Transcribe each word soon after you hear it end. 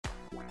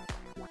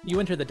You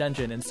enter the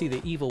dungeon and see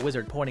the evil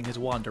wizard pointing his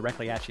wand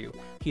directly at you.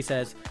 He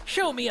says,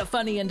 "Show me a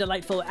funny and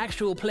delightful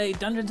actual play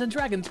Dungeons &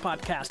 Dragons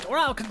podcast, or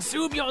I'll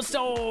consume your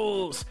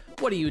souls!"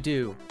 What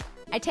do?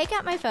 I take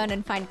out my phone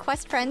and find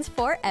Quest Friends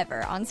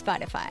Forever on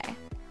Spotify.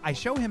 I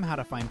show him how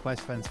to find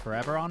Quest Friends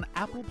Forever on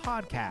Apple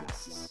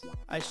Podcasts.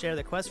 I share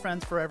the Quest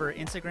Friends Forever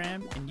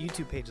Instagram and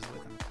YouTube pages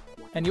with him.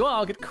 And you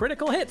all get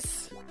critical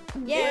hits!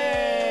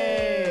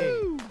 Yay!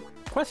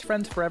 Quest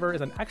Friends Forever is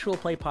an actual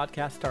play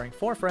podcast starring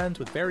 4 friends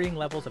with varying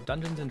levels of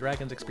Dungeons &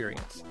 Dragons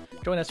experience.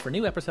 Join us for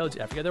new episodes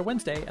every other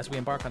Wednesday as we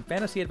embark on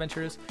fantasy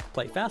adventures,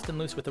 play fast and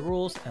loose with the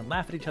rules, and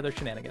laugh at each other's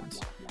shenanigans.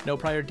 No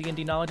prior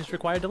D&D knowledge is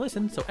required to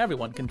listen, so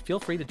everyone can feel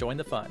free to join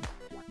the fun.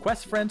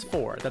 Quest Friends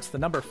 4, that's the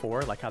number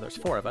 4, like how there's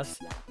 4 of us,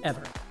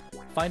 ever.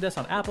 Find us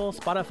on Apple,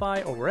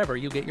 Spotify, or wherever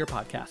you get your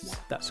podcasts.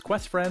 That's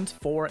Quest Friends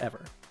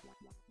Forever.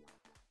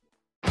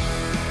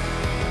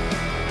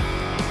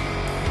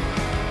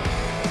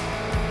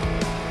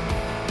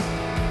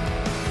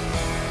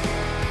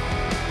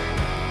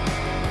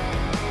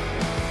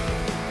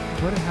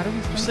 How do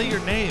we say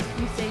your name?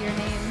 You say your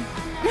name.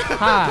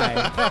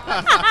 Hi.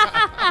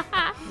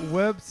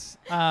 Whoops.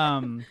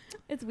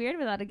 It's weird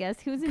without a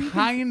guest. Who's in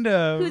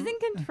Who's in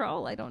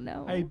control? I don't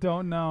know. I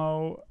don't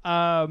know.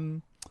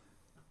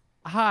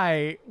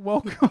 Hi.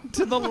 Welcome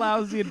to the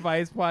Lousy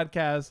Advice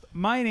Podcast.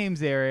 My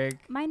name's Eric.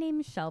 My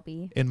name's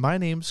Shelby. And my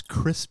name's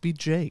Crispy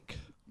Jake.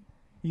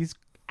 He's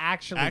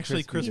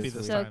actually crispy He's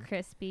this so time.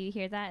 crispy. You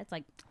hear that? It's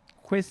like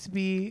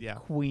Crispy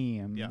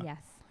Queen. Yeah.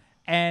 yes.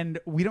 And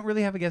we don't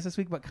really have a guest this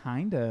week, but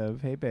kind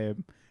of. Hey,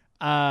 babe.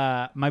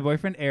 My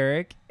boyfriend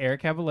Eric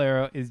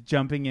Caballero, is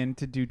jumping in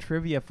to do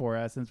trivia for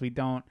us since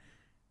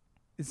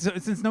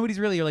since nobody's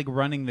really like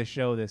running the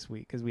show this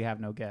week because we have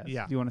no guests.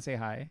 Yeah. Do you want to say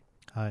hi?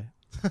 Hi.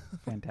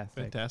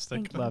 Fantastic.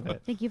 Thank you. Love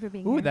it. Thank you for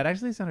being Ooh, here. that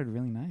actually sounded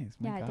really nice.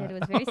 My yeah, God. it did. It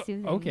was very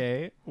soothing.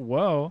 Okay.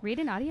 Whoa. Read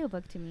an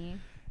audiobook to me.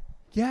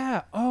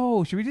 Yeah.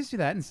 Oh, should we just do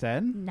that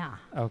instead? Nah.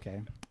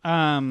 Okay.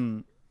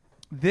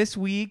 This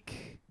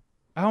week.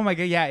 Oh my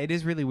God. Yeah, it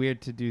is really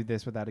weird to do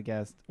this without a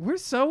guest.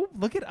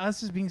 Look at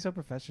us as being so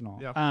professional.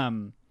 Yeah.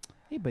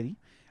 Hey, buddy.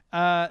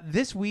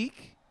 This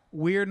week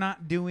we're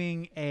not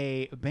doing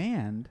a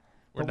band,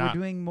 but we're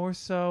doing more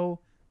so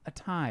a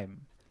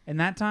time.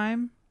 And that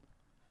time,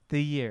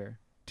 the year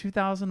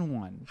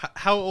 2001.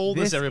 How old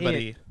is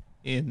everybody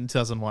in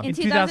 2001? In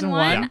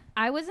 2001,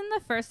 I was in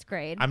the first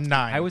grade. I'm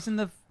 9. I was in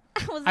the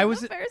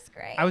the first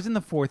grade. I was in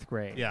the 4th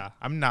grade. Yeah,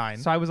 I'm 9.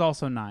 So I was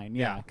also 9.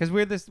 Yeah, because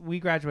we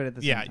graduated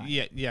at the same time.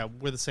 Yeah,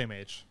 we're the same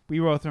age. We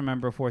both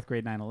remember 4th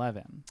grade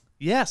 9/11.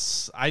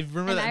 Yes, I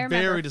remember that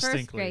very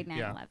distinctly. First grade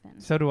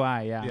 9/11. So do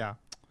I. Yeah. Yeah.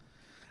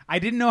 I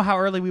didn't know how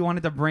early we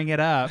wanted to bring it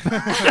up.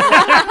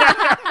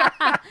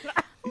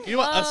 You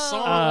know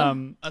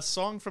what? A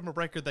song from a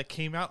record that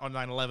came out on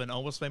 9/11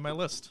 almost made my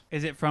list.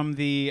 Is it from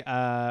the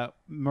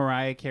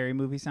Mariah Carey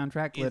movie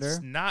soundtrack, Glitter?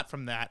 It's not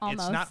from that. Almost.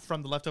 It's not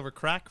from the Leftover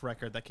Crack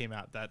record that came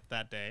out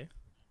that day.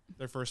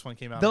 Their first one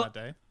came out that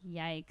day.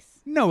 Yikes.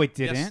 No, it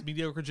didn't. Yes,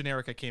 Mediocre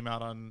Generica came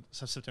out on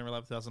September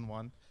 11th,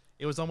 2001.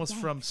 It was almost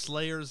from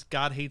Slayer's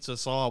God Hates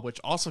Us All, which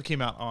also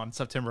came out on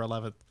September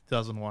 11th,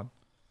 2001.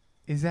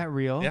 Is that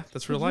real? Yeah,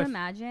 that's real Could life. you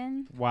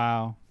imagine?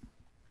 Wow.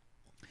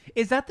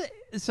 Is that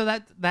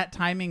that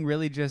timing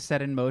really just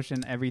set in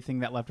motion everything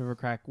that Leftover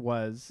Crack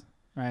was,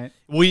 right?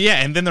 Well,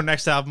 yeah, and then their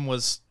next album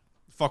was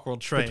Fuck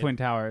World Trade. The Twin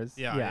Towers.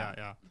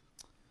 Yeah.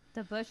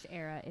 The Bush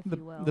era, if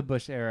you will. The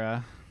Bush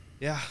era.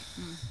 Yeah.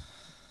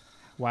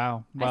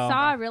 Wow. Well, I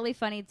saw a really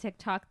funny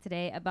TikTok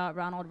today about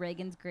Ronald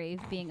Reagan's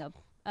grave being a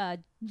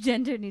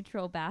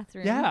gender-neutral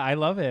bathroom. Yeah, I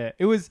love it.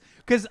 It was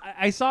because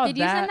I saw Did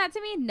you send that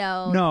to me?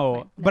 No.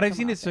 No, but I've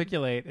seen it often.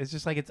 circulate. It's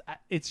just like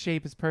its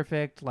shape is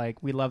perfect.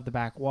 Like we love the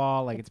back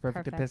wall. Like it's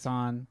perfect to piss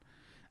on.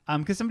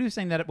 Because somebody was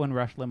saying that when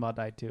Rush Limbaugh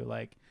died too.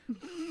 Like,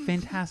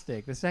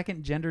 fantastic. The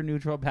second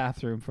gender-neutral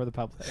bathroom for the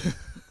public.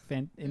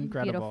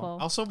 Incredible. Beautiful.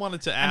 I also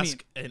wanted to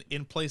ask,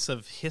 in place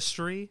of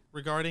history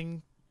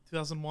regarding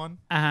 2001,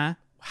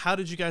 how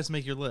did you guys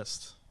make your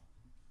list?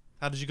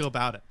 How did you go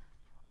about it?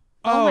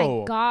 Oh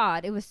my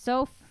God. It was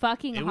so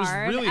fucking hard. It was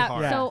really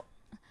hard. So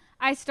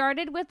I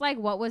started with like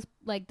what was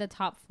like the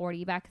top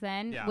 40 back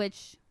then,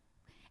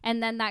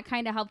 and then that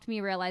kind of helped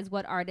me realize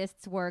what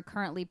artists were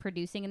currently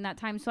producing in that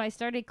time. So I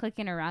started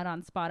clicking around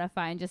on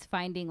Spotify and just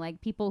finding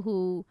like people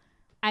who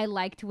I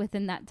liked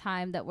within that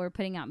time that were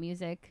putting out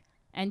music,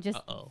 and just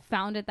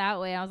found it that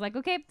way. I was like,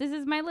 okay, this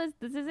is my list.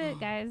 This is it,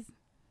 guys.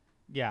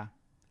 Yeah.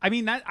 I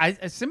mean,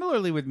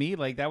 similarly with me,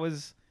 like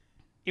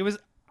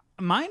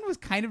mine was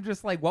kind of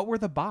just like, what were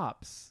the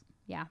bops?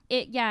 Yeah.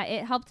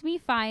 It helped me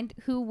find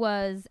who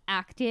was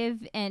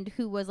active and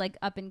who was like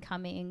up and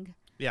coming.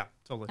 Yeah,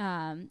 totally.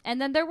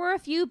 And then there were a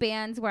few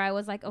bands where I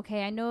was like,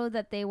 okay, I know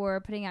that they were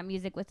putting out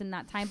music within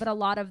that time, but a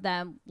lot of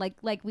them, like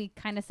we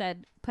kind of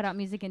said, put out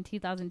music in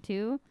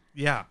 2002.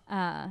 Yeah.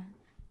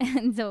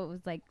 And so it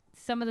was like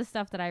some of the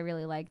stuff that I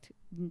really liked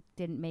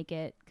didn't make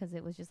it because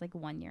it was just like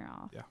 1 year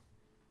off. Yeah.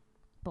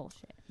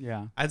 Bullshit.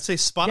 Yeah. I'd say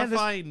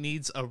Spotify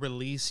needs a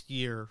release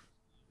year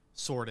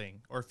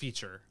sorting or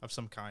feature of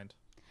some kind.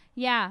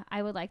 Yeah,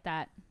 I would like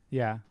that.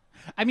 Yeah.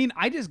 I mean,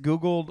 I just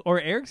Googled, or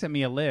Eric sent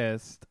me a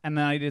list, and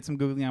then I did some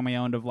Googling on my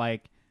own of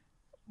like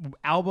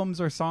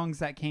albums or songs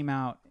that came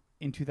out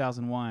in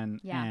 2001.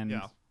 Yeah. And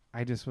Yeah.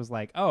 I just was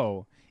like,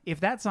 oh, if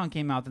that song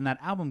came out, then that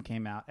album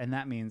came out, and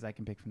that means I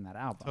can pick from that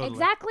album. Totally.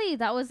 Exactly.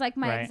 That was like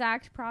my Right.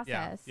 exact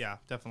process. Yeah,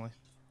 definitely.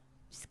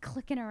 Just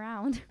clicking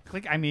around.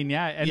 Click. I mean,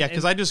 yeah. And, Yeah,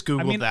 because I just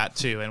Googled mean- that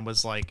too and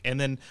was like, and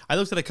then I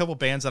looked at a couple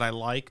bands that I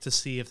like to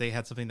see if they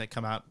had something that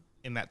come out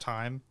in that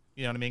time.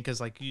 You know what I mean? Because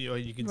like you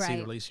can see the Right.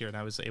 release here, and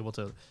I was able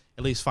to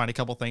at least find a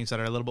couple things that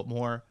are a little bit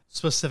more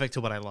specific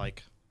to what I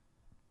like.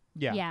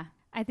 yeah.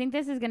 I think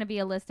this is going to be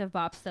a list of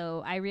bops.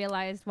 So I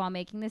realized while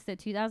making this that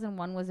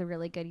 2001 was a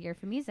really good year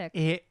for music.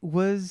 It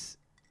was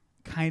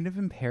kind of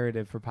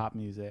imperative for pop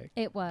music.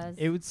 It was.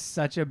 It was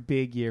such a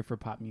big year for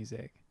pop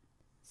music.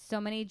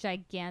 So many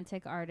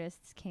gigantic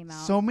artists came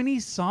out. So many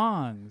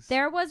songs.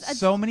 There was a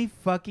so many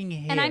fucking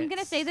hits. And I'm going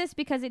to say this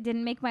because it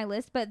didn't make my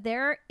list, but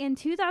there in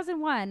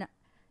 2001,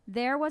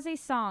 there was a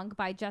song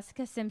by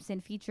Jessica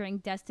Simpson featuring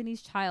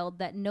Destiny's Child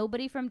that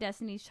nobody from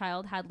Destiny's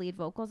Child had lead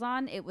vocals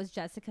on. It was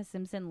Jessica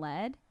Simpson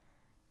led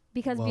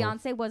because Whoa.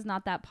 Beyonce was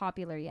not that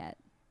popular yet.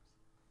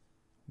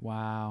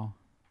 Wow.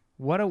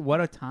 What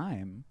a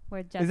time.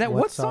 Where Is that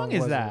What what song song is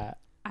was it? that?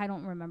 I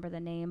don't remember the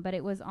name, but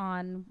it was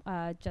on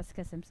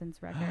Jessica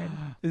Simpson's record.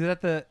 Is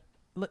that the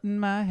letting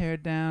my hair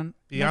down?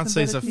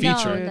 Beyonce's nothing a but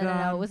feature. No,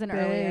 t-shirt it was an on,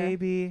 earlier.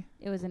 baby,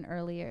 It was an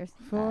earlier.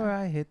 before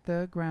I hit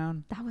the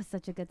ground. That was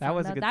such a good song. That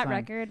was a though. good That song.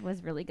 record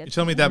was really good. You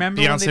told me too. that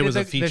Remember when they Beyonce did was a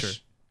the feature.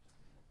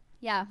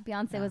 Yeah,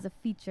 Beyonce was a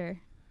feature.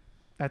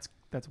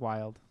 That's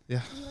wild.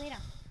 Yeah. See you later.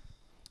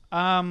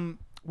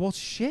 Well,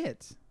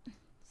 shit.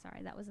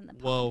 Sorry, that was in the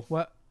pop.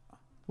 Whoa.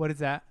 What is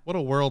that? What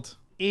a world.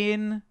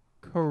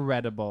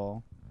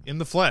 Incredible. In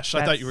the flesh,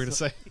 I thought you were going to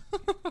That's-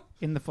 say.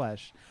 In the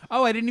flesh.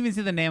 Oh, I didn't even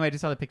see the name. I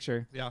just saw the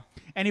picture. Yeah.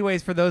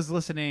 Anyways, for those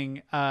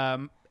listening,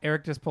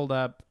 Eric just pulled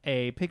up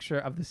a picture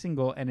of the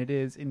single, and it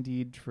is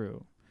indeed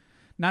true.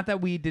 Not that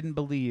we didn't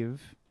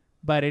believe,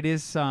 but it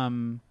is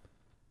some.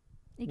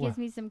 It What? gives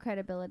me some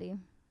credibility.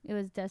 It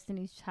was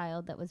Destiny's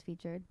Child that was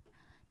featured.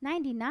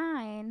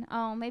 99.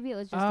 Oh, maybe it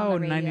was just on Oh, the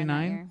radio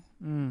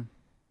 99?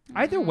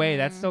 Either way,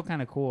 that's still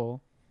kind of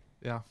cool.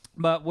 Yeah.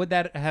 But would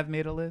that have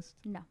made a list?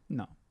 No.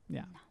 No.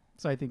 Yeah.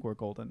 So I think we're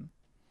golden.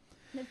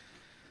 No.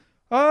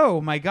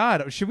 Oh my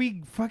God! Should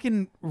we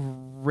fucking Let's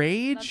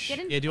rage? get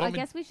into, Yeah, do you I want me-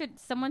 guess we should.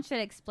 Someone should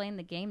explain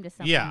the game to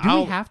someone. Yeah, Do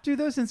I'll- we have to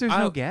though, since there's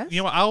no guest? You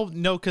know what? I'll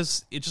know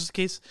because it's just in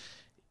case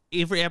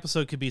every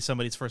episode could be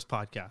somebody's first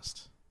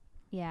podcast.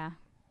 Yeah.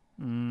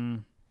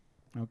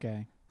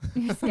 Okay.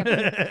 You're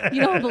skeptic.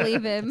 You don't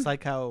believe him. It's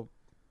like how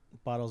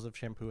bottles of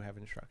shampoo have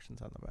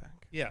instructions on the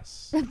back.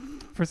 Yes.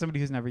 For somebody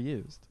who's never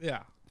used.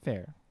 Yeah.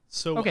 Fair.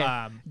 So,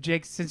 Okay.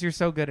 Jake, since you're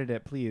so good at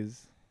it,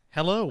 please.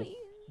 hello.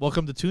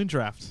 Welcome to Toon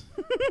Draft.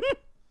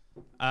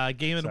 A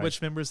game in Sorry.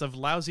 which members of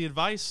Lousy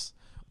Advice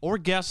or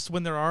guests,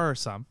 when there are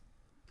some,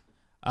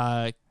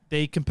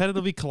 they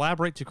competitively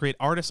collaborate to create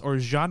artist or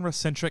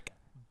genre-centric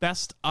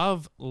best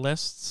of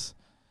lists.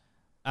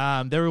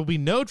 There will be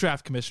no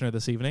draft commissioner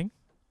this evening.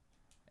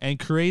 And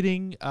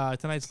creating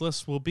tonight's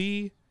list will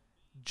be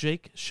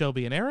Jake,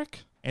 Shelby, and Eric.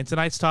 And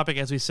tonight's topic,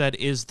 as we said,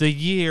 is the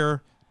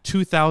year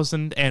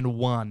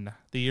 2001,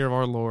 the year of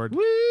our Lord,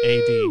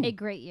 AD. A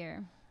great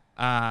year.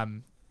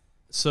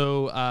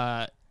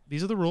 So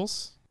these are the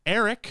rules.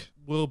 Eric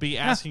will be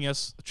asking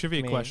us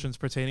trivia Me. questions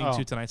pertaining Oh.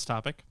 to tonight's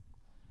topic.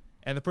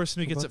 And the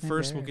person who We're gets both it named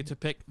first will Eric. get to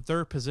pick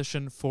their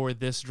position for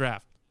this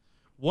draft.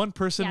 One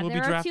person Yeah, will be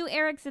there are drafted. 2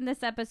 Erics in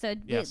this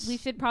episode. Yes. We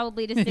should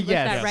probably distinguish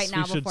Yes. that Yes, right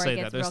now we should before say it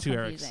gets that. There's real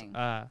 2 confusing.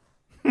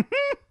 Erics.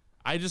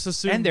 I just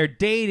assumed. And they're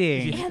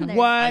dating. And they're-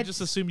 What? I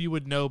just assumed you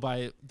would know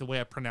by the way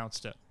I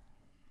pronounced it.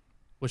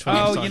 Which one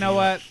I was Oh, you talking know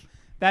about. what?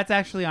 That's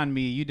actually on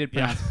me. You did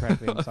pronounce Yeah. it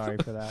correctly. I'm sorry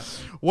for that.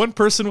 One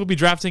person will be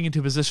drafting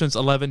into positions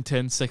 11,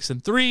 10, 6,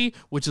 and 3,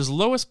 which is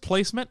lowest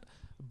placement,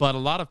 but a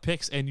lot of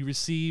picks, and you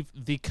receive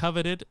the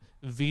coveted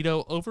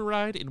veto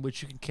override, in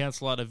which you can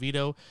cancel out a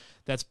veto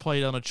that's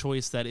played on a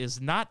choice that is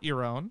not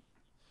your own.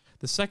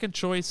 The second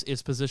choice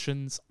is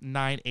positions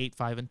 9, 8,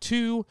 5, and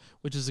 2,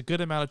 which is a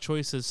good amount of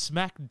choices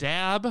smack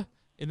dab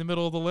in the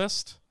middle of the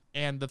list.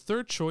 And the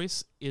third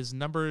choice is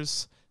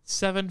numbers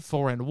 7,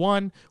 4, and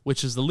 1,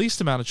 which is the least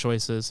amount of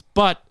choices,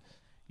 but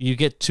you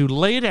get to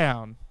lay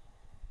down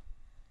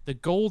the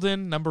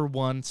golden number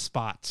 1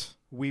 spot.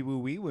 Wee woo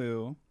wee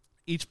woo.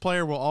 Each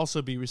player will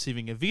also be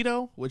receiving a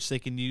veto, which they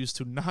can use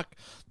to knock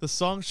the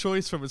song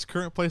choice from its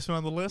current placement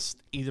on the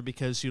list, either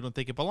because you don't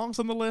think it belongs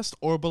on the list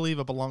or believe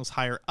it belongs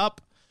higher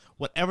up.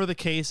 Whatever the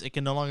case, it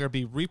can no longer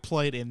be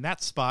replayed in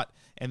that spot,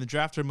 and the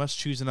drafter must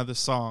choose another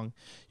song.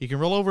 You can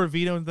roll over a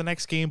veto in the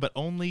next game, but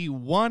only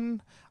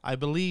one, I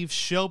believe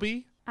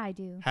Shelby, I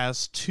do.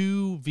 has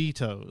 2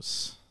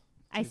 vetoes.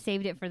 I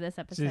saved it for this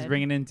episode. She's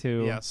bringing in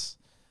 2. Yes.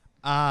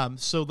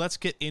 So let's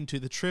get into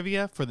the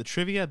trivia. For the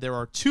trivia, there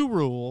are 2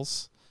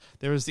 rules.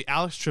 There is the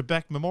Alex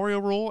Trebek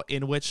Memorial Rule,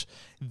 in which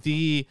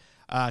the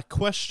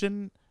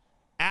question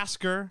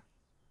asker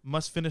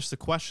must finish the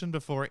question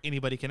before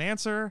anybody can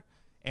answer,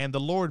 and the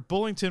Lord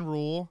Bullington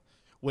Rule,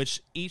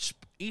 which each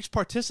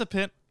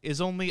participant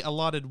is only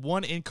allotted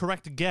one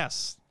incorrect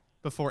guess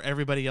before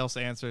everybody else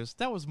answers.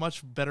 That was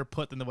much better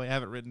put than the way I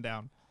have it written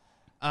down.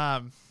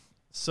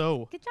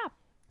 So Good job.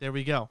 there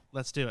we go.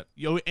 Let's do it.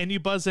 And you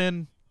buzz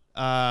in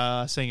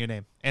saying your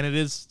name. And it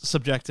is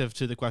subjective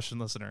to the question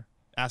listener.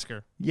 Ask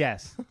her.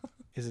 Yes.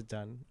 Is it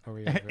done? Are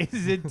we over?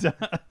 Is it done?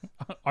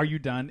 Are you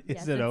done? Is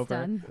Yes, it it's over?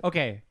 done.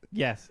 Okay.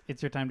 Yes.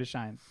 It's your time to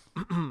shine.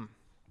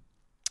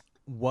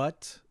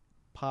 What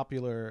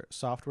popular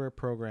software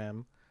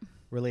program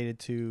related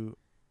to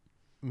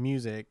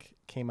music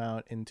came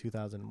out in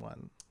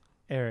 2001?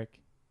 Eric,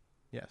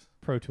 Yes.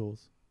 Pro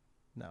Tools.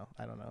 No,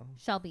 I don't know.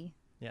 Shelby.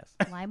 Yes.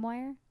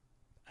 LimeWire.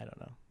 I don't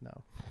know.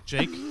 No.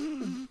 Jake?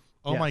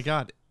 Oh my Yes.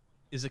 God.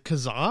 Is it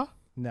Kazaa?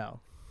 No.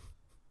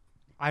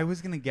 I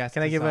was gonna guess.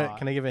 Can I give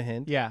Kazaa. a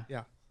hint? Yeah.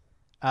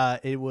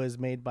 It was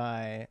made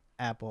by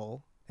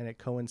Apple, and it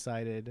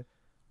coincided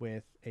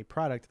with a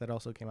product that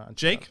also came out in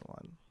Jake?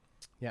 2001.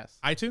 Yes.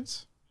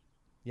 iTunes?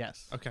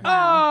 Yes. Okay. Oh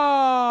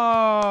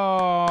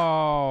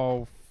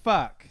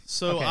fuck.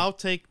 So Okay. I'll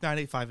take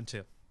 985 and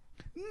 2.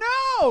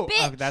 No. Bitch,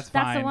 Oh, that's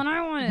fine. the one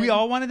I wanted. We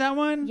all wanted that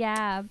one.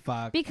 Yeah.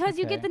 Fuck. Because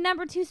you Okay. get the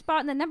number 2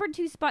 spot, and the number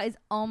 2 spot is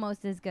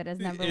almost as good as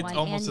number It's 1,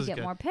 almost and you as get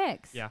good. more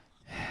picks. Yeah.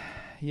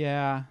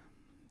 Yeah,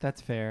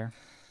 that's fair.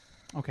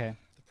 Okay.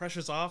 The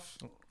pressure's off.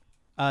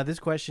 This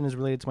question is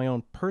related to my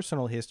own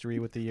personal history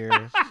with the year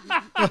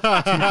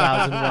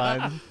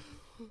 2001.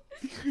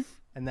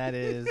 And that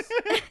is,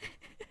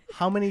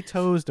 how many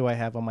toes do I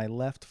have on my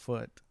left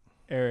foot?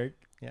 Eric.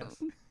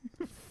 Yes.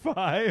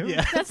 5.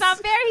 Yeah. That's not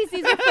fair. He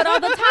sees your foot all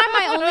the time.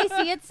 I only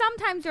see it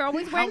sometimes. You're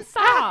always wearing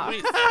socks.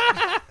 Wait.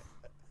 God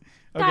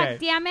Okay.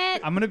 damn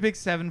it. I'm gonna pick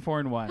 7, 4,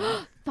 and 1.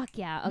 Fuck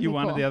yeah. Okay, You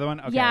wanted cool. the other one?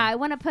 Okay. Yeah, I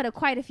want to put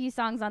quite a few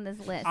songs on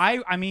this list.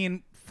 I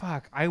mean,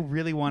 fuck. I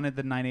really wanted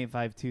the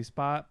 9852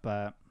 spot,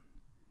 but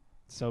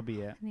so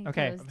be it. I think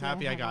Okay. those I'm do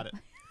happy I have got a- it.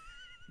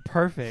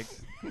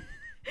 Perfect.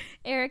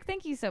 Eric,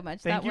 thank you so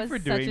much. Thank that you was for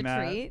such doing a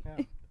that. treat.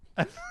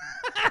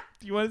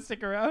 Do you want to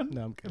stick around?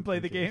 No, I'm good. And play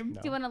the Thank you. game?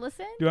 No. Do you want to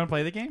listen? Do you want to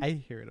play the game? I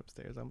hear it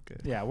upstairs. I'm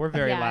good. Yeah, we're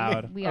very Yeah,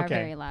 loud. We are Okay.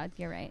 very loud.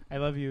 You're right. I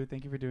love you.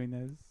 Thank you for doing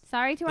this.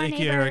 Sorry to Thank our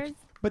you, neighbors. Eric.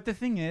 But the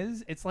thing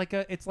is, it's like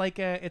a they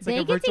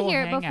virtual get to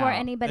hear it hangout. before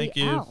anybody Thank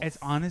you. else. It's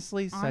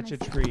honestly such a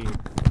Honestly. treat.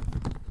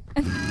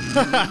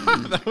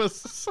 That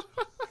was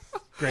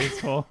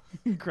Graceful,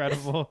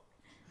 incredible.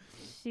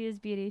 She is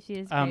beauty. She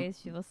is Um, grace.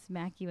 She will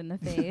smack you in the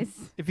face.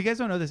 If you guys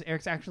don't know this,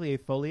 Eric's actually a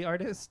Foley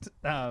artist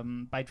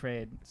by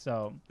trade,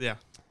 so yeah.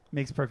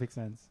 makes perfect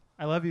sense.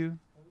 I love you.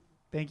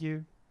 Thank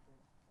you.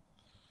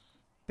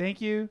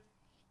 Thank you.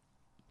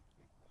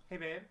 Hey,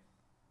 babe.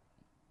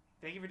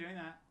 Thank you for doing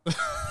that.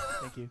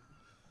 Thank you.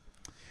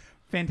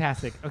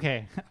 Fantastic.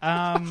 Okay.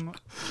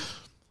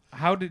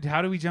 How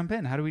do we jump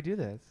in? How do we do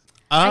this?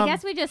 I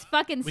guess we just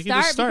fucking we can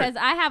just start, start. because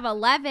I have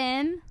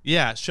 11.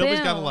 Yeah,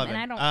 Shelby's got Boom, 11.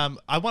 and I don't-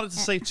 I wanted to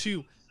say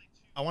too.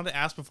 I wanted to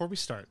ask before we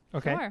start.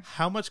 Okay. Sure.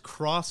 How much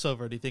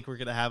crossover do you think we're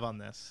gonna have on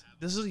this?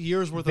 This is a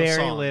year's worth Very of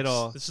songs.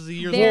 little. This is a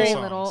year's Very worth of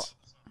songs. little.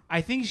 I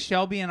think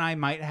Shelby and I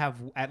might have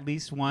at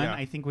least one. Yeah.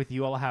 I think with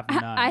you, I'll have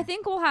none. I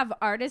think we'll have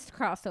artist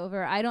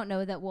crossover. I don't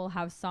know that we'll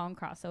have song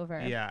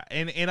crossover. Yeah,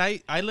 and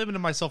I limited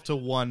myself to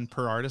one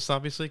per artist,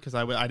 obviously, because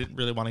I didn't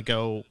really want to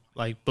go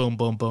like boom,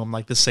 boom, boom,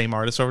 like the same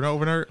artist over and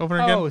over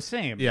and again. Oh,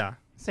 same. Yeah.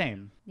 Yeah,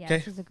 Okay,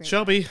 this is a great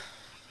Shelby.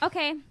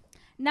 Okay,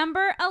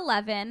 number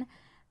 11.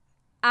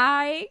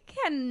 I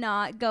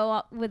cannot go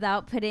up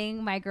without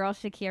putting my girl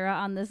Shakira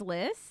on this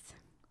list.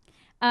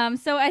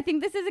 So I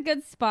think this is a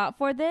good spot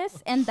for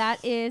this, and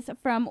that is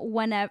from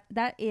whenever,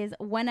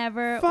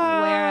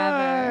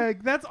 wherever.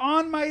 Fuck, that's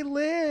on my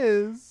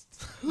list.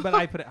 But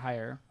I put it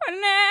higher.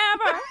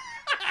 Whenever,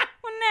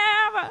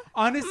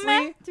 Honestly,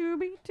 meant to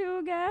be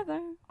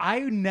together. I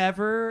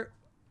never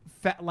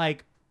felt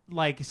like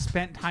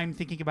spent time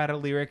thinking about a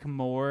lyric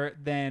more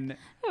than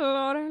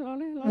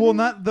well,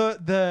 not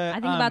the. I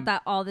think about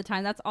that all the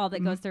time. That's all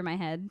that goes through my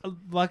head.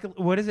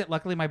 What is it?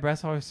 Luckily, my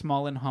breasts are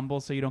small and humble,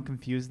 so you don't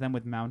confuse them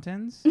with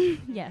mountains.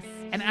 Yes.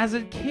 And as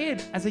a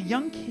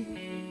young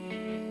kid,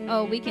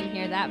 Oh, we can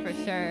hear that for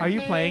sure. are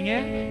you playing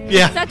it?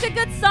 Yeah. Such a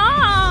good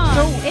song.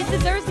 So- It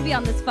deserves to be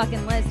on this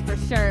fucking list for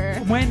sure.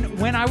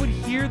 When I would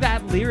hear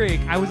that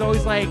lyric, I was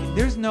always like,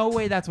 "There's no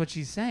way that's what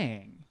she's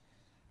saying."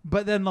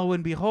 But then, lo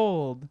and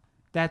behold,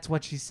 that's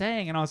what she's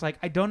saying, and I was like,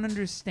 I don't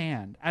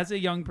understand. As a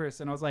young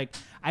person, I was like,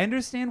 I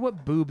understand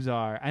what boobs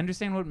are. I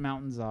understand what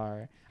mountains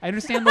are. I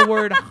understand the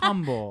word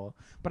humble,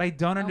 but I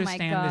don't my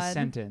understand this God.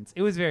 sentence.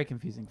 It was very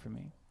confusing for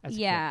me. as a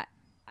kid. Yeah.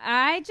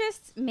 I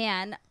just,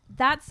 man,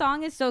 that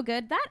song is so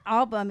good. That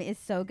album is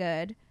so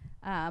good.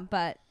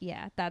 But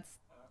yeah,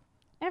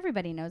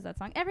 everybody knows that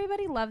song.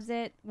 Everybody loves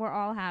it. We're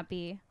all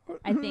happy.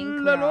 I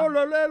think.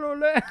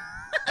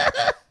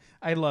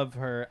 I love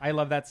her. I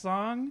love that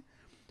song.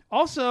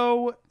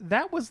 Also,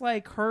 that was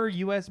like her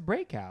U.S.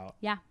 breakout.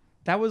 Yeah.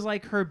 That was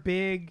like her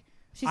big.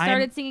 She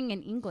started singing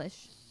in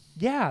English.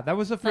 Yeah, that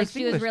was the Like first. she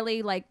English. was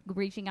really like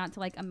reaching out to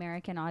like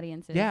American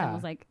audiences. Yeah. And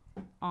was like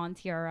on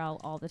TRL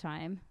all the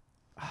time.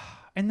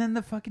 And then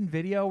the fucking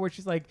video where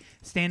she's like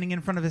standing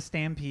in front of a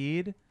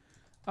stampede.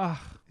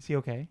 Is he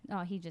okay? Oh,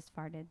 he just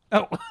farted.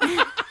 Oh.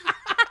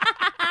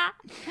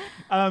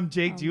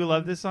 Jake, do you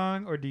love this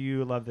song or do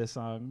you love this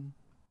song?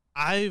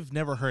 I've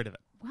never heard of it.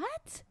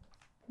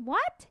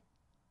 What?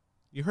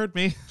 You heard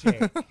me.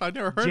 Jake. I've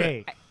never heard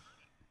it.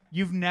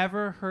 You've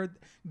never heard.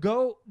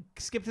 Go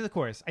skip to the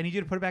chorus. I need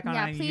you to put it back on.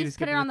 Yeah, I need you please to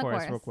skip put it to on the the chorus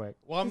chorus. real quick.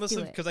 Well, I'm Just do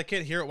listening it. because I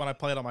can't hear it when I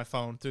play it on my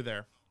phone through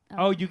there.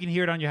 Oh, you can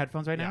hear it on your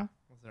headphones right Yeah, now?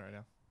 it's there right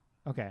now.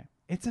 Okay.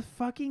 It's a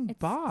fucking It's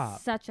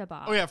bop. such a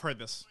bop. Oh yeah, I've heard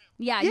this.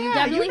 Yeah, Yeah, you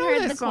definitely you know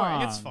heard this the song.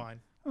 chorus. It's fine.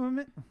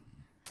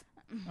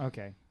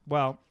 Okay.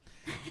 Well,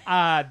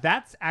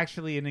 that's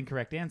actually an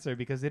incorrect answer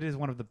because it is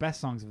one of the best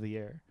songs of the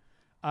year.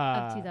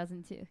 Of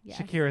 2002. Yeah.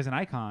 Shakira is an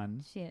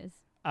icon. She is.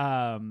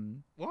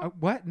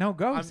 What? No,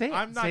 go I'm, say it.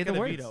 I'm not say the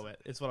going to words. veto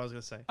it. Is what I was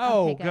going to say.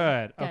 Oh, Okay,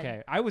 good. good.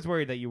 Okay. I was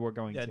worried that you were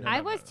going Yeah, to. no,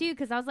 I was too,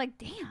 because I was like,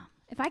 damn,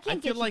 if I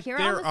can't feel get like Shakira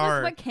there on this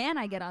are- list, what can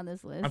I get on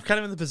this list? I'm kind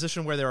of in the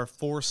position where there are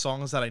 4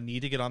 songs that I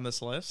need to get on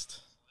this list,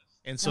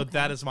 and so Okay.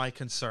 that is my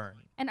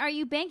concern. And are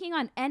you banking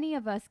on any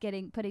of us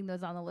putting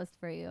those on the list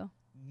for you?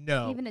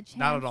 No, Even a chance?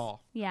 not at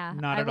all. Yeah.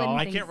 Not I at all.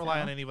 wouldn't I think can't rely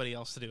so. on anybody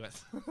else to do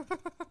it.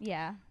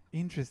 Yeah.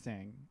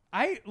 Interesting.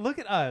 I look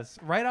at us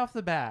right off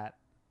the bat.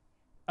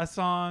 A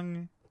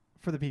song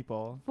for the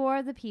people.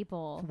 For the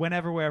people.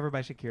 Whenever, Wherever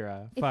by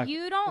Shakira. If Fuck.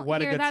 you don't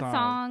what a hear good that song.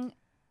 song,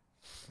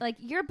 like,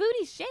 your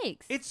booty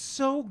shakes. It's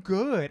so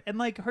good. And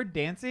like her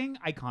dancing,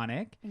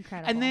 iconic.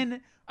 incredible. And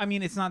then, I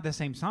mean, it's not the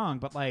same song,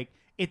 but like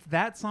it's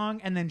that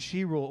song and then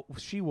She Wolf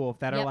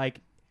that are Yep.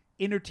 like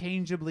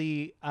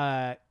interchangeably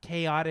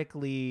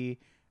chaotically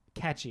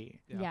catchy.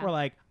 Yeah. We're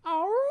like,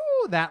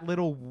 oh, that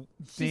little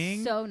thing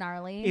she's so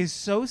gnarly. is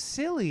so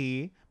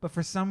silly, but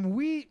for some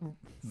reason,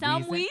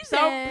 Some some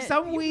reason.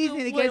 reason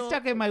it gets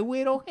stuck in my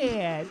little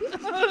head.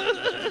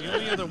 The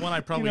only other one I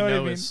probably know what I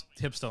know mean? is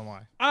Hips Don't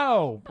Lie.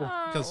 Oh,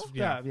 Because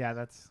yeah,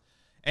 that's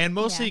and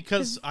mostly Yeah,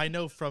 because I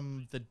know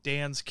from the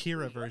Dan's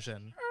Kira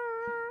version,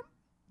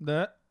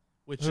 the.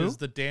 which Who? is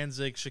the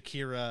Danzig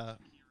Shakira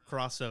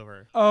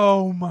crossover.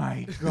 Oh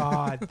my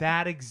God,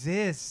 that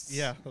exists.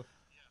 Yeah,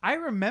 I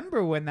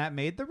remember when that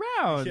made the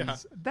rounds. Yeah.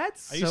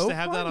 That's I so used to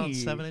have that on funny.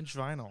 7-inch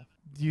vinyl.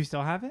 Do you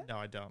still have it? No,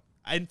 I don't.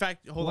 In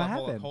fact, hold What on,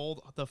 happened?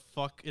 hold the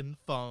fucking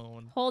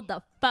phone. Hold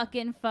the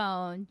fucking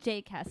phone.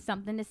 Jake has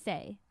something to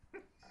say.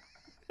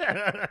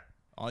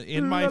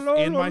 In my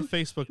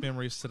Facebook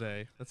memories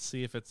today. Let's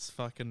see if it's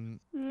fucking.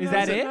 Is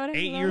that it?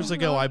 8 years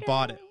ago, I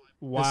bought it.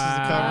 Wow. This is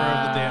the cover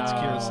of the Dan's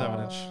Kira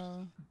 7-inch.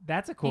 Oh,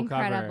 That's a cool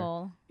cover.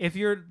 incredible. If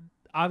you're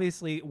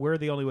obviously we're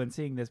the only ones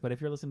seeing this, but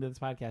if you're listening to this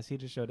podcast, he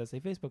just showed us a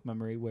Facebook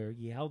memory where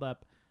he held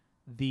up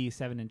the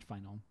 7-inch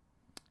vinyl,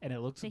 and it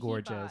looks That he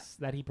gorgeous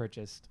that he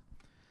purchased.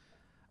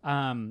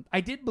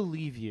 I did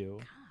believe you,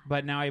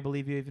 but now I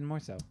believe you even more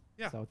so.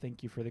 Yeah. So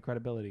thank you for the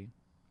credibility.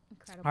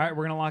 Incredible. All right,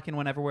 we're gonna lock in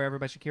Whenever, Wherever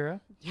by Shakira.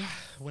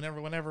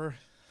 Whenever.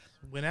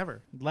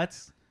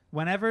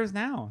 Whenever's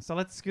now. So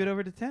let's scoot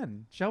over to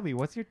 10. Shelby,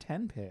 what's your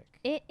 10 pick?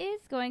 It is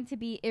going to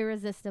be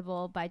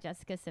Irresistible by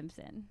Jessica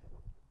Simpson.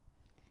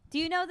 Do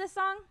you know this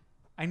song?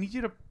 I need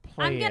you to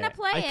play I'm going to it.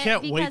 play I it.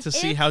 can't wait because to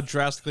see it's- how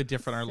drastically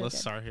different our so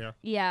lists good. are here.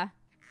 Yeah.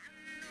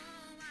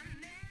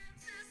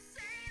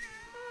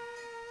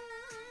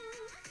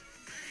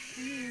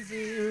 She's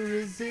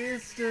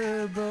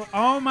irresistible.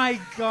 Oh my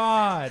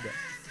God.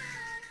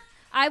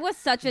 I was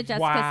such a Jessica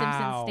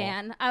Wow.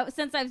 Simpson stan.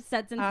 Since I've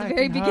said since I the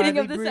very can beginning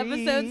of hardly this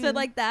episode. So breathe.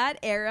 like that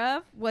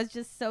era was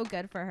just so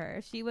good for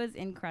her. She was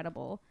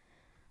incredible.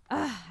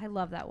 I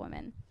love that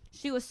woman.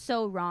 She was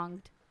so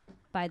wronged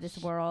by this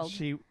world.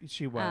 She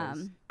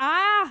was.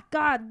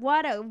 God,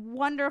 what a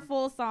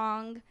wonderful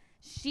song.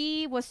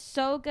 She was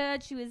so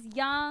good. She was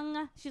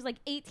young. She was like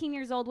 18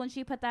 years old when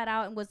she put that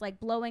out and was like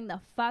blowing the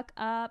fuck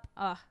up.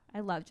 I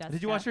love Jessica.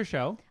 Did you watch her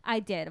show? I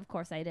did. Of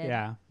course I did.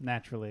 Yeah,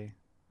 naturally.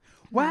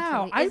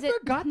 Wow, Naturally. I Is it-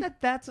 forgot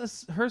that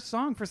that's her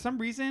song. For some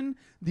reason,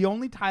 the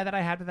only tie that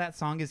I had to that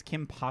song is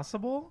Kim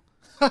Possible.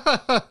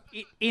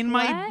 In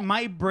my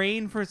What?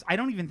 brain, I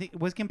don't even think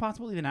was Kim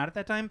Possible even out at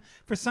that time.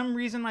 For some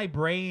reason, my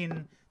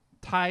brain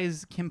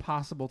ties Kim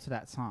Possible to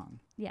that song.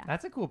 Yeah.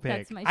 That's a cool pick.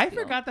 That's my I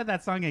spiel. forgot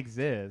that song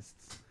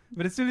exists.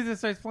 But as soon as it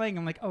starts playing,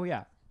 I'm like, oh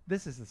yeah,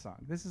 this is the song.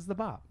 This is the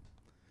bop.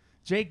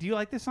 Jake, do you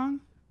like this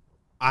song?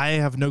 I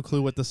have no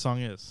clue what this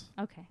song is.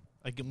 Okay.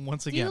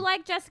 Once Do again. you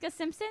like Jessica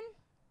Simpson?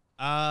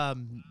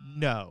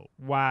 No.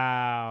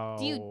 Wow.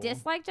 Do you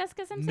dislike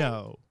Jessica Simpson?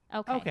 No.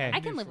 Okay. Okay. I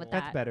can live with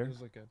that. That's better.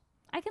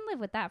 I can live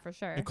with that for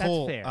sure.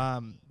 Nicole, fair.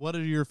 what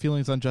are your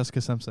feelings on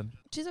Jessica Simpson?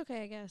 She's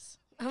okay, I guess.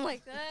 I'm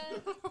like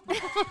that.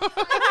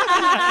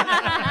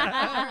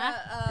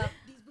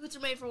 These boots are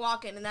made for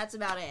walking, and that's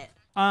about it.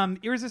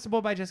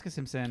 Irresistible by Jessica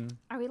Simpson.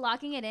 Are we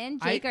locking it in?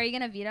 Jake, are you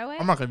going to veto it?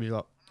 I'm not going to be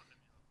up.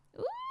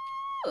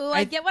 Ooh,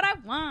 I get what I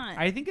want.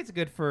 I think it's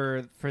good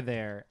for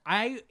there.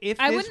 I this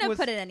wouldn't have was-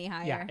 put it any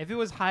higher. Yeah, if it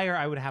was higher,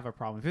 I would have a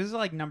problem. If it was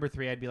like number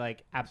 3, I'd be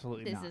like,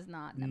 absolutely This not. is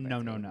not number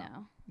no, 3, no,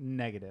 no.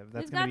 Negative.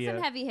 That's We've gonna got be some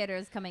a, heavy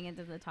hitters coming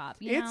into the top.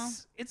 You know?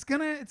 it's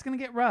gonna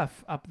get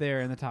rough up there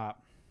in the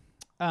top.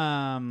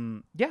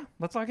 Yeah,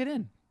 let's lock it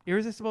in.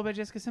 Irresistible by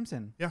Jessica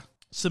Simpson. Yeah.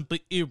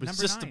 Simply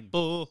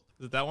irresistible.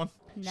 Is it that one?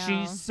 No.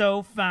 She's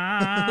so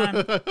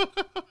fine.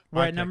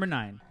 We're at number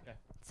 9.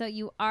 So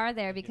you are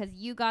there because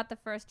you got the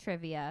first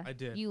trivia. I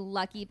did. You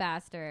lucky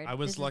bastard. I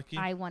was lucky.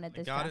 I wanted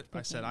this. I got draft it.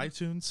 I said picking.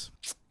 iTunes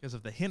because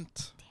of the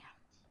hint.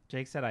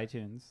 Jake said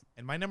iTunes.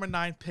 And my number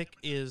 9 pick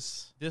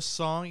is this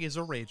song is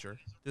a rager.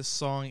 This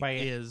song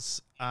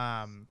is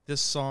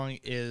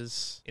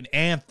an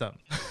anthem.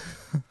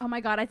 Oh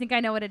my god, I think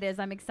I know what it is.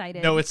 I'm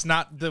excited. No, it's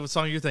not the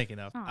song you're thinking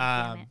of. Oh,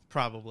 damn it.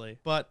 Probably.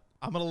 But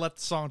I'm gonna let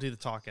the song do the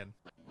talking.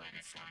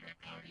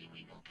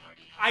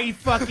 I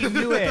fucking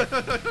knew it.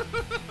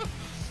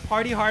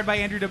 Party Hard by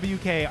Andrew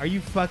WK. Are you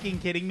fucking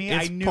kidding me?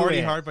 It's I knew Party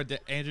it. Hard by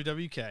Andrew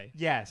WK.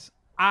 Yes.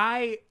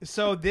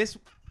 This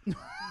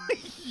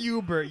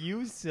Hubert,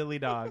 you silly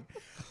dog.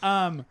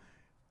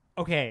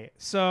 Okay,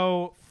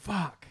 so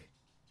fuck.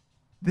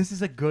 This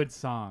is a good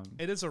song.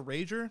 It is a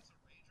rager.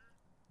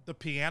 The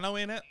piano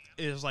in it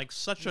is like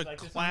such a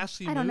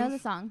classy I don't know move. the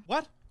song.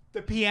 What?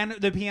 The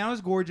piano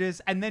is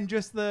gorgeous, and then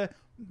just the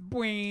it's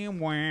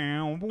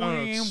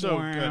so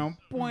good.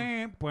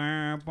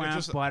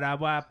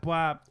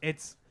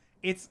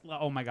 it's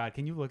oh my god,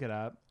 can you look it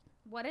up?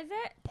 What is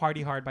it?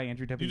 Party Hard by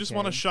Andrew WK. You just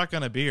want to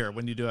shotgun a beer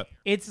when you do it.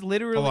 It's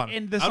literally, Hold on.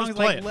 and the I'll song just is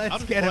play like, it. let's I'll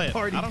just get play a it.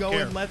 party I don't going.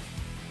 care. Let's.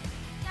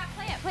 Yeah,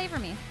 play it. Play it for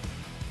me.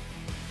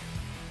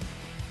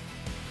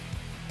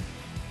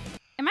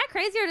 Am I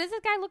crazy or does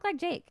this guy look like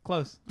Jake?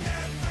 Close.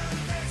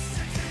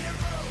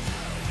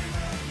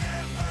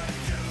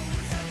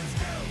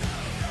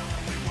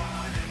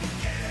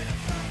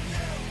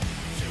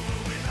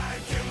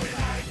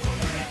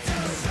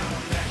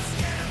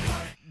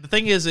 The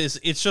thing is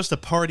it's just a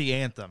party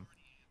anthem.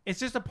 It's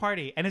just a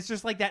party, and it's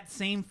just like that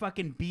same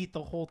fucking beat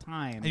the whole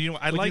time. And you know,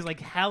 I which like is like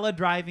hella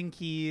driving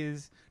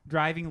keys,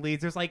 driving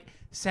leads. There's like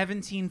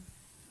 17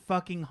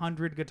 fucking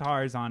hundred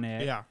guitars on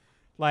it. Yeah.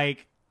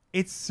 Like,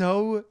 it's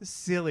so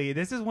silly.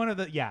 This is one of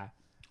the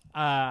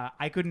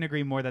I couldn't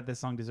agree more that this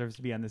song deserves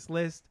to be on this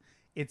list.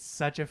 It's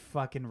such a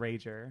fucking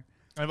rager.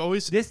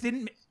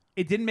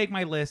 It didn't make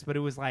my list, but it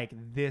was like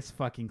this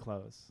fucking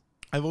close.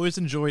 I've always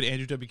enjoyed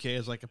Andrew WK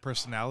as like a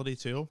personality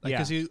too,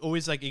 because Yeah. he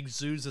always like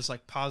exudes this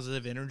like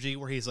positive energy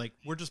where he's like,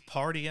 we're just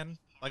partying.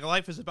 Like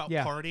life is about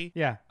party.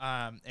 Yeah.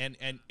 And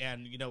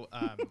you know,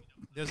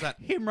 there's that.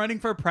 Him running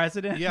for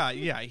president. Yeah.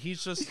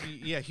 He's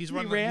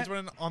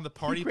running on the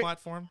party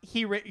platform.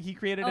 He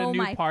created a Oh new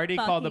my party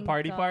called the fucking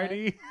Party God.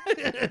 Party.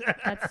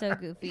 That's so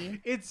goofy.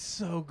 It's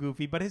so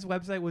goofy, but his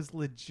website was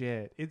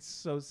legit. It's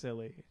so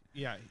silly.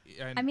 Yeah.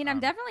 And, I mean,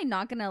 I'm definitely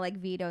not gonna like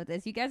veto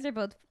this. You guys are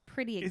both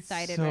pretty It's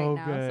excited so right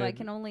now, so I good.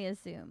 can only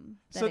assume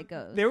that So it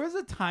goes. there was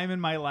a time in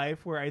my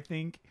life where I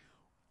think,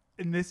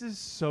 and this is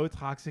so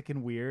toxic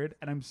and weird,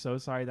 and I'm so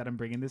sorry that I'm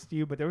bringing this to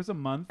you, but there was a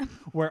month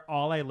where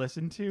all I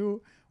listened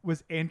to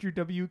was Andrew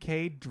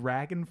WK,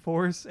 Dragon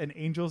Force, and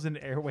Angels and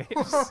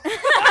Airwaves.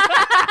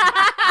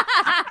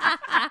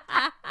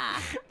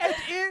 And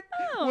it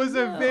was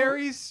a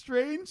very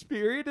strange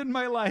period in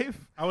my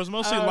life. I was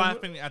mostly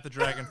laughing at the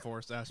Dragon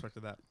Force aspect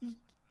of that.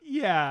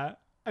 Yeah.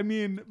 I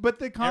mean, but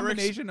the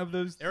combination of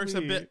those Eric's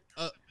three,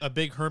 a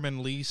big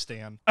Herman Lee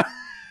stan.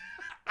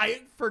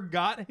 I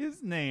forgot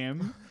his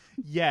name.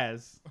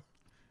 Yes.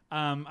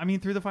 I mean,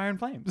 Through the Fire and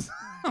Flames.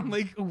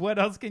 Like, what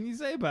else can you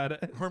say about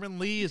it? Herman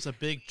Lee is a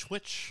big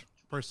Twitch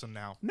person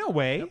now. No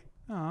way.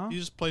 Aw. He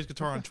just plays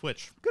guitar on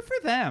Twitch. Good for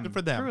them. Good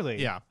for them.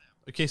 Truly. Yeah.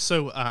 Okay,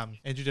 so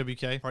Andrew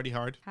WK, Party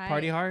Hard. Hi.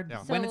 Party hard. Yeah.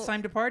 When So- it's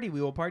time to party,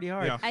 we will party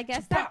hard. Yeah. I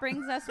guess that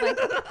brings us like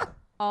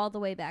all the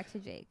way back to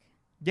Jake.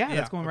 Yeah, Yeah,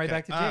 that's going right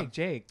okay. back to Jake.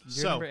 Jake, you're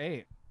so- number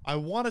 8. I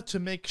wanted to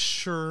make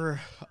sure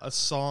a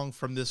song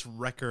from this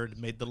record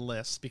made the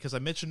list because I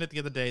mentioned it the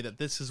other day that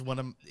this is one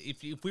of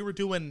if we were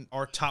doing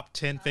our top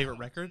 10 favorite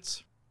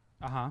records,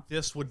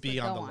 this would be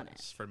So on go the on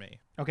list for me.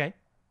 Okay.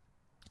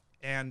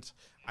 And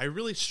I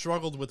really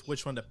struggled with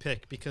which one to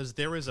pick because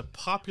there is a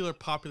popular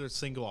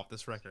single off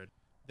this record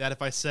that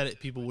if I said it,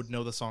 people would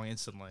know the song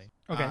instantly.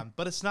 Okay.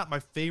 But it's not my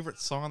favorite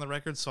song on the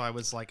record, so I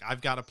was like,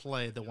 I've got to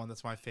play the one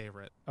that's my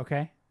favorite.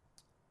 Okay.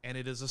 And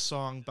it is a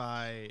song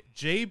by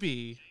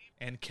JB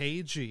and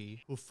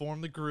KG, who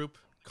formed the group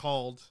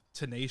called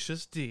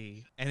Tenacious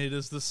D, and it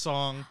is the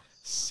song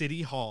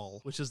City Hall,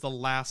 which is the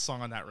last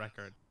song on that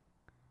record.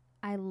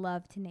 I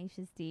love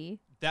Tenacious D.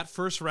 That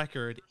first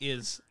record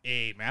is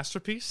a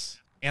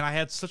masterpiece, and I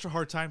had such a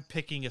hard time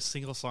picking a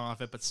single song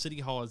off it, but City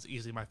Hall is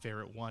easily my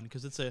favorite one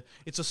because it's a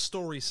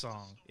story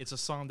song. It's a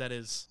song that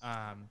is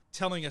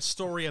telling a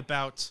story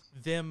about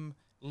them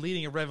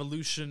leading a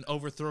revolution,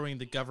 overthrowing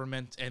the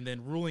government, and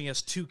then ruling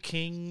as two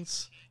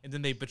kings, and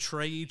then they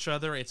betray each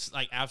other. It's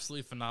like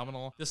absolutely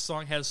phenomenal. This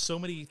song has so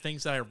many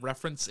things that I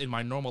reference in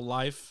my normal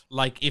life.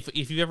 Like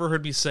if you've ever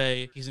heard me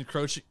say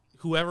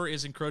whoever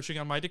is encroaching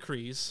on my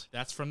decrees,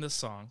 that's from this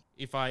song.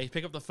 If I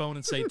pick up the phone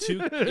and say two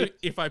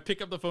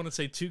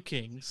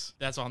kings,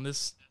 that's from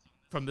this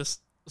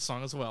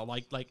song as well.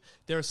 Like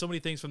there are so many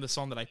things from this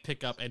song that I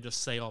pick up and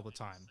just say all the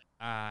time.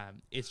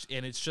 It's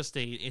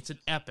an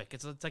epic.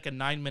 It's like a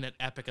 9-minute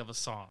epic of a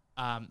song.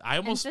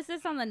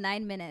 Emphasis on the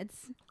 9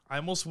 minutes. I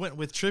almost went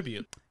with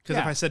tribute. Because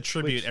if I said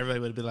tribute, everybody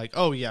would be like,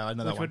 "Oh yeah, I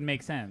know that Which one." would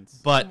make sense.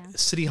 But Yeah.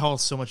 City Hall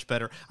is so much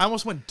better. I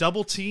almost went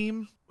Double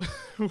Team,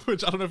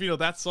 which I don't know if you know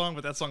that song,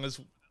 but that song is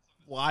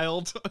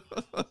wild.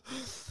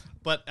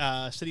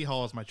 But City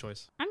Hall is my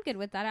choice. I'm good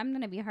with that. I'm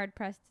gonna be hard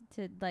pressed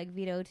to like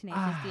veto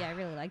Tenacious D. I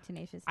really like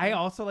Tenacious D. I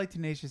also like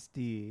Tenacious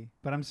D,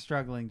 but I'm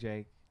struggling,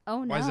 Jake.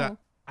 Oh no. Why is that?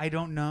 I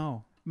don't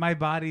know. My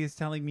body is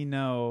telling me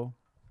no,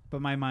 but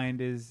my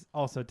mind is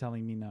also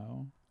telling me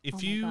no. If Oh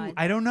my you, God.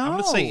 I don't know. I'm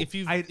gonna say if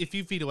I-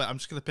 you veto it, I'm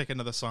just gonna pick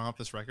another song off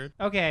this record.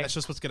 okay, That's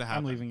just what's gonna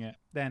happen. I'm leaving it.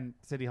 Then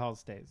City Hall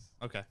stays.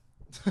 Okay.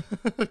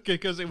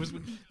 Because it was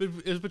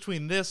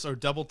between this or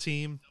Double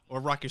Team or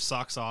Rock Your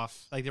Socks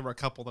Off. Like there were a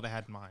couple that I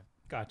had in mind.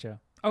 Gotcha.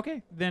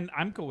 Okay, then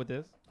I'm cool with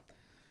this.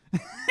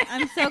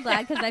 I'm so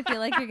glad because I feel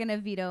like you're gonna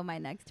veto my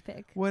next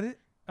pick. What?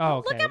 Oh,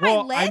 okay. Look at my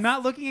well, list. I'm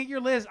not looking at your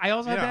list. I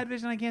also have Yeah. bad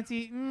vision. I can't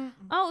see.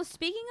 Oh,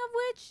 speaking of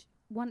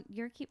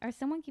which, are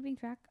someone keeping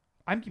track?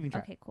 I'm keeping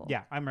track. Okay, cool.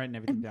 Yeah, I'm writing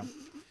everything down.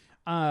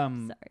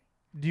 Sorry.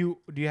 Do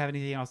you have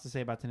anything else to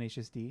say about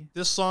Tenacious D?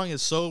 This song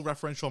is so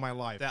referential in my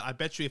life that I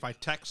bet you if I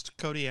text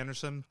Cody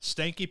Anderson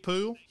Stanky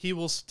Poo, he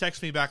will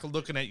text me back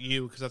looking at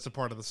you because that's a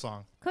part of the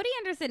song. Cody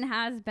Anderson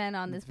has been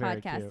on this It's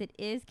very podcast. cute. It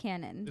is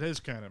canon. It is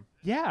kind of.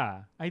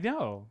 Yeah, I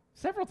know.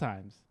 Several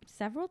times.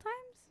 Several times?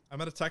 I'm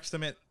gonna text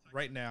him it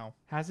right now.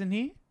 Hasn't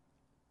he?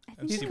 I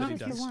And think see it what he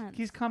was does. the once.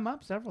 He's come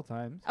up several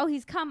times. Oh,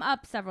 he's come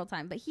up several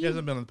times, but He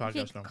hasn't been on the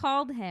Jake podcast, no.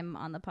 called him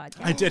on the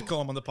podcast. I did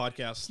call him on the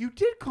podcast. You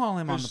did call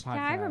him on the There's- podcast.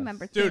 Yeah, I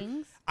remember Dude,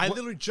 things. I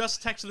literally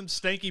just texted him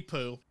Stanky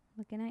Poo.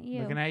 Looking at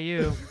you. Looking at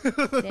you.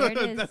 There it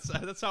is.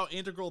 That's how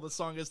integral the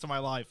song is to my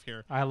life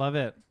here. I love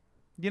it.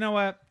 You know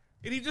what?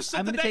 And he just I'm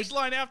said the gonna next take-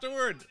 line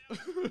afterward.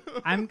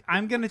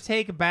 I'm gonna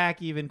take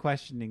back even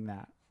questioning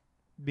that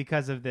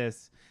because of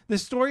this. The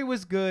story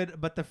was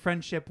good, but the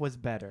friendship was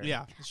better.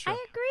 Yeah, that's true.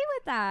 I agree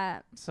with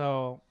that.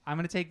 So I'm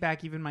gonna take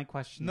back even my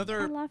question. I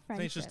Another love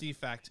Tenacious friendship. D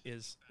fact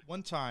is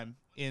one time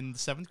in the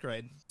 7th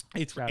grade,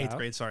 8th Shout out.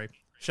 grade, sorry.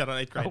 Shout out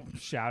 8th grade. Oh,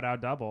 shout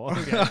out double.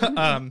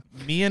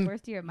 Me and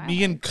Worst year of my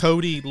me and life.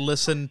 Cody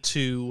listened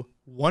to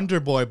Wonder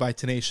Boy by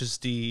Tenacious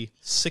D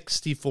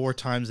 64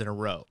 times in a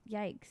row.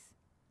 Yikes.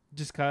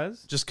 Just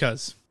cause? Just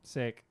cause.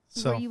 Sick.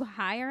 So were you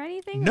high or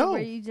anything? No. Or were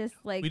you just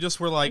like we just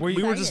were like Were you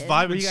we were just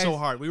excited? vibing Were you so guys-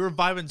 hard. We were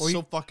vibing were you-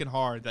 so fucking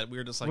hard that we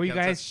were just like Were you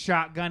that's guys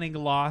shotgunning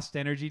Lost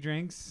energy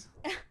drinks?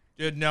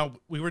 dude, no,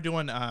 we were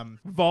doing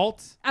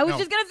Vault? I was No.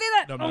 just gonna say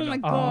that. No, no, oh no. my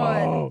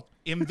god. Oh.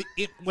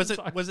 was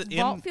it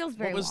Vault feels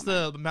very what was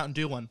Walmart. the Mountain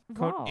Dew one?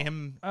 Vault.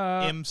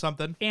 M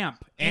something.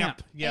 Amp.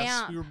 Yes,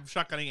 Amp. we were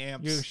shotgunning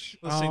amps. You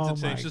listening oh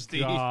to my Tenacious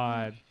D.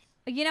 God.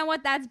 You know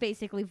what? That's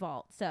basically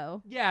Vault.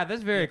 So Yeah,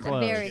 that's very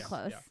close. very Yeah,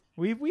 close. yeah.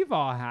 We've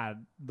all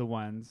had the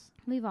ones.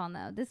 We've all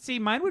know this. See,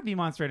 mine would be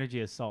Monster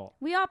Energy Assault.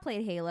 We all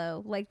played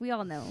Halo. Like we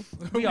all know.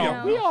 We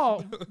Yeah.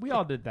 we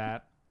all did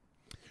that.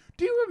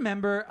 Do you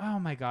remember? Oh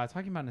my God,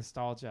 talking about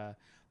nostalgia.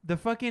 The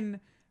fucking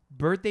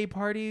birthday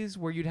parties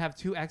where you'd have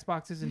 2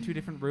 Xboxes in 2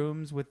 different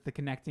rooms with the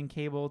connecting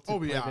cable to Oh,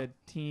 play yeah. the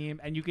team,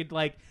 and you could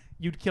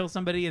you'd kill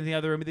somebody in the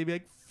other room, and they'd be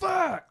like,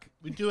 "Fuck."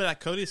 We do it at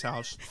Cody's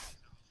house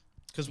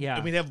because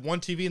Yeah. we'd have one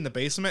TV in the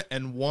basement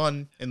and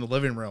one in the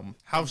living room.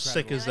 How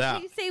sick is I like that?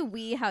 how you say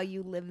we how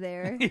you live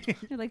there.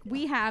 You're like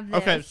we have this.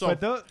 Okay, so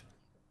But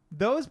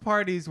those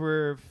parties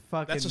were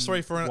fucking. that's a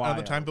story for another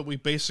wild. time. But we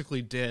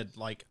basically did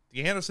like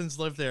the Andersons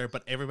lived there,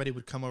 but everybody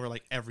would come over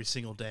like every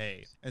single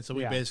day, and so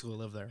we Yeah. basically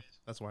lived there.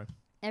 That's why.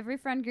 Every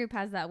friend group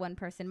has that one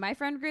person. My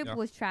friend group Yeah.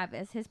 was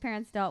Travis. His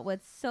parents dealt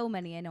with so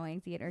many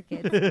annoying theater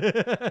kids.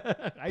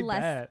 I bless,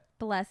 bet.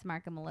 bless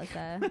Mark and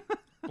Melissa.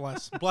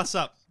 Bless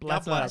up.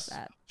 Bless God bless.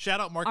 us. Shout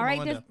out Mark All and right,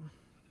 Melinda.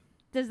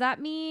 Does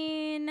that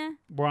mean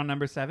We're on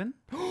number 7.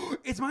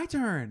 It's my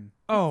turn.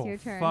 Oh, it's your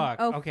turn? fuck.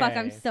 Oh okay. fuck!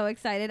 I'm so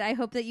excited. I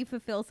hope that you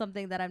fulfill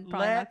something that I'm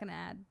probably Let- not gonna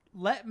add.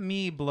 Let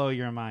me blow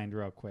your mind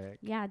real quick.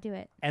 Yeah, do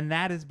it. And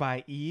that is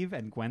by Eve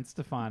and Gwen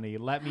Stefani.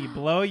 Let me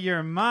blow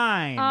your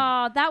mind.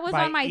 Oh, that was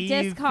by on my Eve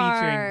disc featuring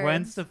card.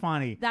 Gwen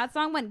Stefani. That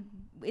song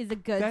is a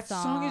good That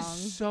song is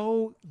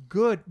so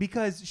good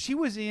because she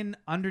was in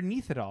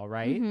Underneath It All,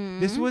 right? Mhm.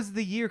 This was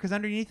the year because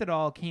Underneath It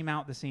All came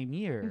out the same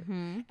year.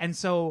 Mhm. And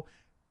so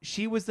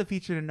she was the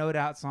featured in a No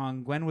Doubt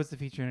song. Gwen was the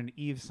featured in an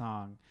Eve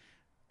song.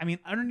 I mean,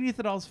 Underneath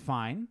It All is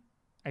fine.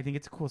 I think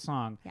it's a cool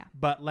song. Yeah.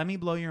 But Let Me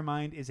Blow Your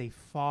Mind is a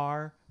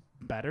far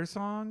better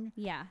song.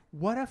 Yeah,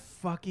 What a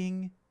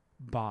fucking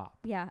bop.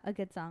 yeah, a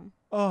good song.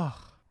 Ugh.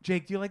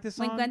 Jake, do you like this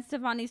song? When Gwen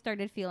Stefani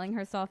started feeling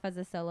herself as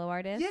a solo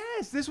artist.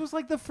 Yes, this was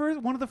like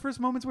one of the first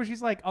moments where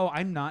she's like, "Oh,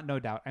 I'm not No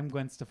Doubt. I'm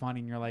Gwen Stefani."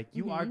 And you're like,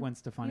 "You are Mhm. Gwen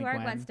Stefani." You are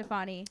Gwen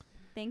Stefani.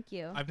 Thank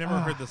you. I've never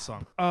heard this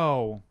song.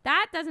 Oh,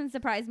 That doesn't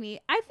surprise me.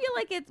 I feel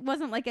like it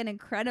wasn't like an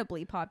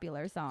incredibly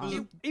popular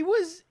song, it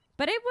was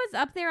but it was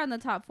up there on the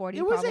top 40.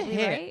 it was a probably,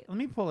 hit. right? Let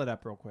me pull it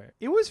up real quick.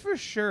 It was for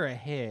sure a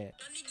hit.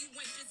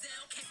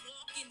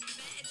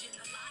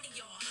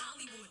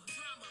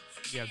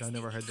 Yeah, I've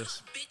never heard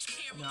this.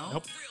 No.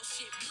 Nope.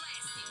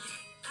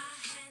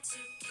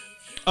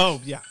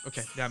 Oh yeah.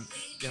 Okay. Yeah.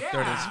 Yeah.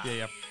 There it is. Yeah.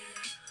 Yeah.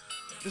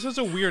 This was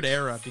a weird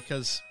era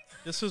because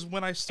this is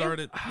when I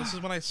started. This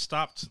is when I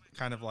stopped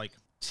kind of like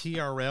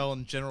TRL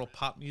and general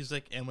pop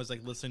music, and was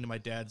like listening to my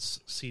dad's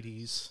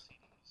CDs.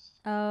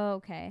 Oh,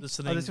 okay.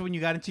 Listening, this is when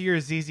you got into your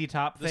ZZ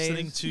Top phase.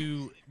 listening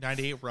to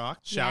 98 Rock.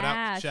 Shout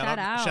Yeah, shout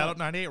out. Shout out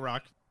 98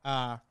 Rock.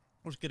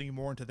 Was getting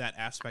more into that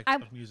aspect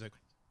of music.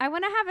 I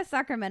want to have a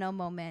Sacramento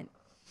moment.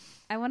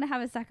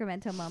 With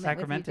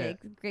Sacramento. you,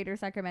 Jake. Greater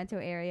Sacramento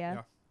area.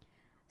 Yeah.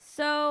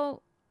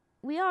 So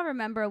we all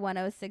remember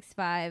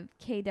 106.5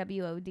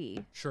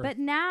 KWOD. Sure. But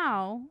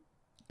now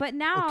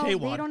Okay,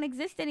 they don't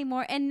exist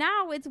anymore. And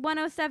now it's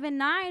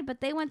 107.9, but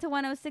they went to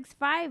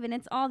 106.5 and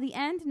it's all the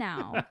end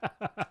now.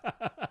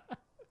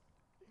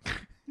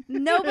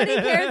 Nobody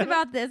cares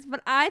about this,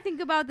 but I think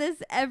about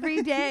this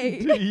every day.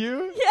 Do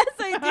you? Yes,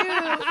 I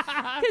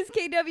do. Because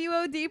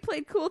KWOD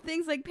played cool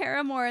things like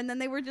Paramore, and then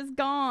they were just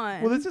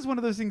gone. Well, this is one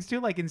of those things too.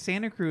 Like in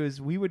Santa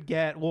Cruz, we would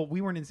get. Well,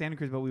 we weren't in Santa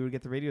Cruz, but we would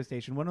get the radio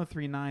station.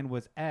 103.9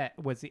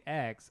 was the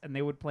X, and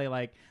they would play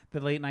like the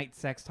late night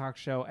sex talk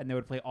show, and they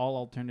would play all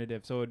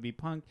alternative. So it would be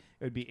punk,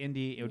 it would be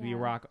indie, it would be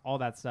rock, all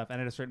that stuff.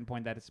 And at a certain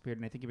point, that disappeared,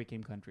 and I think it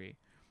became country.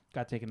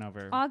 Got taken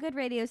over. All good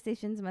radio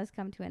stations must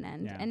come to an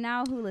end. Yeah. And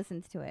now who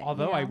listens to it?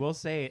 Although you know? I will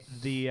say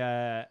the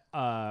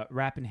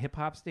rap and hip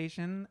hop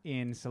station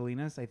in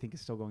Salinas, I think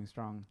is still going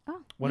strong. Oh,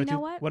 you know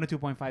what?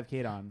 102.5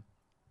 KDON.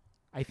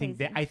 I think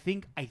Crazy.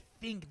 I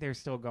think they're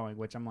still going,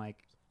 which I'm like,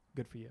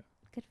 good for you.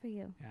 Good for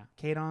you. Yeah,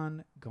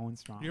 KDON going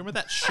strong. You remember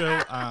that show?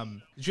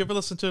 Did you ever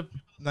listen to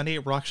 98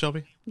 Rock,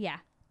 Shelby? Yeah.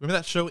 Remember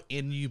that show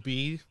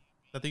NUB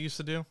that they used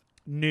to do?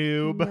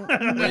 Noob.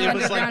 It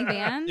was like Underground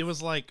band? it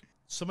was like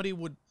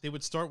they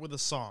would start with a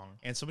song,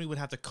 and somebody would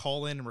have to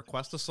call in and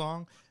request a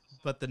song,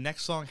 but the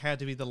next song had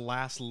to be the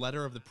last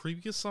letter of the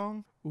previous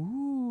song.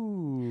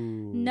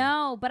 Ooh.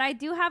 No, but I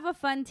do have a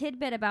fun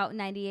tidbit about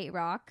 98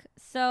 Rock.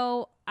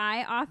 So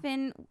I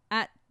often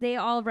they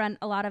all run,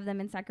 a lot of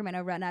them in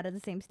Sacramento run out of the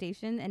same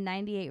station, and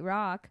 98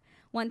 Rock.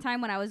 One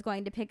time when I was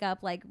going to pick up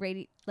like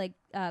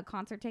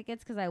concert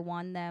tickets because I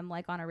won them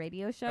like on a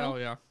radio show. Oh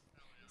yeah.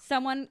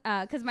 Someone,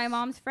 because my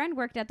mom's friend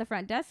worked at the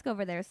front desk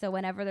over there, so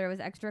whenever there was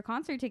extra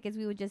concert tickets,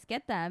 we would just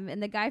get them.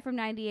 And the guy from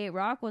 98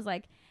 Rock was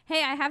like,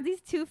 "Hey, I have these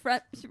 2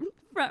 front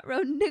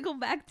row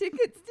Nickelback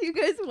tickets. Do you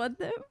guys want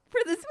them for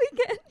this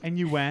weekend?" And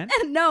you went?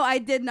 And no, I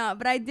did not,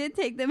 but I did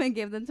take them and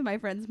give them to my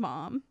friend's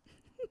mom.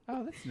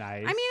 Oh, that's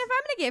nice. I mean, if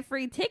I'm gonna get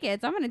free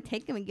tickets, I'm gonna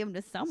take them and give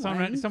them to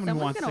someone. Someone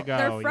who wants to go.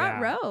 They're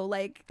front yeah. row,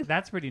 like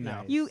That's pretty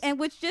nice.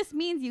 which just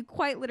means you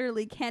quite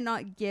literally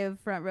cannot give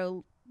front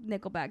row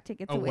Nickelback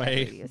tickets away at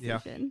the radio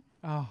station.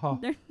 Oh,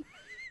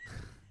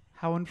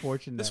 how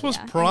unfortunate. This was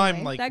Yeah, prime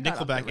anyway, like that got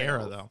off Nickelback the era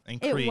rails. though,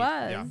 and It Creed.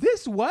 was. Yeah.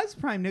 This was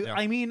prime. Yeah.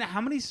 I mean, how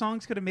many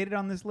songs could have made it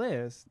on this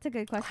list? It's a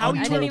good question. How I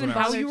you didn't even told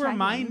How bother you checking.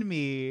 remind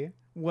me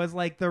was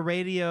like the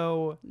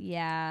radio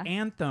Yeah.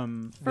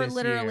 anthem For this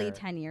literally year.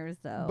 10 years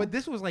though. But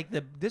this was like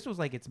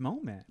its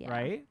moment, Yeah.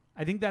 right?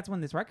 I think that's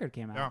when this record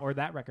came out, Yeah. or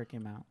that record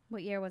came out,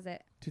 What year was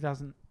it?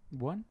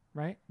 2001,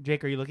 right?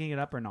 Jake, are you looking it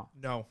up or not?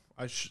 No,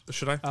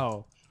 should I?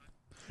 Oh,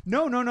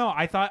 no.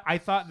 I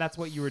thought that's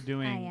what you were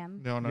doing. I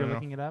am. No, You're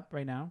looking it up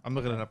right now. I'm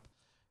looking it up.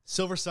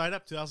 Silver Side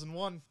Up,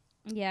 2001.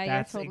 Yeah,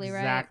 That's you're totally right.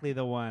 exactly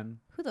the one.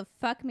 Who the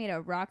fuck made a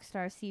rock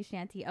star sea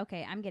shanty?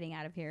 Okay, I'm getting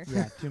out of here.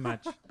 Yeah, too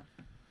much.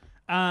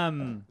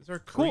 Is there a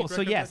Cool. Creed So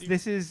record yes, that you-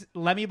 this is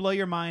 "Let Me Blow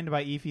Your Mind"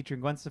 by E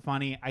featuring Gwen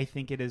Stefani. I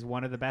think it is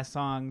one of the best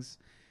songs.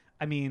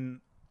 I mean,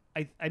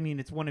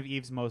 it's one of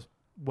Eve's most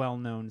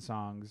well-known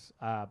songs,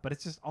 but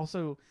it's just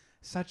also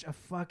such a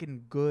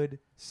fucking good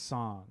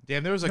song.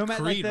 Damn, there was a No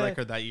matter, like, Creed the-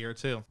 record that year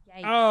too.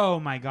 Yikes. Oh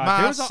my god!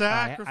 My There's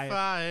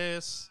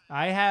sacrifice.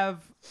 I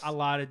have a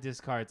lot of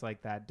discards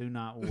like that. Do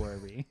not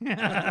worry.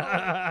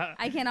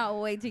 I cannot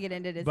wait to get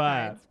into this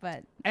cards,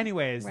 but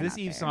Anyways, We're this not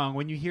Eve there. song,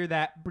 when you hear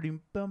that,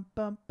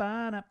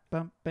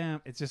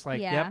 it's just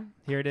like, Yeah. yep,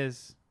 here it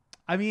is.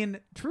 I mean,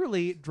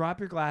 truly, drop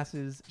your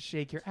glasses,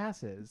 shake your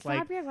asses. drop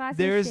Like, your glasses,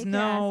 there's shake no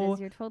your asses.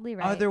 You're totally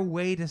right. other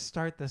way to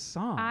start the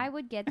song. I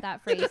would get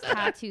that phrase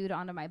tattooed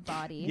onto my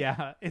body.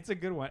 Yeah, it's a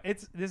good one.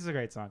 This is a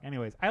great song.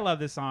 Anyways, I love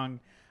this song.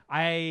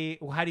 How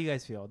do you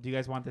guys feel? Do you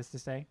guys want this to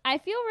stay? I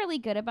feel really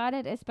good about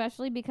it,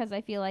 especially because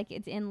I feel like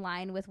it's in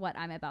line with what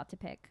I'm about to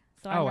pick.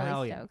 So I'm Oh, really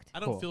hell yeah. stoked. I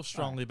don't Cool. feel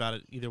strongly about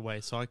it either way,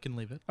 so I can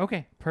leave it.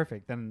 Okay,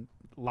 perfect. Then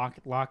lock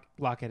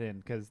it in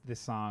because this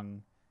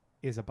song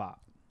is a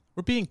bop.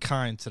 We're being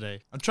kind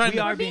today. I'm trying We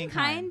to. are We're being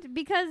kind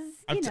because,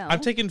 you know.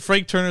 I'm taking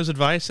Frank Turner's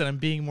advice and I'm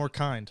being more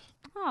kind.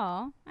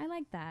 Oh, I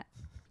like that.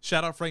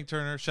 Shout out Frank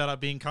Turner. Shout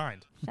out being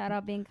kind. Shout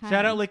out being kind.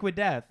 Shout out Liquid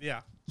Death.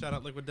 Yeah. Shout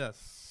out Liquid Death.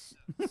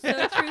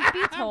 So truth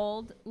be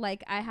told,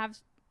 like I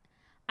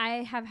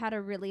have had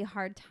a really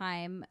hard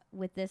time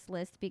with this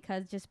list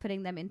because just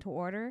putting them into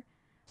order.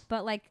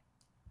 But like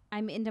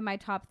I'm into my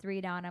top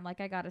 3 now and I'm like,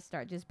 I gotta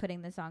start just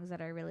putting the songs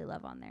that I really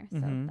love on there. So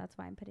Mhm. that's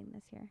why I'm putting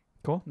this here.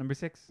 Cool. Number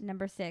 6.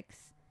 Number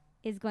 6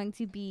 is going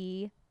to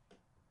be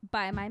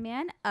by my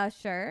man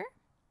Usher.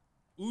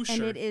 Ooh, And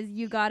sure. it is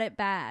You Got It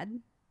Bad.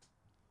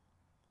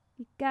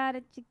 You got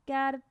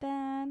it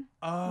bad.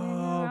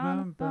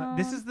 Oh,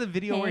 this is the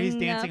video where he's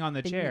Hang dancing up on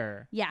the the-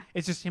 chair. Yeah.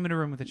 It's just him in a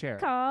room with a chair.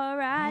 Call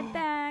right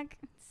back.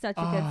 Such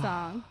a good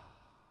song.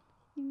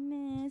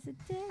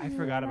 I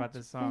forgot about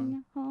this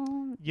song.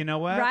 You know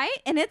what? Right?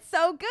 And it's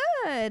so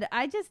good.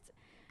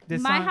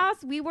 This my song-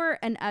 house, we were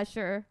an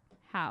Usher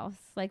house.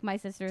 Like my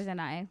sisters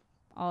and I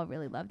all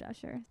really loved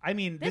Usher. I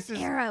mean, This is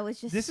era was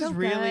just this so is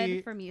really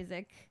good for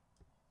music.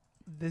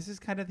 This is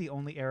kind of the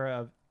only era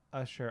of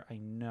Usher I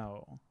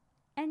know.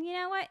 And you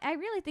know what? I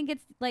really think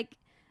it's like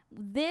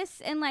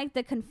this and like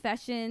the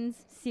Confessions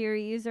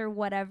series or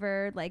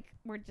whatever, like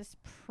were just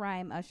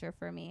prime Usher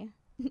for me.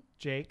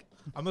 Jake.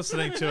 I'm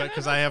listening to it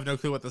because I have no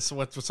clue what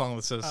song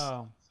this is.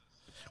 Oh.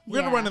 We're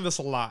gonna Yeah. run into this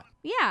a lot.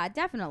 Yeah,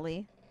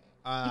 definitely.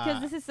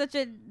 Because this is such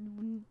a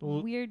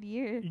weird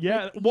year.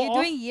 yeah, Like, well,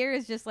 you're doing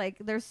years just like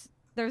there's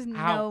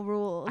no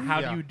rules. How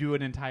Yeah. do you do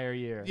an entire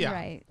year? Yeah,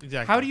 Right.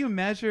 exactly. How do you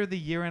measure the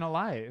year in a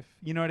life?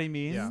 You know what I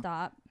mean? Yeah.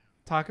 Stop.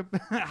 Talk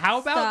about how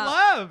about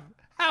Stop. love?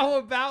 How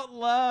about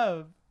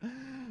love?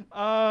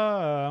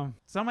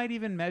 Some might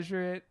even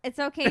measure it It's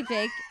okay,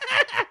 Jake.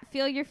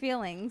 Feel your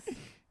feelings.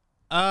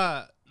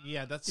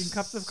 Yeah, that's in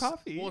cups of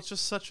coffee. Well, it's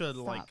just such a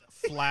Stop. like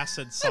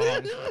flaccid song.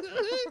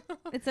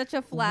 It's such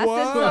a flaccid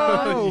Whoa,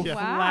 song. Yeah.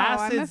 Wow, I'm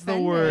flaccid's the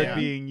offended. word Yeah.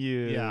 being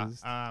used.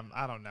 Yeah.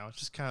 I don't know. It's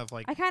just kind of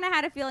like. I kind of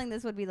had a feeling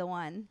this would be the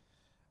one.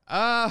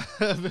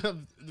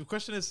 The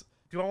question is,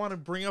 do I want to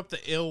bring up the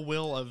ill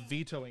will of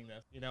vetoing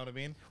this? You know what I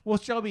mean? Well,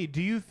 Shelby,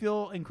 do you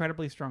feel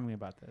incredibly strongly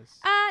about this?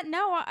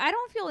 No, I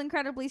don't feel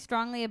incredibly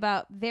strongly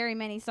about very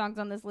many songs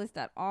on this list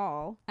at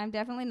all. I'm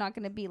definitely not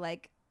going to be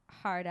like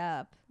hard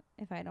up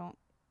if I don't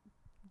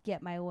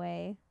get my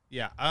way.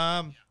 Yeah.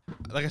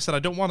 Like I said, I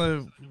don't want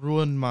to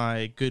ruin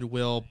my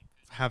goodwill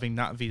having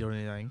not vetoed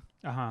anything.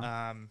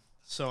 Uh-huh.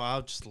 So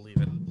I'll just leave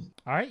it.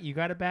 All right, you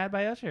got it bad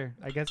by Usher.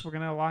 I guess we're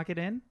going to lock it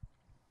in.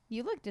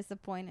 You look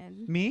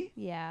disappointed. Me?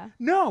 Yeah.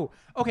 No.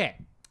 Okay.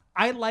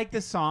 I like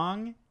the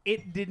song.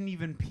 It didn't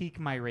even pique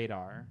my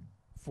radar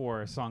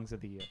for songs of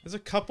the year. There's a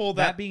couple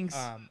That that, being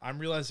I'm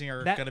realizing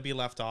are that- going to be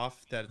left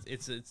off. That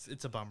it's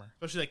a bummer,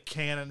 especially like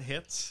canon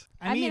hits.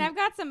 I mean, I've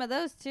got some of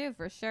those too,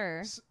 for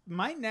sure.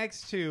 my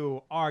next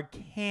two are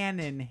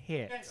canon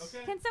hits.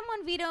 Okay. Can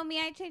someone veto me?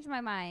 I changed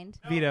my mind.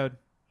 Vetoed.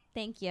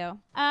 Thank you.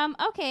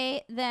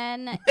 Okay,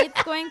 then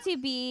it's going to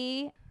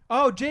be.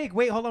 Oh, Jake,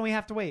 wait, hold on. We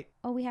have to wait.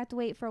 Oh, we have to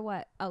wait for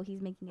what? Oh,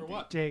 he's making it. For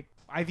what? Jake,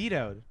 I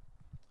vetoed.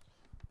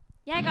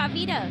 Yeah, I got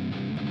vetoed.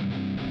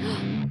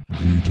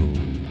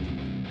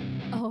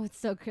 Oh, it's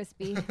so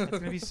crispy. It's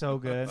going to be so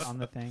good on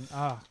the thing.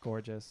 Oh,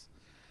 gorgeous.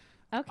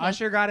 Okay.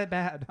 Usher got it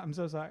bad. I'm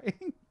so sorry.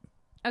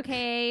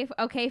 Okay,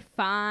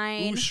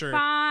 fine. Ooh, sure.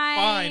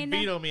 Fine.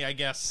 Veto me, I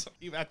guess.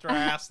 Even after I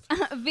asked.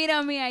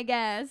 Veto me, I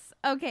guess.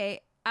 Okay,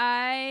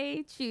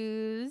 I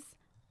choose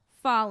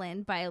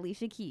Fallen by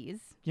Alicia Keys.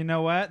 You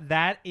know what?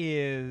 That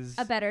is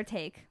A better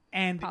take.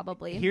 and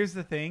probably. Here's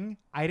the thing.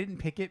 I didn't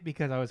pick it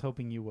because I was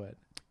hoping you would.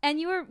 And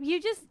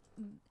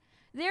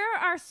there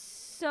are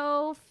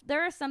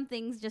some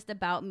things just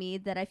about me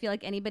that I feel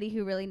like anybody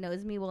who really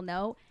knows me will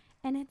know.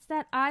 And it's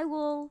that I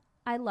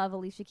love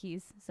Alicia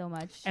Keys so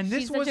much. And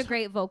this She's was such a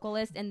great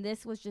vocalist, and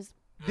this was just.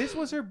 This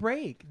was her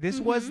break. This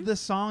was the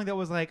song that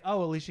was like,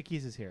 oh, Alicia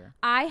Keys is here.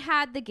 I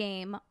had the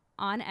game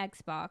on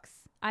Xbox.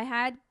 I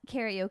had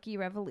Karaoke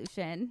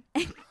Revolution.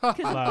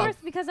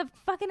 Because of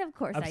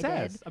course I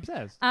did.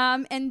 Obsessed.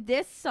 And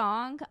this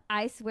song,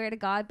 I swear to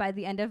God, by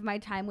the end of my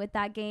time with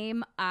that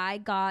game, I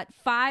got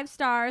 5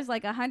 stars,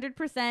 like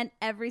 100%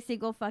 every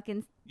single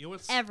fucking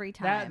every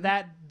time.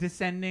 That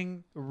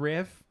descending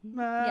riff.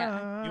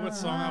 Yeah. You know what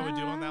song I would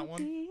do on that one?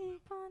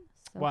 So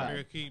What?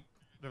 good. Karaoke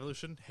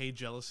Revolution. Hey,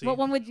 Jealousy. What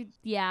one would you?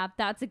 Yeah,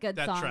 that's a good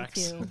That song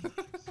tracks. too.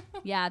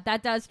 Yeah,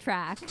 that does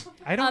track.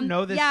 I don't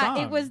know this yeah,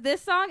 song. it was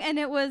this song and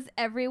it was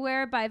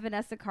Everywhere by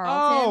Vanessa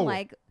Carlton. Oh.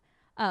 Like,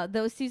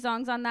 those 2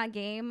 songs on that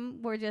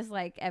game were just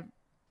like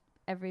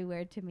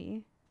everywhere to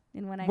me.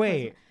 And when I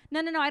Wait. no,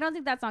 I don't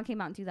think that song came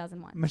out in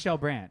 2001. Michelle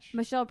Branch.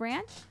 Michelle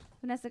Branch,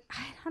 Vanessa.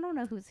 I don't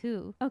know who's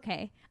who.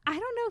 Okay, I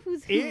don't know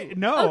who's who.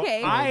 No,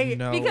 okay, I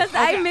No. because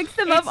Okay, I mixed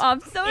them up. it's- I'm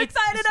so it's-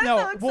 excited. I'm no,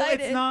 so excited. well,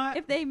 it's not-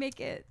 if they make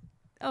it.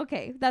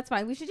 Okay, that's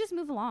fine. We should just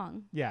move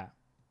along. Yeah.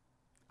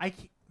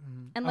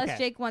 Unless okay.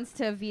 Jake wants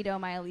to veto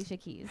my Alicia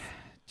Keys.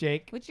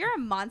 Jake, Which you're a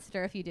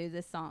monster if you do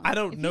this song. I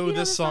don't If you know veto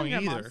this song you're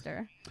a either.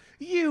 monster.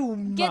 you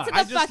Get must. to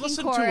I the just fucking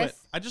listened to it.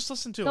 chorus. I just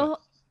listened to The it.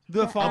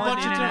 the A falling bunch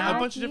in of and di- a out.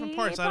 bunch of different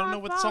parts. I don't know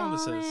what song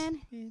this is.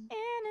 Falling In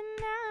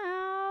and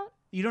out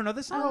You don't know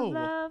this of song? No.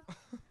 love.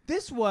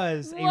 This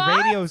was a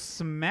What? radio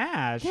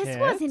smash. This hit.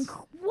 was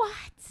what?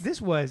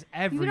 This was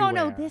everywhere. You don't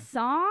know this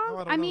song? No,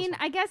 I don't I know mean, this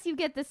I guess you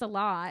get this a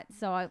lot,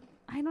 so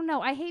I don't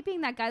know. I hate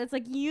being that guy that's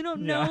like, you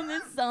don't Yeah. know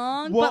this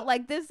song, Well- but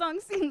like this song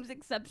seems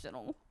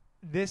exceptional.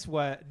 This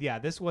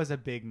was a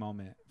big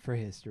moment for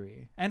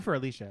history and for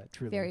Alicia,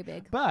 truly. Very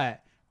big.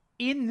 But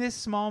in this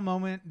small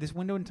moment, this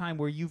window in time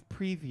where you've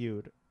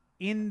previewed,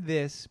 in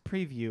this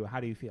preview, how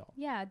do you feel?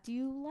 Yeah, do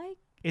you like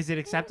Is it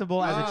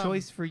acceptable as a Um,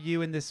 choice for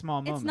you in this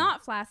small moment? It's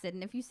not flaccid,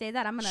 and if you say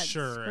that, I'm gonna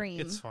Sure, scream.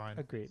 it's fine.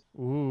 Agreed.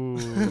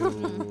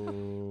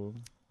 Ooh.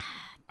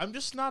 I'm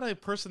just not a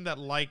person that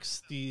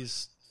likes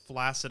these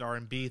flaccid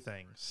R&B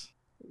things.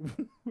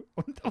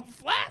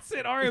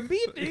 Flaccid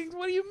R&B things?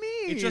 What do you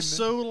mean? It's just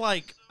so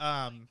like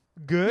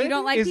Good You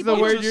don't like is people the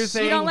who- word you're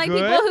saying. You don't like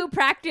good? people who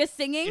practice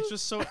singing? It's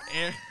just so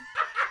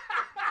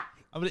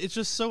I mean, it's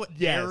just so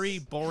Yes. airy,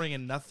 boring,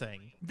 and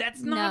nothing.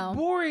 That's not No.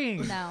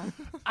 boring. No.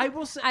 I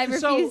will say. I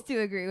refuse so, to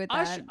agree with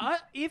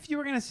that. if you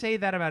were gonna say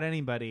that about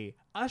anybody,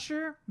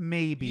 Usher,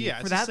 maybe. Yeah,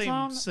 for it's that the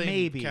song, same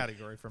maybe.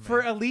 category for me.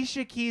 For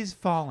Alicia Keys,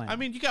 Fallen. I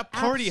mean, you got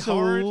Party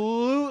Hard.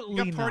 Absolutely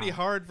You got Party not.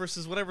 Hard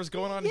versus whatever's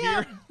going on Yeah,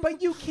 here.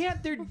 but you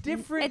can't. They're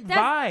different It does-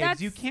 vibes.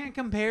 that's- You can't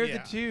compare the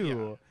Yeah,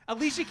 two.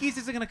 Alicia Keys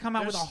isn't gonna come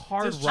out with a There's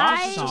hard just, rock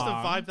there's song. just a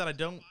vibe that I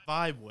don't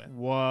vibe with.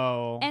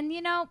 Whoa. And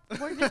you know,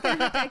 we're just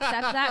gonna have to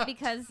accept that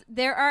because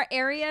there are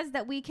areas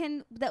that we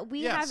have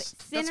Yes,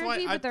 that's why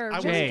synergy with. There are I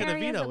just wasn't gonna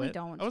areas veto that we it.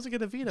 don't. I wasn't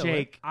gonna veto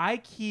Jake, I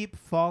keep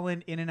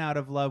falling in and out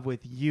of love with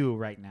you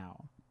right now.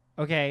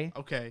 Okay? it.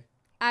 Okay.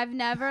 I've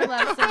never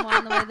loved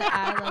someone the way that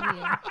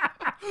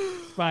I love you.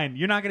 Fine.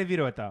 You're not gonna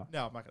veto it though.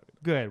 No, I'm not gonna.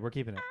 Good. We're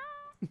keeping it.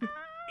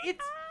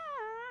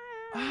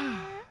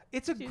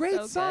 It's a She's great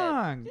so good.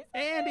 song.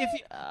 And if you,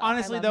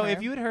 honestly love though, her.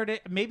 if you had heard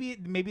it, maybe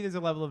there's a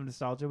level of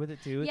nostalgia with it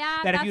too. Yeah,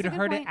 that if that's you'd a good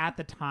heard it point. at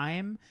the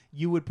time,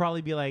 you would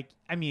probably be like,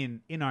 I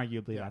mean,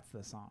 inarguably that's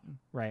the song,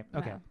 right?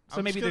 Okay. Wow. So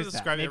I'm maybe just gonna there's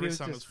describe that. Maybe every it was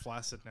song as just,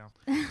 flaccid now.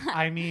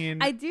 I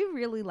mean, I do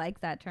really like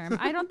that term.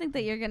 I don't think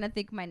that you're gonna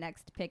think my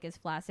next pick is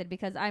flaccid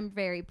because I'm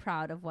very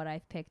proud of what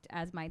I've picked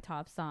as my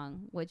top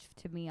song, which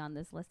to me on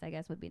this list I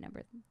guess would be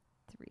number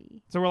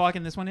 3. so we're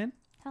locking this one in.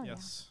 Hell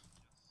Yes.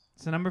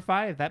 So number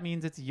 5. That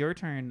means it's your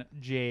turn,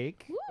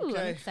 Jake. yeah! Ooh, I'm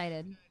Okay.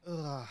 excited.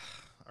 Ugh.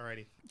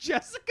 Alrighty.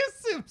 Jessica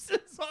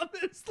Simpson's on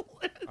this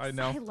list. I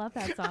know. I love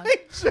that song. I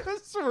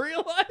just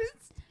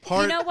realized.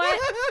 You know what?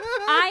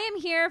 I am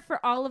here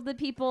for all of the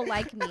people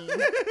like me.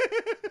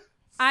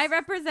 I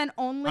represent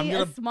only I'm a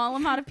gonna- small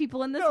amount of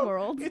people in this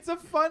world. It's a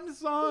fun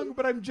song,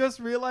 but I'm just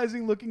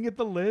realizing looking at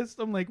the list,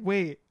 I'm like,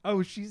 wait,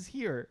 oh, she's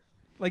here.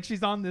 Like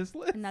she's on this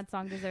list. And that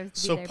song deserves to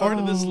So be there. part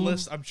of this Oh.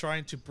 list, I'm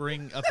trying to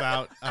bring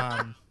about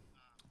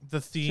the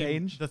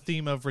Change?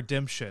 theme of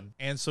redemption.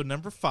 And so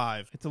number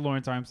 5 It's a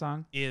Lawrence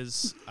Armstrong.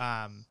 is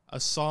a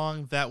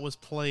song that was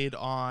played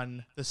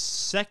on the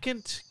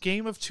second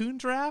Game of Tune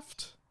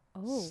draft.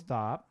 Oh,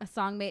 Stop. a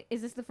song made.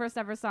 Is this the first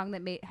ever song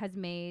that has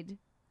made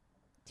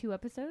 2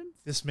 episodes?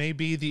 This may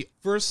be the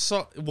first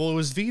song. Well, it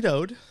was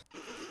vetoed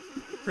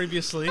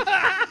previously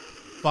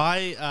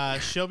by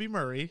Shelby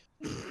Murray,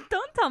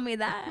 Don't tell me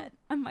that.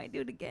 I might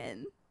do it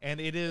again. and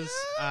it is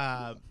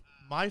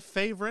my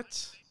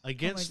favorite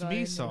Against God, I Me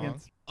knew song, it.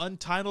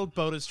 untitled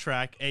bonus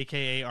track,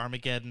 aka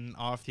Armageddon,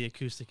 off the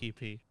acoustic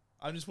EP.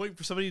 I'm just waiting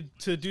for somebody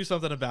to do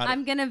something about it.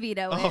 I'm gonna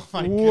veto Oh it.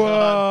 my god!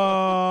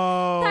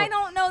 Whoa. I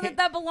don't know that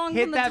that belongs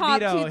Hit in the that top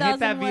veto. 2001 Hit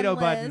that veto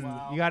list.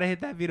 button. You gotta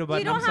hit that veto button.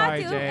 You don't I'm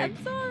sorry, have to. Jake.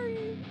 I'm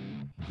sorry.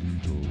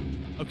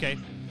 Okay,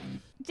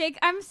 Jake,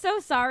 I'm so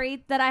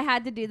sorry that I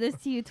had to do this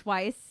to you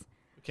twice.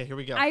 okay, here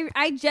we go.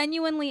 I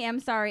genuinely am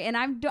sorry, and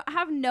I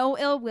have no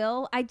ill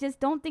will. I just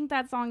don't think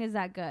that song is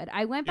that good.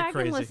 I went You're back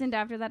crazy. and listened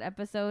after that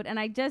episode, and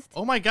I just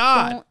Oh my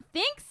god! don't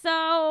think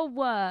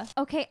so.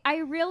 Okay, I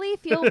really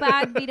feel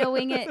bad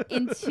vetoing it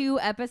in 2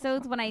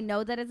 episodes when I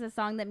know that it's a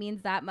song that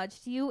means that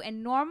much to you.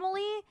 And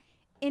normally,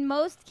 in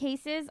most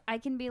cases, I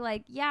can be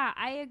like, yeah,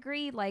 I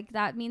agree. Like,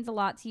 that means a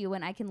lot to you,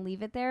 and I can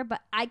leave it there. But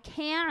I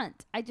can't.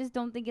 I just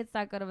don't think it's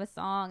that good of a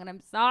song, and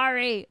I'm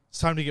sorry. It's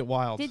time to get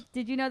wild.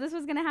 Did you know this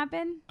was going to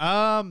happen?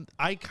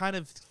 I kind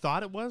of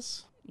thought it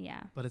was,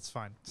 Yeah. but it's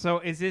fine.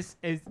 So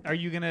are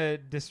you gonna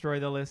destroy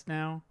the list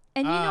now?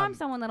 And you know I'm Um,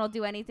 someone that'll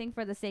do anything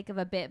for the sake of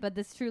a bit, but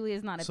this truly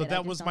is not a So bit. I that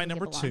just was don't my think it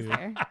number belongs 2.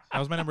 there. That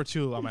was my number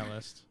 2 on my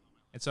list,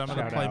 and so I'm going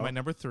Shout to play out. my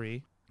number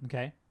 3.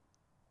 Okay.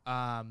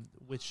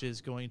 Which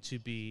is going to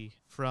be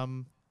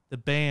from the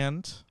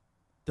band,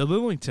 the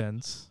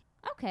Lillingtons,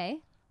 Okay.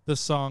 the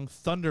song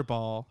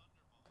Thunderball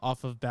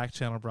off of Back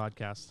Channel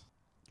Broadcast.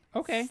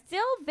 Okay.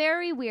 Still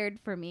very weird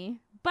for me,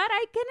 but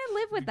I can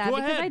live with that Go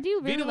because ahead. I do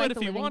really Veto like it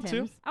the if you want to.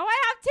 Livingtons. Oh,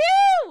 I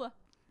have 2.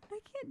 I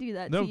can't do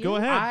that. No, to go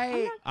you.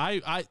 ahead.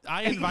 I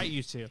I invite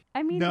you to.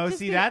 I mean, No, it's just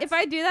see, gonna- that's- if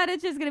I do that,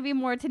 it's just gonna be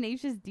more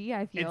Tenacious D.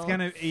 I feel It's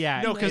gonna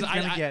yeah. No, because it's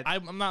gonna get.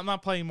 I'm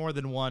not playing more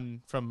than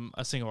one from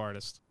a single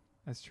artist.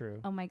 That's true.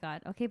 Oh my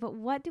god. Okay, but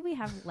what do we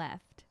have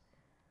left?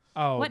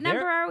 Oh, What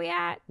number are we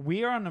at?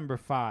 We are on number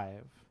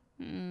 5.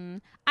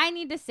 I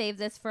need to save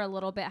this for a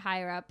little bit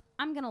higher up.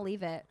 I'm gonna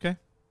leave it.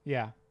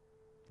 Yeah.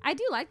 I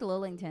do like the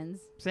Lillingtons.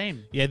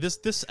 Same. Yeah,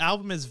 this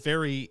album is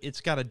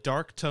it's got a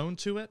dark tone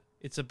to it.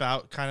 It's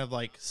about kind of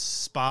like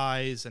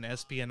spies and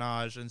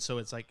espionage, and so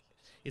it's like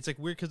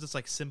weird because it's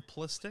like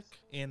simplistic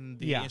in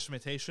the Yeah.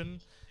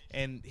 instrumentation,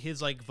 and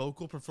his like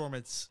vocal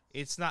performance.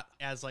 It's not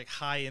as like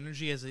high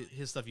energy as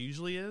his stuff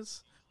usually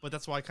is, but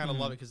that's why I kind of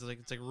love it because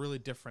it's like really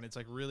different. It's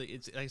like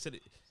like I said,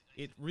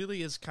 it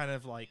really is kind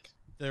of like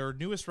their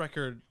newest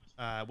record,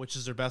 which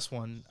is their best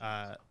one,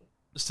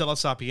 Stella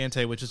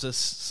Sapiente, which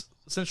is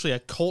essentially a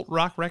cult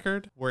rock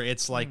record where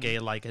it's like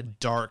a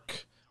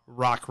dark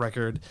rock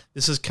record.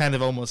 This is kind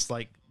of almost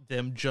like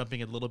them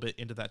jumping a little bit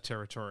into that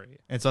territory,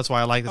 and so that's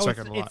why I like this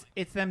record a lot.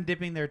 It's them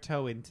dipping their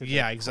toe into.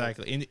 Yeah,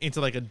 exactly, into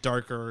like a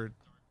darker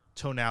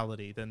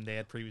tonality than they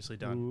had previously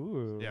done.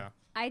 Ooh. Yeah.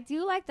 I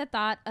do like the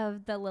thought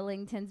of the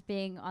Lillingtons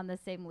being on the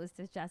same list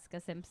as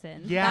Jessica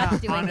Simpson. Yeah,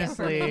 That's doing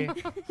honestly. it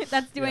for me.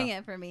 That's doing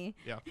it for me.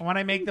 When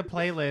I make the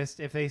playlist,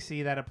 if they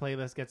see that a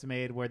playlist gets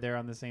made where they're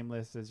on the same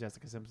list as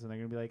Jessica Simpson, they're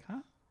gonna be like, "Huh?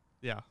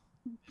 Yeah.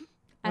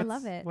 I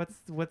love it.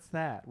 What's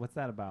that? What's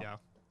that about?" Yeah.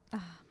 Oh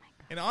my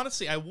god. And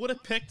honestly, I would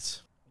have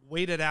picked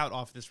Waited Out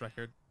off this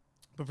record,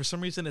 but for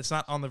some reason it's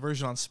not on the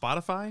version on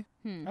Spotify.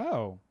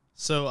 Oh.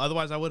 So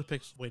otherwise I would have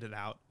picked Waited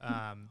Out.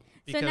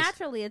 So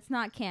naturally, it's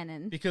not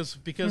canon. Because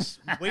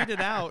Waited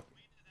Out,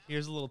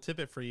 here's a little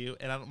tidbit for you,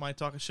 and I don't mind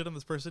talking shit on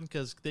this person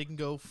because they can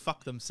go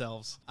fuck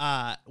themselves.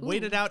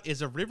 Waited Out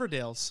is a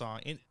Riverdale song.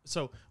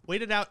 So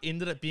Waited Out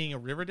ended up being a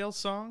Riverdale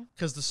song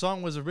because the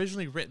song was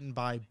originally written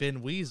by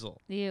Ben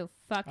Weasel. You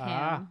fuck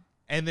him.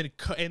 And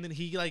then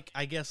he, like,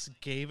 I guess,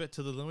 gave it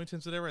to the Looney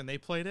Tunes or whatever, and they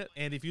played it.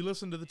 And if you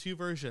listen to the two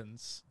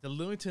versions, the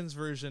Looney Tunes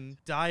version,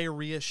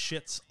 diarrhea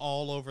shits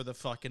all over the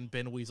fucking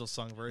Ben Weasel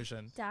song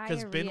version.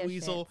 Because Ben Diarrhea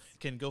Weasel shits.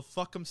 can go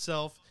fuck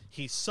himself.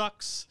 He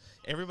sucks.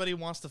 Everybody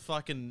wants to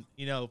fucking,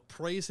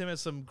 praise him as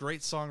some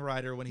great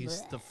songwriter when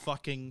he's the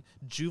fucking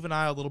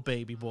juvenile little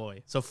baby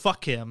boy. So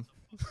fuck him.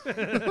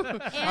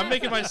 I'm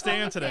making my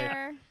stand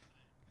today.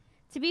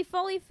 To be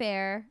fully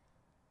fair,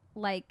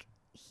 like,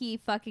 he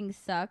fucking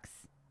sucks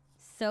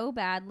so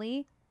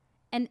badly,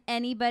 and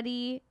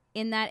anybody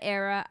in that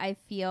era, I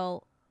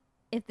feel,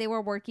 if they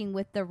were working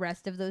with the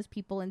rest of those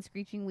people in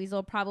Screeching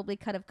Weasel, probably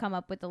could have come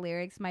up with the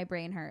lyrics "My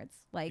brain hurts."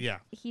 Like,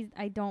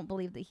 I don't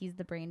believe that he's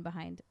the brain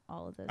behind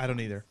all of those. I don't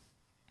either.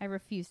 I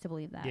refuse to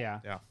believe that. Yeah.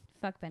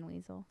 Fuck Ben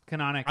Weasel.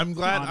 Canonic. I'm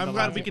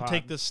glad we could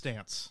take this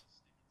stance.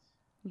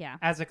 Yeah.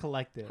 as a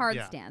collective.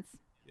 Hard stance.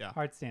 Yeah.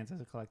 Hard stance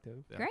as a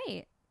collective. Yeah.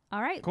 Great.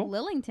 All right. Cool.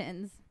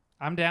 Lillingtons.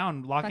 I'm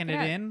down. Locking Fuck it it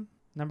up. in.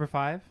 Number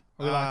 5.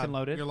 Are we locked and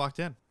loaded? You're locked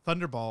in.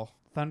 Thunderball.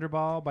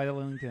 Thunderball by the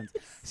Lillingtons.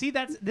 See,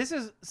 this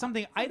is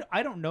something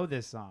I don't know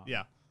this song.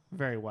 Yeah.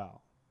 Very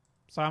well.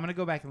 So I'm gonna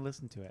go back and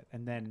listen to it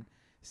and then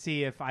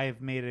see if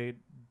I've made a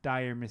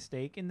dire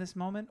mistake in this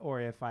moment or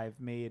if I've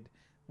made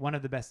one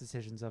of the best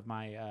decisions of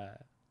my.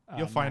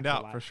 You'll find natural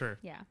out life. for sure.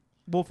 Yeah.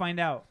 We'll find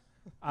out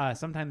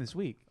sometime this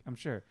week. I'm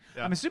sure.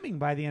 Yeah. I'm assuming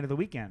by the end of the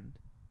weekend,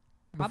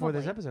 before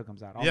this Probably. episode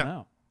comes out, I'll Yeah.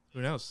 know.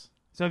 Who knows?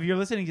 So if you're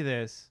listening to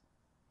this,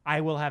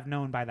 I will have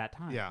known by that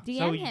time. Yeah. DM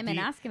So him and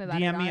ask him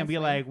about DM it. me and be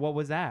honestly. like, "What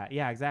was that?"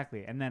 Yeah,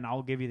 exactly, and then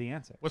I'll give you the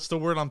answer. What's the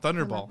word on I love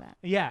Thunderball? that.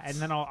 Yeah, and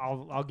then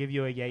I'll give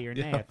you a yay or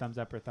nay, Yeah. a thumbs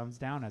up or thumbs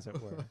down, as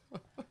it were.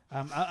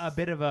 A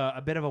bit of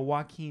a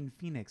Joaquin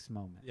Phoenix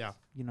moment. Yeah.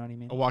 You know what I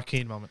mean? A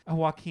Joaquin moment. A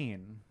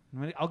Joaquin.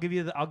 I'll give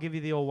you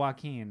the old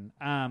Joaquin.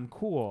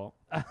 Cool.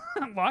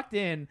 Locked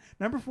in.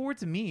 Number 4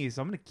 to me,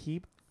 so I'm gonna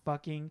keep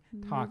fucking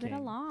talking. Move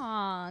it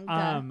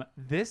along.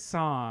 This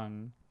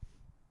song,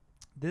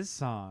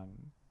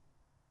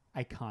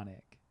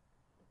 iconic.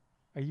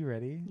 Are you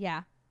ready?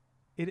 Yeah.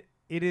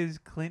 It is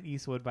Clint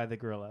Eastwood by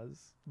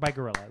Gorillaz.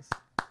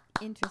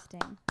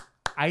 Interesting.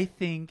 I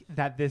think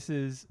that this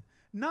is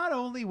not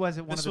only was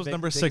it one This of the was big,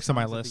 number big 6 on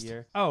my songs of the list.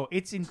 year. Oh,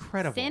 it's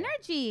incredible.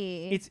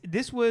 Synergy.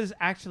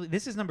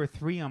 This is number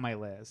 3 on my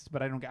list,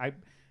 but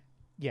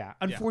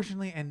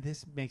unfortunately, and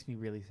this makes me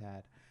really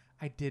sad.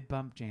 I did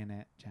bump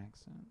Janet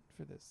Jackson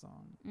for this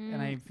song,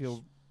 and I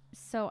feel.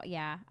 So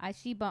yeah, I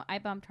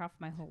bumped her off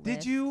my whole list.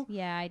 Did you?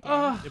 Yeah, I did.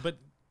 Ugh, Yeah, but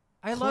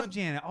I love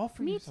Janet. All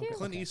for Me you. so too. good.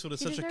 Clint Eastwood is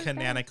She such a deserves better.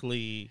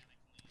 canonically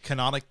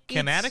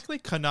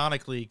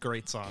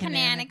great song.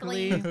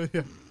 Canonically.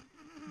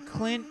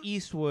 Clint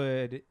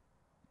Eastwood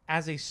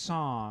as a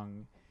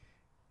song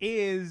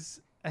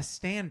is a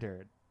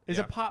standard. Is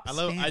Yeah. a pop I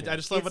standard.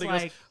 just love It's when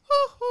he like,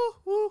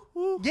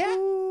 goes. Yeah.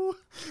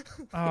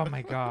 Oh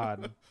my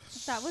god.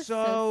 That was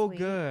so so sweet.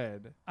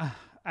 good.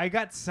 I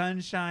got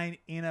sunshine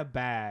in a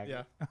bag.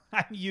 Yeah.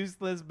 I'm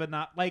useless, but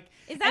not like.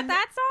 Is that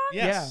that song?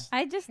 Yes.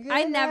 I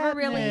never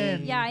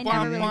really got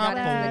into the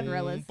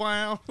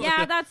Gorillaz.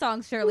 Yeah, that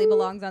song surely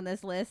belongs on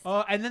this list.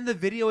 Oh, and then the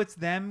video, it's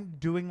them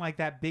doing like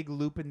that big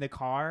loop in the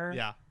car.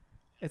 Yeah.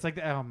 It's like,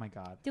 oh my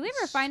god. Do we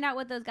ever find out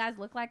what those guys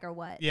look like or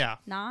what? Yeah.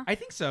 Nah. I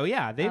think so.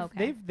 Yeah, they've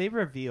Okay. they've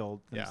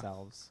revealed Yeah.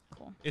 themselves.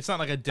 Cool. It's not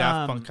like a Daft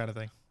Um, Punk kind of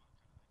thing.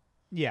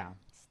 Yeah.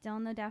 Still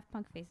no Daft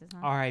Punk faces, huh?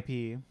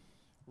 R.I.P.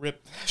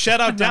 Rip.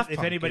 Shout out Daft if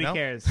Punk. anybody you know?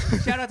 cares.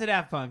 Shout out to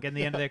Daft Punk and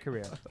the end of their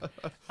career.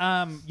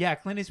 Yeah,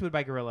 Clint Eastwood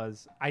by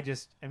Gorillaz.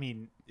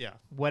 Yeah.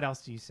 What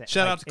else do you say?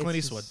 Shout out to Clint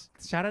it's Eastwood.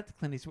 just- Shout out to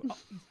Clint Eastwood.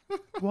 Oh,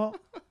 well,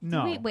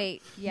 no.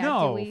 Wait. Yeah.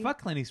 no, do we?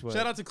 fuck Clint Eastwood.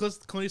 Shout out to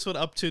Clint Eastwood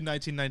up to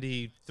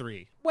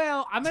 1993.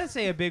 Well, I'm gonna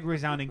say a big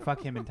resounding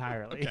fuck him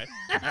entirely. Okay.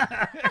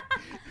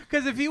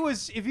 Because if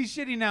he's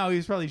shitty now, he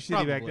was probably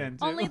shitty back Probably. then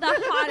too. Only the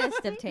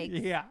hottest of takes.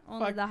 Yeah,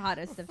 Only fuck- the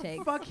hottest of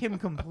takes. Fuck him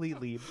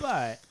completely.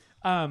 But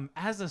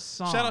as a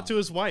song, Shout out to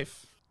his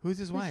wife. who's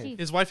his wife? she?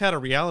 His wife had a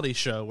reality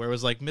show where it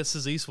was like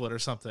Mrs. Eastwood or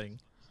something.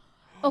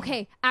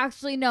 Okay,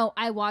 actually, no.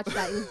 I watched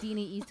that. It was Deanie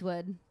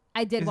Eastwood.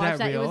 I did Is watch that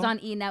that. It was real? on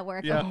E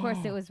Network. Yeah. Of course,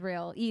 it was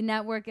real. E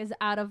Network is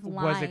out of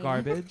line. Was it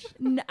garbage?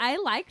 I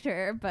liked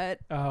her, but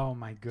Oh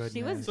my goodness.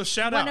 she was So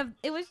shout one out. of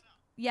it was.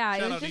 Yeah,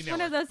 Shout it was out just Nina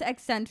one of Ellis. those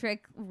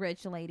eccentric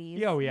rich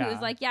ladies. Oh, yeah. He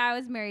was like, yeah, I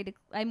was married.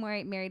 I'm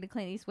married to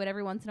Clint Eastwood.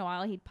 Every once in a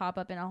while, he'd pop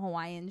up in a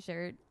Hawaiian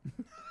shirt.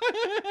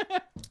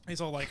 He's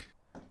all like,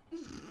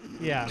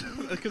 Yeah.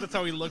 because that's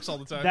how he looks all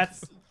the time.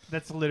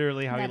 That's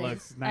literally how That he is-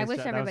 looks. I Nice wish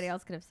job. That everybody was-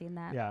 else could have seen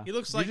that. Yeah. He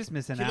looks You're like just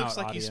missing he out. looks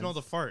like audience. he smelled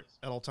a fart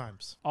at all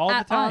times. all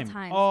At the time. all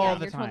times. All yeah,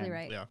 the you're time. totally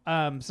right.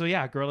 Yeah. So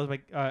yeah,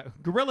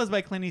 Gorillas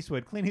by Clint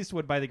Eastwood. Clint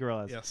Eastwood by the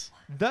Gorillas. Yes.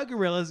 The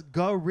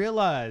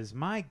Gorillas.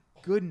 My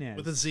goodness.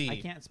 With a Z.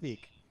 I can't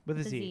speak. With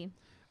a The Z.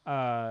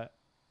 Z.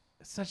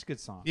 Such a good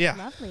song. Yeah.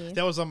 Lovely.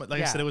 That was on. Like I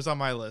Yeah. said, it was on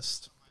my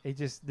list. It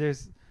just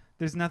there's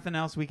nothing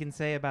else we can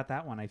say about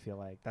that one. I feel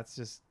like that's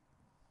just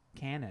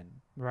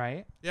canon,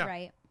 right? Yeah.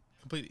 Right.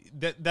 Completely.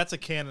 That's a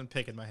canon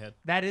pick in my head.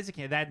 That is a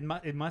canon.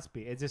 It must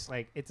be. It's just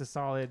like it's a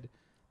solid.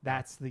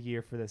 That's the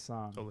year for this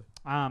song.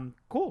 Totally.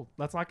 Cool.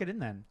 Let's lock it in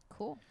then.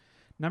 Cool.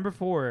 Number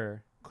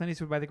 4, Clint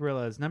Eastwood by the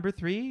Gorillas. Number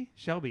 3,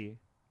 Shelby.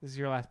 This is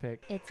your last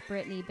pick. It's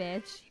Britney,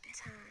 bitch.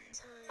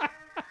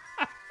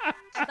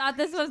 I thought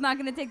this was not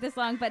going to take this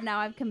long, but now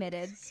I've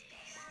committed.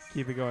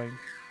 Keep it going.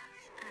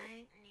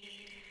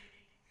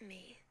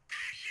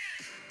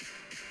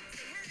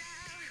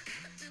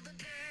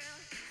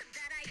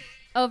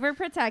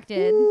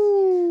 Overprotected.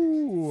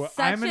 Ooh,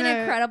 Such an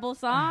incredible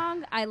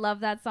song. I love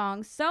that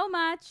song so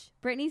much.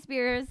 Britney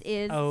Spears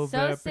is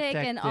so sick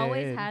and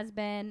always Overprotected. has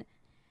been.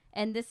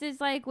 And this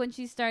is like when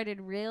she started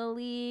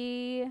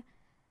really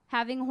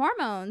having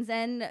hormones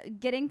and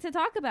getting to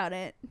talk about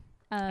it.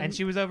 And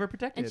she was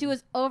overprotected. And she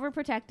was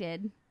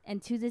overprotected.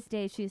 And to this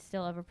day, she's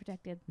still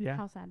overprotected. Yeah.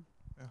 How sad.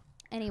 Yeah.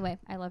 Anyway,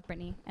 I love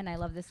Britney. And I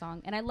love this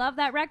song. And I love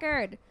that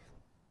record.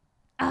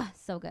 Ah,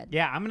 so good.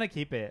 Yeah, I'm gonna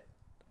keep it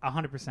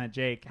 100%.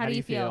 Jake, How do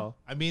you feel?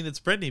 I mean, it's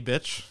Britney,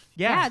 bitch.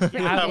 Yeah. Yeah, it's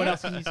Britney, What bitch.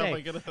 else can you How am I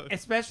say? gonna-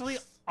 Especially,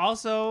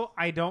 also,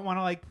 I don't want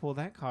to like pull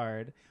that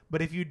card,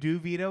 but if you do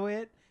veto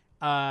it,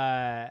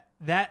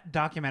 that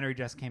documentary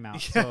just came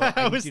out. So Yeah,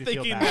 I need was you to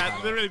feel thinking bad that. about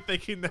it. Literally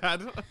thinking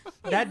that.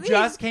 That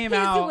just came he's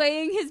out.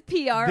 weighing his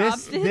PR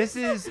This options.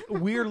 is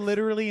we're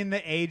literally in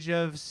the age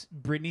of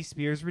Britney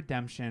Spears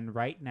redemption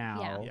right now.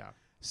 Yeah. Yeah.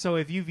 So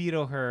if you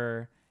veto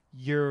her,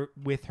 you're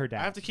with her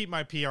dad. I have to keep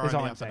my PR That's on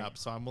all the I'm up saying. and up,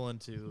 so I'm willing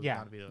to Yeah.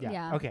 not veto it. Yeah.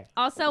 Yeah. Okay.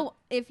 Also,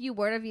 if you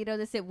were to veto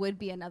this, it would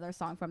be another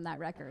song from that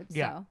record. So,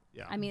 Yeah.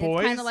 Yeah. I mean,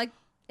 Boys?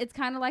 it's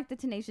kind of like the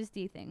Tenacious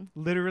D thing.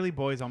 Literally,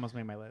 Boys almost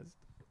made my list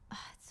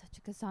It's such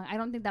a good song. I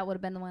don't think that would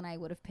have been the one I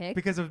would have picked.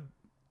 because of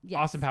Yes.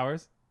 Austin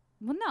Powers.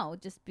 Well, no,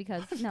 just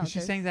because no. She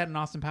there's- sang that in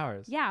Austin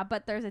Powers. Yeah,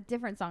 but there's a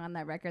different song on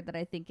that record that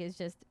I think is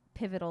just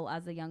pivotal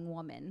as a young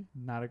woman.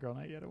 Not a girl,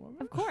 not yet a woman.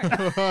 Of course.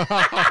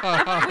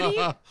 What do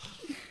you?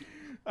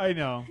 I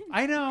know.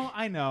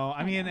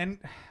 I mean, and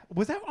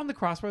was that on the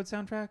Crossroads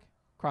soundtrack?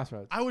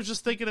 Crossroads. I was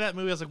just thinking of that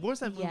movie. I was like, what was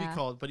that movie Yeah.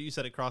 called? But you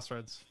said it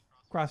Crossroads.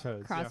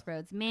 Crossroads.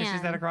 Crossroads, 'Cause man.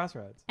 she's at a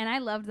crossroads. And I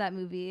loved that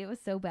movie. It was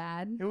so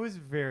bad. It was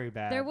very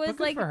bad. There but was good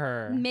like for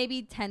her.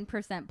 maybe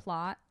 10%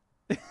 plot.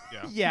 Yeah.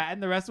 Yeah,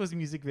 and the rest was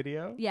music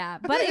video. Yeah,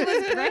 but it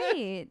was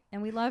great,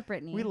 and we love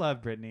Britney. We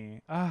love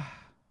Britney.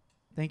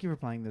 Thank you for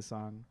playing this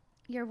song.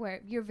 You're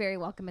very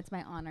welcome. It's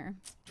my honor.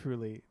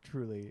 Truly,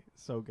 truly,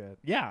 so good.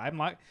 Yeah,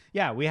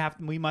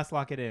 we must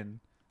lock it in.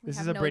 This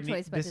have is a no Britney.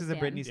 choice but This to is a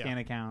stand. Britney Yeah. stan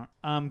account.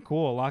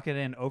 Cool. Lock it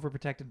in.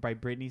 Overprotected by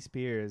Britney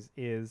Spears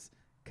is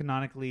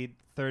canonically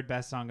third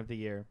best song of the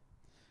year,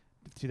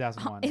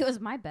 2001. It was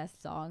my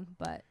best song,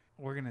 but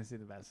We're gonna see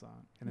the best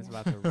song, and it's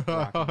Yeah. about to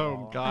rock and Oh,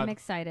 roll. God. I'm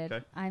excited.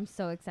 Okay. I'm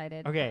so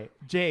excited. Okay,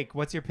 Jake,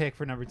 what's your pick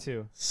for number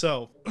 2?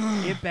 So,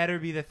 It better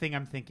be the thing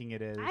I'm thinking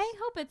it is. I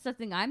hope it's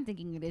something I'm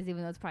thinking it is,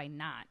 even though it's probably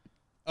not.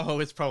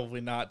 it's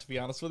probably not, to be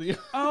honest with you.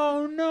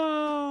 Oh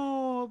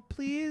no!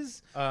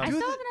 Please I do still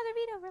the- have another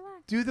veto.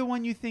 Relax. do the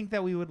one you think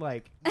that we would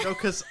like. No,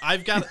 because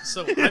I've got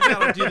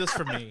to do this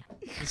for me.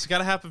 It's got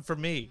to happen for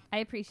me. I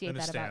appreciate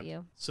that about Understand.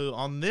 you. So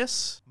on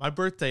this, my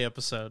birthday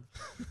episode,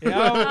 Oh, happy we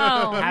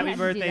have to do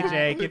birthday, that.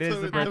 Jake! It is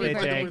the Happy birthday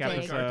birthday, Jake Jake.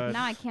 episode.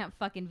 Now I can't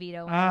fucking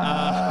veto. it.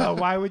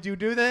 Why would you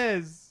do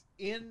this?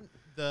 in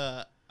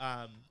the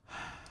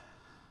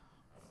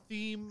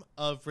theme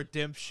of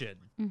redemption,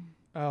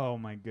 Oh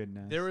my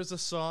goodness! there is a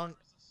song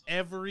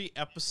every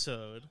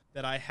episode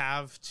that I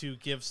have to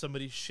give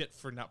somebody shit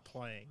for not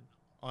playing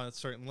on a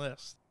certain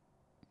list.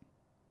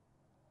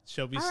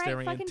 Shelby's All right,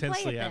 staring fucking play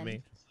intensely it at then.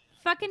 me.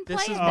 Fucking play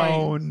This it is then. my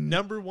Oh,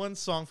 number one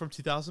song from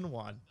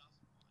 2001.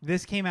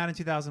 This came out in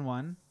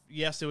 2001.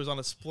 Yes, it was on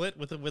a split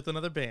with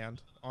another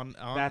band. On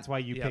That's why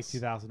you yes. picked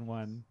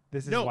 2001.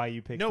 This is No, why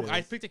you picked. No, this.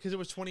 I picked it because it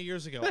was 20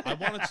 years ago. I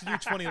wanted to do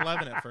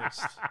 2011 at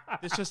first.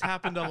 This just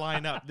happened to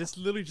line up. This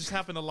literally just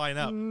happened to line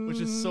up, which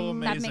is so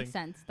amazing. That makes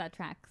sense. That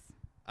tracks.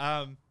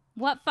 Um,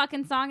 What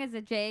fucking song is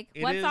it, Jake?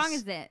 It What song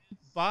is- is it?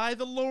 by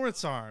the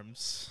Lawrence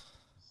Arms,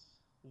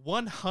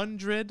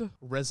 100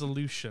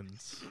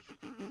 Resolutions.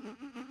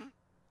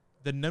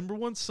 The number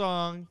one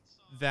song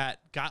that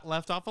got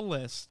left off a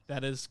list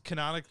that is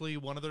canonically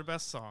one of their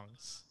best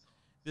songs.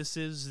 This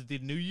is the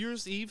New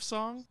Year's Eve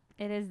song.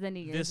 It is the New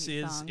Year's This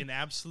Eve is song. an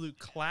absolute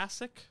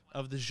classic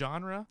of the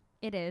genre.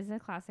 It is a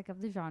classic of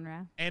the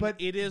genre. And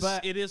it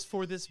is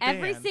for this band.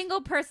 Every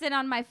single person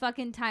on my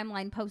fucking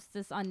timeline posts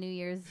this on New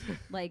Year's.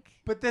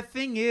 But the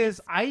thing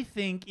is, I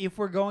think if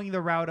we're going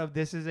the route of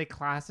this is a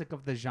classic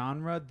of the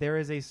genre, there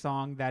is a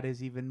song that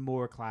is even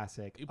more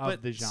classic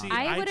of the genre.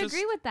 I would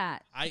agree with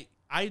that. I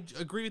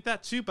agree with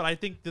that too, but I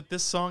think that that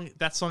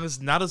song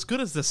is not as good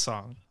as this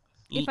song.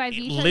 If I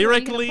vetoed, you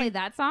gonna play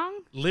that song?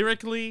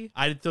 Lyrically,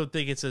 I don't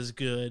think it's as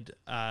good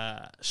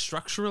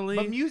structurally.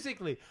 But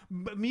musically,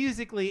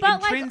 intrinsically,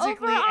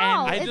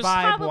 overall, and it's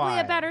vibe-wise. probably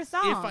a better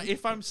song.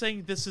 If I'm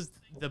saying this is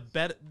the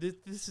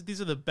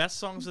these are the best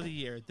songs of the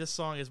year. This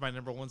song is my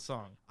number one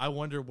song. I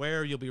wonder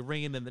where you'll be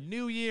ringing in the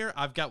new year.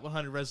 I've got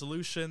 100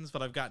 resolutions,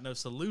 but I've got no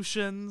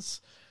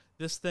solutions.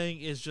 This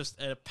thing is just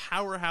a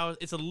powerhouse.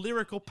 It's a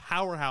lyrical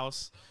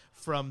powerhouse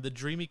from the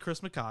dreamy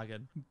Chris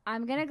McCaughan.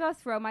 I'm going to go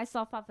throw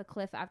myself off a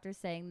cliff after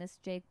saying this,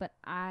 Jake, but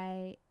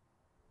I'm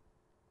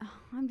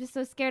just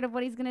so scared of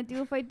what he's going to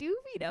do if I do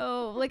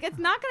veto. It's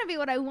not going to be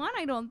what I want,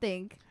 I don't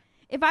think.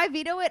 If I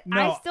veto it,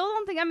 I still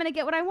don't think I'm going to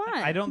get what I want.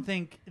 I don't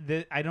think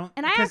that I don't.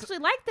 And I actually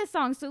like this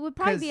song, so it would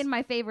probably be in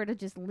my favor to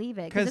just leave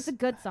it because it's a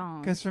good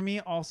song. Because for me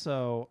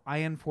also, I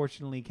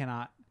unfortunately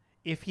cannot.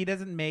 If he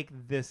doesn't make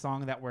this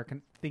song that we're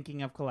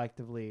thinking of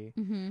collectively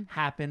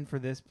happen for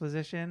this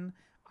position,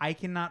 I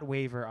cannot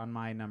waver on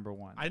my number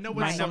one. I know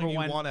what song you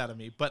want out of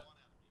me, but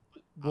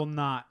will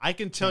not. I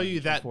can tell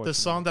you that the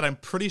song that I'm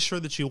pretty sure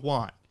that you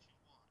want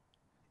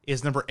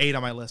is number 8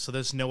 on my list. So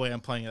there's no way I'm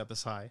playing it up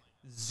this high.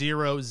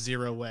 Zero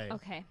way.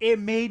 Okay. It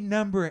made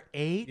number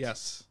 8?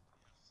 Yes.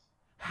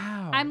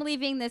 How? I'm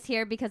leaving this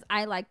here because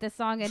I like this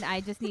song and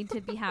I just need to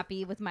be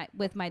happy with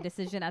my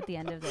decision at the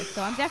end of this.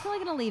 So I'm definitely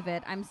going to leave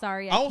it. I'm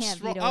sorry I can't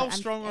veto it. I'll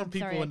strong arm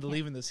people into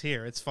leaving this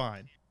here. It's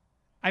fine.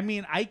 I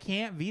mean, I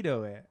can't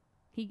veto it.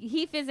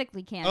 He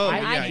physically can't. Oh,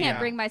 I can't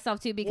bring myself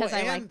to because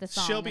I like the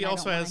song. Shelby and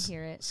also I don't has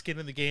hear it. skin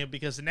in the game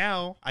because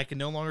now I can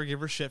no longer give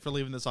her shit for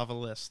leaving this off a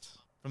list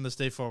from this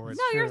day forward.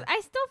 No,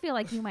 I still feel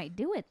like you might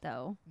do it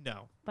though.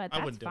 No, but I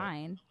that's wouldn't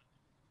fine.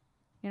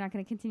 You're not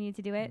going to continue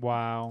to do it?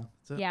 Wow.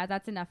 Yeah,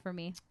 that's enough for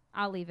me.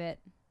 I'll leave it.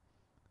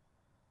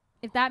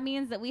 If that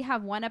means that we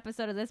have one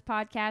episode of this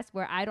podcast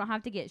where I don't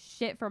have to get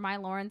shit for my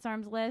Lawrence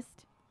Arms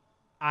list.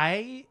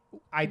 I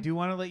do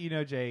want to let you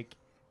know, Jake,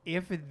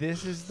 if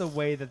this is the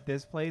way that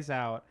this plays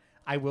out,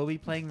 I will be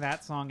playing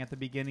that song at the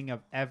beginning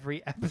of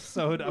every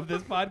episode of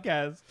this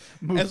podcast.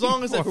 As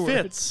long as forward.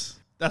 it fits,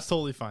 that's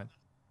totally fine.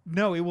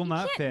 No, it will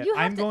not fit.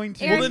 I'm going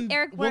to.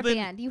 Eric, we're a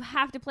band. You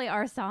have to play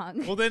our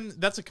song. Well, then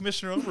that's a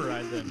commissioner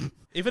override. Then,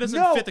 if it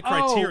doesn't fit the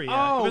criteria,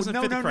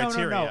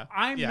 No.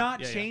 I'm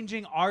not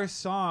changing our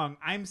song.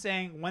 I'm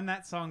saying when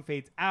that song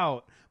fades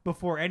out,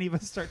 before any of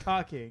us start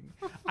talking,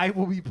 I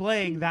will be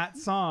playing that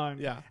song.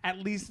 Yeah. At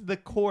least the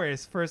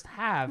chorus, first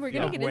half. We're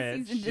gonna get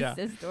a cease and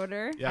desist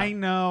order. Yeah. I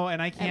know,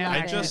 and I can't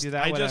actually do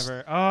that.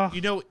 Whatever.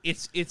 You know,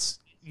 it's.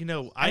 You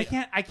know, I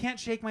can't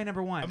shake my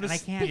number one, and I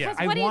can't. Because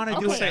I want to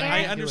do it.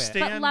 I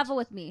understand. But level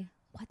with me.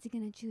 What's he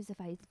gonna choose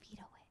if I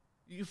veto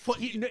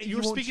it? You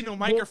were speaking to a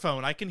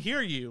microphone. I can hear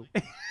you.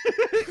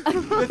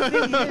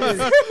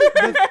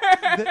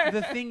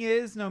 The thing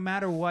is, no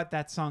matter what,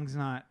 that song's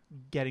not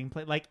getting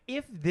played. Like,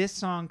 if this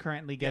song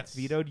currently gets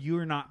vetoed,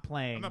 you're not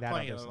playing. I'm not that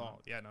playing it other at song.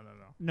 all. Yeah, no.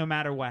 No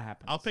matter what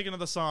happens, I'll pick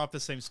another song off the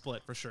same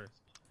split for sure.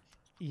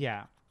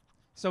 Yeah.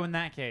 So in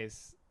that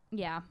case,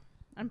 yeah.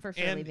 I'm for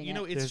sure leaving you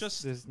know, it.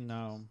 There's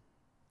no.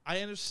 I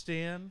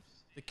understand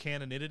the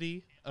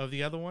canonity of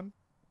the other one,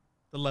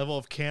 the level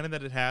of canon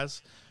that it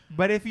has.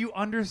 But if you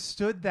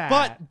understood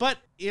that, but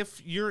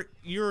if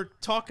you're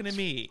talking to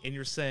me and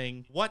you're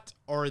saying what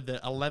are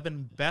the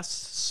 11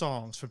 best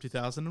songs from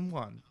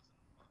 2001,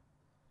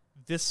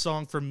 this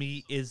song for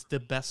me is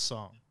the best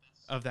song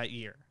of that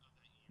year,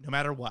 no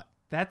matter what.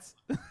 That's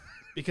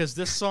because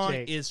this song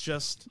Jake. is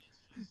just.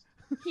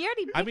 He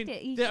already picked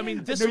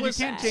it. This no, was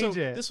you can't change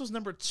it. This was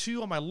number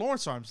 2 on my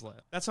Lawrence Arms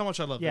list. That's how much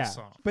I love this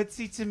song. But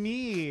see, to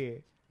me,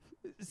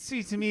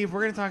 if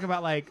we're gonna talk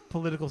about like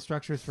political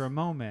structures for a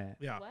moment,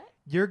 What?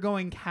 You're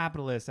going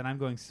capitalist and I'm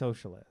going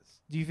socialist.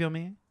 Do you feel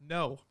me?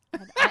 No.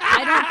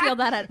 I don't feel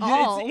that at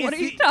all. What are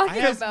you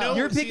talking about?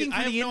 You're picking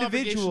for the no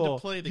individual.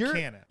 to play the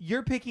canon.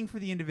 You're picking for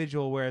the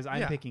individual, whereas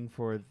I'm picking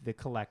for the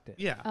collective.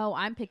 Yeah. Oh,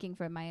 I'm picking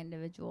for my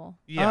individual.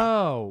 Yeah.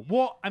 Oh,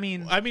 well, I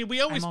mean,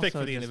 we always I'm pick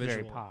also for the just very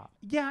individual. pop.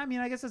 Yeah, I mean,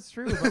 I guess that's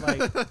true, but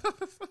like,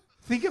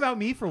 think about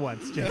me for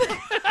once, Jake.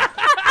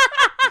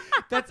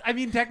 That's, I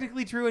mean,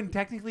 technically true, and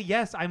technically,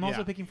 yes, I'm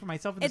also picking for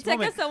myself in this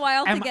moment. It took us a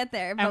while to get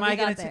there, but we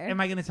got there. Am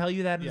I going to tell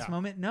you that in this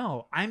moment?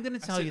 No. I'm going to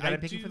tell you that I'm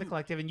picking do- for the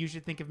collective, and you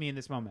should think of me in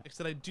this moment.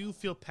 Except I do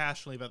feel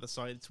passionately about the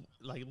song. It's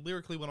like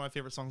lyrically one of my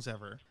favorite songs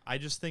ever. I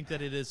just think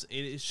that it's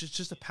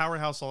just a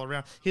powerhouse all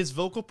around. His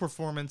vocal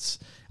performance,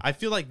 I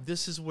feel like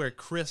this is where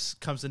Chris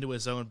comes into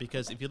his own,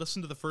 because if you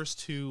listen to the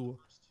first 2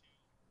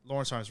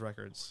 Lawrence Arms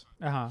records,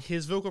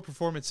 his vocal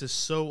performance is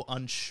so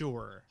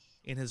unsure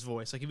in his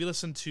voice. Like if you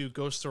listen to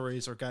Ghost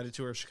Stories or Guided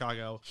Tour of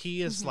Chicago,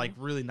 he is like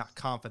really not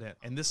confident.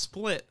 And this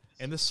split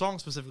And this song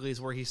specifically is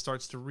where he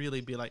starts to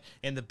really be like,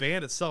 and the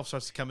band itself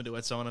starts to come into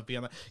its own of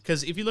being like,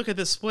 because if you look at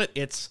this split,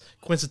 it's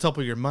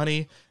Quintuple Your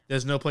Money,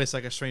 There's No Place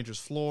Like a Stranger's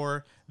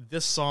Floor,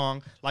 this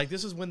song, like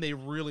this is when they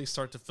really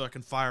start to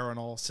fucking fire on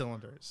all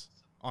cylinders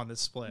on this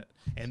split.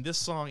 And this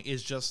song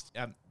is just,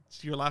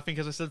 you're laughing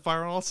because I said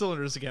fire on all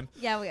cylinders again.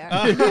 Yeah, we are.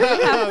 We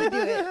have to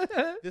do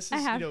it. This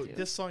is,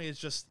 this song is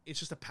just, it's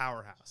just a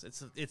powerhouse.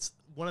 It's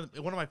one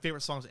of my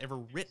favorite songs ever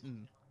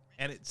written,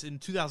 and it's in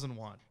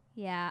 2001.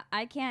 Yeah,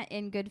 I can't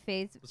in good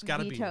faith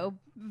veto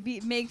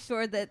make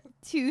sure that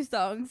 2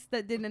 songs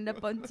that didn't end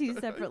up on 2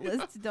 separate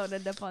lists don't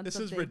end up on this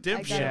something. Is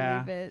redemption.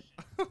 I gotta leave it.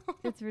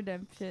 It's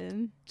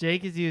redemption.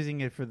 Jake is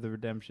using it for the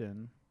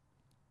redemption.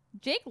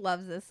 Jake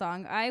loves this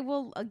song. I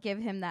will give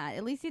him that.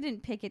 At least he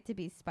didn't pick it to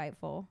be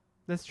spiteful.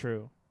 That's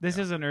true. This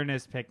is an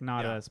earnest pick,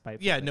 not a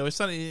spiteful. Yeah, no, it's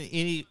not in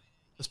any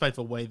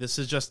spiteful way. This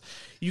is just,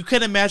 you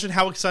can imagine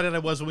how excited I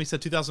was when we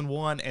said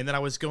 2001, and then I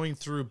was going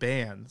through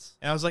bands,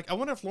 and I was like, I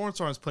wonder if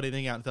Lawrence Arms put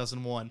anything out in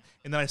 2001,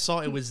 and then I saw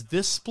it was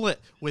this split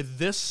with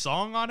this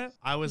song on it.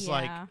 I was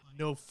like,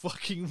 no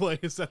fucking way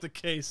is that the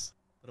case.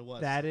 But it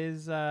was. That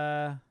is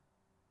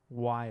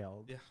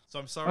wild. Yeah, so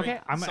I'm sorry. Okay,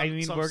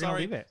 we're going to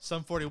leave it.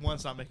 Sum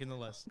 41's not making the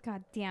list.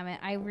 God damn it.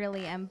 I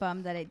really am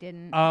bummed that it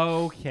didn't.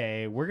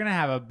 Okay, we're going to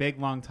have a big,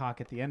 long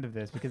talk at the end of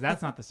this because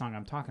that's not the song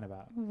I'm talking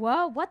about.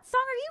 Whoa, what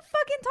song are you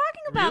fucking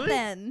talking about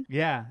then?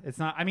 Yeah, it's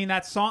not. I mean,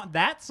 that song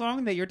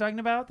that you're talking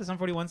about, the Sum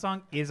 41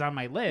 song, is on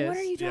my list. What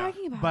are you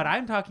talking about? But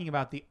I'm talking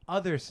about the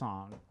other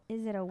song.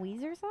 Is it a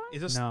Weezer song?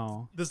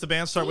 No. Does the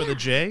band start with a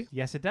J?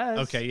 Yes, it does.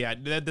 Okay, yeah,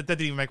 that didn't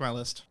even make my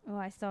list. Oh,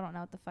 I still don't know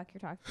what the fuck you're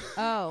talking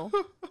about.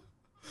 Oh.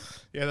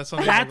 Yeah, that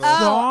song. That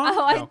song?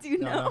 Oh, I do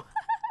know. No.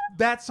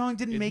 That song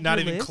didn't make your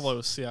list? Not even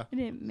close, yeah. It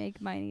didn't make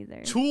mine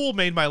either. Tool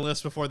made my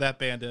list before that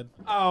band did.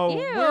 Oh, Ew,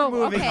 we're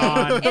moving okay.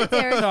 on. It's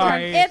Eric's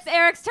Sorry. turn. It's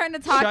Eric's turn to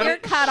talk. You're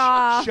cut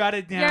off. Shut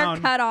it down.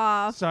 You're cut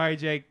off. Sorry,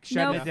 Jake.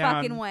 Shut it down.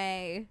 No fucking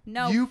way.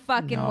 No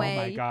fucking way.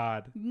 Oh, my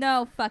God.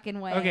 No fucking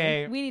way.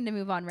 Okay. We need to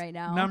move on right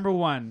now. Number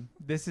 1.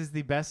 This is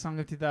the best song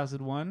of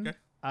 2001. Okay.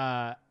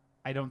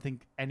 I don't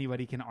think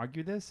anybody can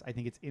argue this. I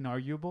think it's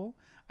inarguable.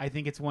 I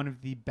think it's one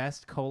of the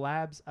best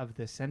collabs of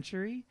the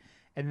century.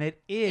 And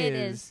it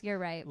is You're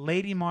right.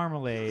 Lady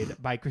Marmalade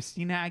by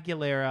Christina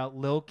Aguilera,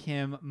 Lil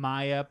Kim,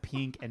 Maya,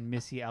 Pink, and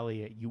Missy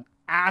Elliott. You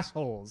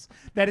assholes.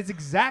 That is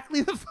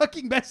exactly the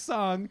fucking best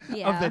song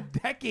of the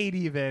decade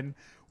even.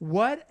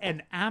 What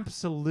an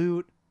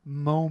absolute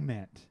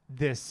moment,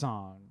 this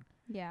song.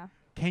 Yeah.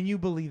 Can you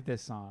believe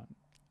this song?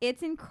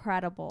 It's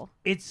incredible.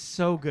 It's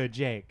so good,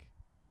 Jake.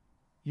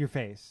 Your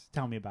face.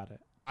 Tell me about it.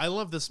 I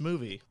love this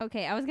movie.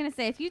 Okay, I was going to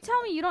say, if you tell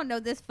me you don't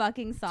know this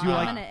fucking song,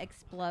 I'm going to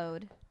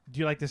explode. Do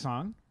you like the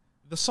song?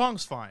 The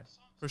song's fine,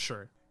 for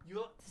sure.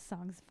 The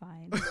song's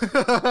fine.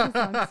 The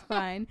song's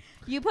fine.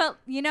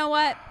 You know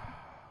what?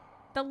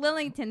 The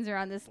Lillingtons are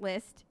on this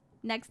list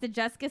next to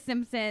Jessica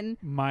Simpson,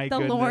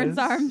 Lawrence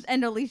Arms,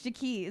 and Alicia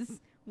Keys.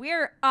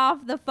 We're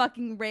off the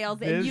fucking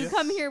rails, and you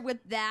come here with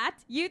that?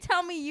 You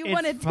tell me you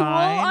want a Tool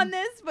on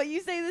this, but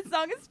you say this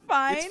song is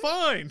fine? It's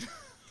fine.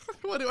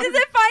 Is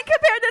it fine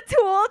compared to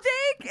Tool,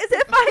 Jake? Is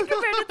it fine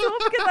compared to Tool?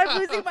 Because I'm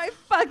losing my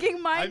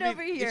fucking mind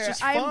over here.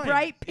 I'm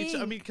bright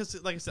pink.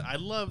 Because, like I said, I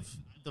love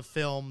the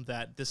film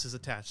that this is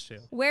attached to.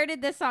 Where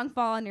did this song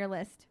fall on your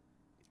list?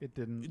 It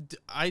didn't.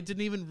 I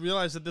didn't even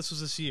realize that this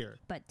was this year.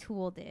 But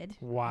Tool did.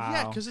 Wow.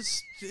 Yeah, because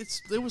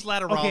it was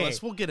Lateralis. Okay.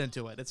 We'll get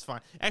into it. It's fine.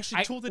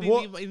 Actually, Tool didn't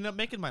even end up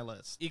making my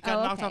list. It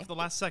got knocked off at the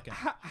last second.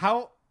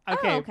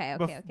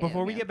 Okay.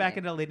 Before we get back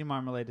into Lady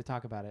Marmalade to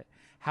talk about it,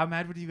 how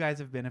mad would you guys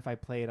have been if I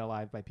played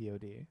Alive by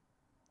POD?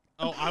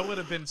 Oh, I would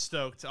have been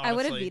stoked, honestly. I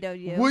would have vetoed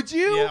you. Would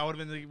you? Yeah, I would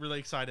have been really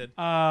excited.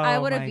 Oh, I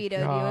would have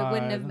vetoed God. you. It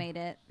wouldn't have made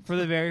it. For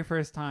the very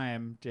first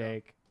time,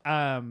 Jake.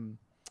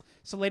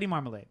 So Lady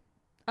Marmalade.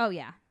 Oh,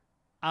 yeah.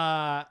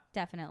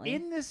 Definitely.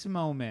 In this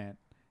moment,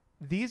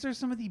 these are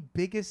some of the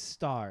biggest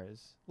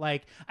stars.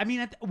 Like, I mean,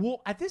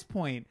 at this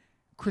point,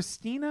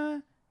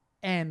 Christina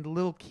and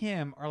Lil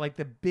Kim are like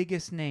the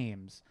biggest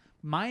names.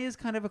 Maya's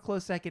kind of a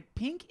close second.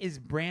 Pink is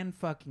brand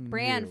fucking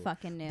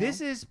new.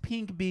 This is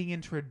Pink being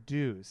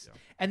introduced. Yeah.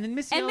 And then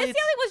Missy Elliott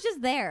was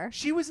just there.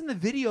 She was in the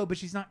video, but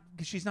she's not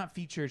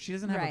featured. She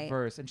doesn't have a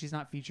verse, and she's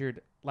not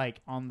featured like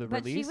on the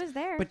release. But she was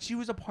there. But she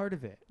was a part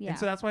of it. Yeah. And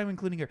so that's why I'm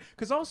including her.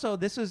 Because also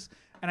this was,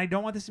 and I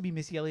don't want this to be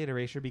Missy Elliott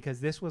erasure because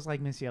this was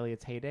like Missy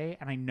Elliott's heyday.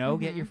 And I know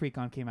Get Your Freak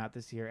On came out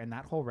this year and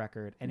that whole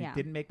record, and it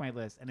didn't make my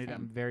list, and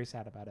I'm very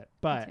sad about it.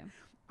 But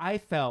I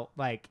felt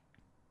like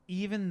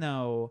even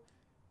though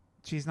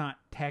she's not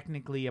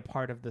technically a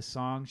part of the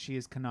song, she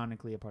is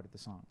canonically a part of the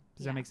song.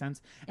 Does that make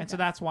sense? And so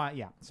that's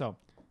why, So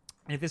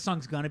if this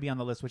song's going to be on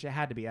the list, which it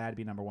had to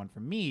be number 1 for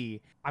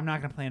me, I'm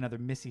not going to play another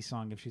Missy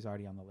song if she's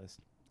already on the list.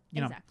 You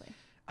know?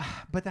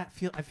 But I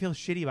feel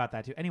shitty about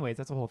that too. Anyways,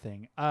 that's the whole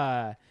thing.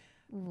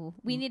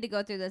 We need to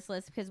go through this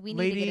list because we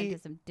need to get into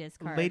some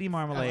discards. Lady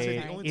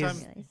Marmalade. The only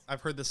time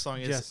I've heard this song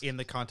is in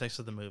the context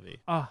of the movie.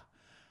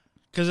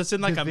 Because it's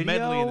in like a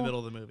medley in the middle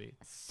of the movie.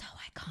 So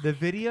iconic. The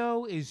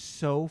video is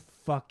so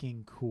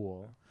fucking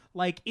cool.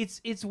 Like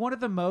it's one of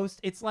the most.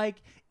 It's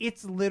like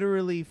it's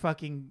literally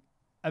fucking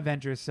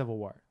Avengers Civil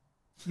War.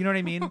 You know what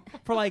I mean?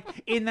 For like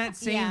in that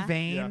same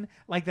vein,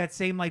 like that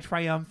same like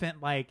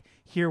triumphant, like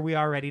here we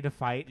are ready to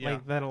fight,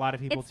 like that a lot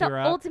of people it's tear the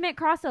up. ultimate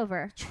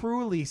crossover.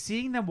 Truly,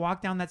 seeing them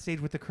walk down that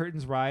stage with the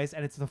curtains rise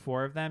and it's the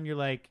four of them, you're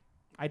like,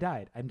 I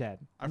died. I'm dead.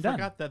 I'm done.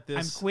 Forgot that this.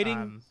 I'm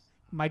quitting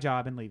my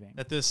job and leaving.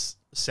 That this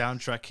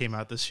soundtrack came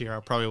out this year. I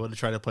probably would have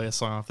tried to play a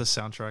song off this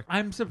soundtrack.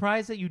 I'm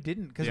surprised that you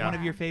didn't, because one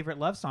of your favorite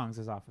love songs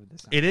is off of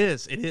this soundtrack. It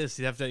is. It is.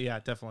 You have to,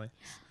 definitely.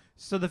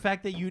 So the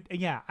fact that you,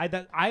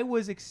 I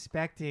was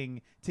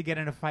expecting to get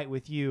in a fight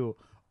with you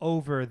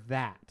over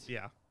that.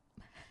 Yeah.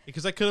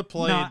 Because I could have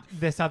played not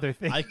this other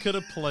thing. I could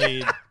have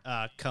played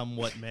Come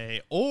What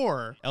May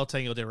or El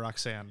Tango de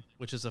Roxanne,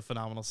 which is a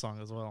phenomenal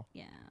song as well.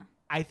 Yeah.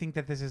 I think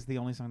that this is the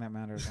only song that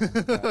matters.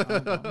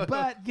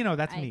 But you know,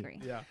 that's me. Agree.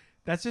 Yeah.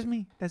 That's just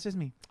me.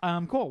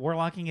 Cool. We're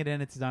locking it in.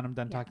 It's done. I'm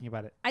done talking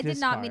about it. I did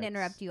not mean to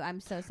interrupt you. I'm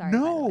so sorry.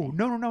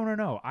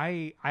 No.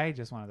 I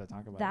just wanted to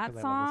talk about that it.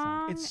 I love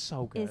song. It's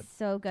so good. It's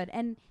so good.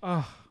 And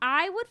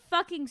I would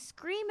fucking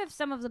scream if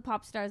some of the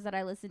pop stars that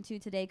I listen to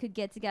today could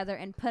get together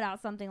and put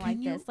out something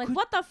like this. Like,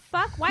 what the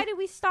fuck? Why did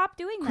we stop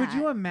doing that? Could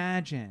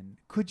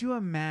you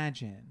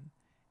imagine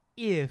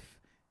if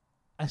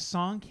a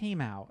song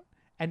came out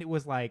and it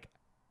was like,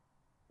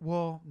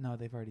 well, no,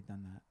 they've already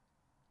done that.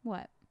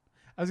 What?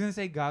 I was going to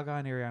say Gaga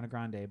and Ariana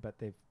Grande, but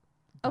they've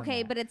done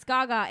that. But it's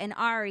Gaga and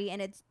Ari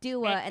and it's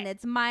Dua and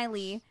it's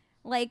Miley.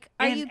 Like,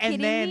 are you kidding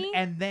me?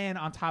 And then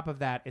on top of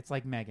that, it's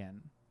like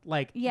Megan.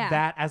 Like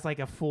that as like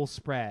a full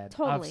spread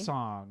of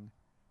song.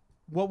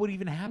 What would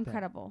even happen?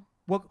 Incredible.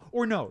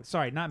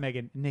 Not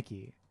Megan,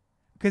 Nicki.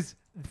 Because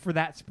for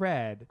that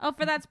spread. Oh,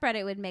 for that spread,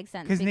 it would make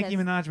sense. Because Nicki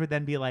Minaj would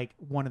then be like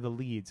one of the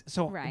leads.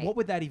 So right. What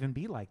would that even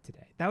be like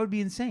today? That would be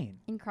insane.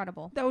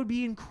 Incredible. That would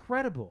be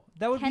incredible.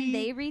 Can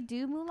they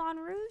redo Moulin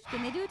Rouge?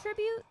 Can they do a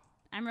tribute?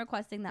 I'm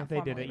requesting that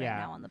formally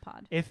now on the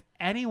pod. If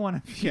any one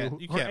of you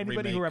or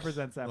anybody who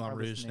represents that Moulin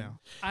Rouge now.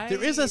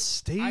 There is a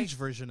stage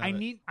version of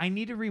it. I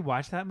need to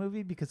rewatch that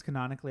movie because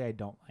canonically I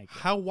don't like it.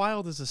 How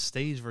wild is a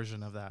stage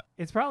version of that?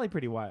 It's probably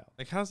pretty wild.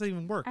 Like, how does that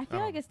even work? I feel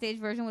like a stage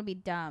version would be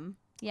dumb.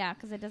 Yeah,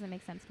 because it doesn't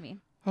make sense to me.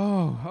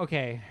 Oh,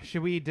 okay.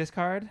 Should we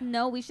discard?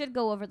 No, we should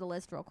go over the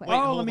list real quick. Wait,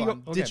 let me go.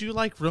 Okay. Did you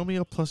like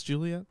Romeo plus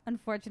Juliet?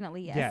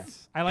 Unfortunately, yes.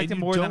 Yes. I liked it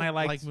more than I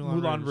liked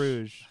Moulin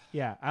Rouge.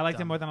 Yeah, I liked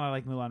it more than I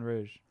liked Moulin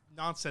Rouge.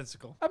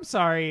 Nonsensical. I'm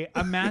sorry.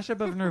 A mashup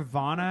of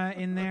Nirvana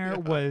in there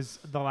was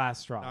the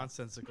last straw.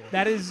 Nonsensical.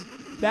 That is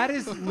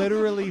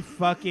literally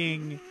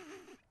fucking.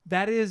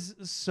 That is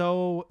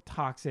so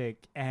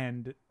toxic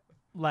and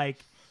like.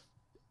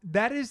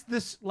 That is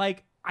this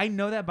like. I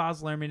know that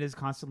Baz Luhrmann is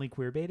constantly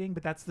queer baiting,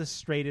 but that's the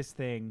straightest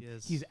thing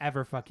he's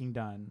ever fucking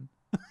done.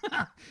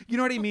 You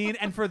know what I mean?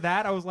 And for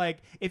that, I was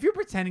like, if you're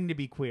pretending to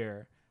be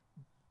queer,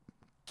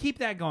 keep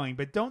that going,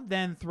 but don't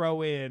then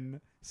throw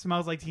in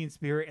Smells Like Teen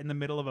Spirit in the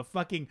middle of a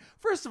fucking,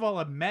 first of all,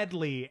 a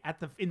medley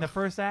in the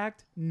first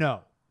act.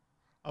 No.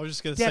 I was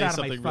just going to say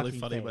something really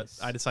funny, but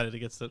I decided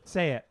against it.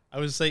 Say it.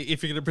 I was say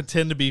if you're going to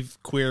pretend to be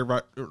queer,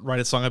 write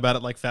a song about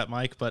it like Fat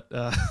Mike, but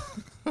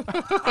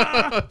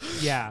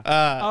yeah.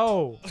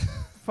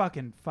 Fuck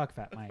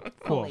Fat Mike.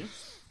 Cool.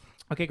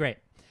 Okay, great.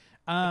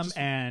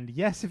 And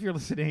yes, if you're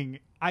listening,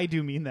 I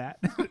do mean that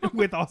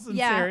with all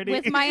sincerity. Yeah,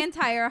 with my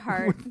entire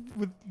heart.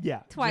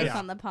 Twice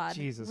on the pod.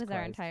 Jesus with Christ.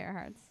 Our entire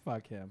hearts.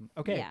 Fuck him.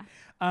 Okay. Yeah.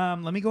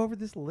 Let me go over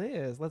this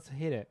list. Let's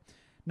hit it.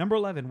 Number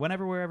 11,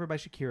 Whenever, Wherever by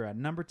Shakira.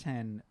 Number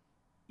 10,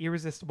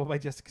 Irresistible by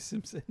Jessica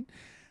Simpson.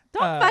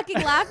 Don't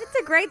fucking laugh. It's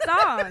a great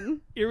song.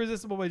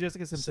 Irresistible by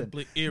Jessica Simpson.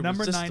 Simply irresistible.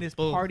 Number 9 is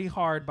Party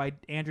Hard by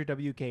Andrew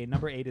WK.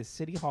 Number 8 is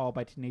City Hall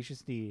by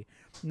Tenacious D.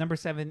 Number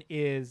 7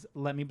 is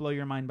Let Me Blow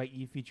Your Mind by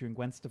Eve featuring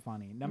Gwen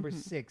Stefani. Number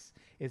 6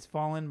 is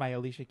Fallen by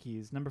Alicia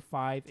Keys. Number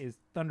 5 is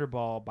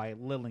Thunderball by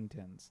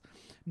Lillingtons.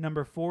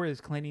 Number 4 is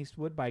Clint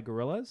Eastwood by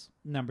Gorillaz.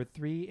 Number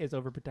 3 is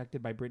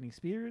Overprotected by Britney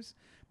Spears.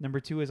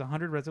 Number 2 is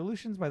 100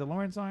 Resolutions by the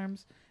Lawrence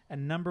Arms.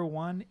 And number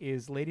 1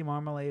 is Lady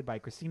Marmalade by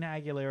Christina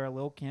Aguilera,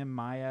 Lil' Kim,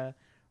 Maya,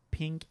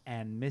 Pink,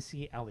 and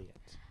Missy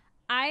Elliott.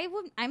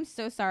 I'm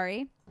so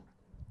sorry.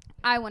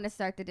 I want to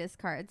start the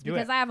discards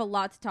because I have a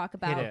lot to talk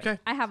about. Okay.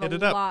 I have a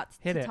lot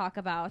to talk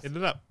about. Hit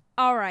it up.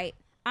 All right.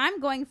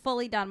 I'm going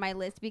fully down my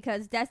list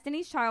because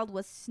Destiny's Child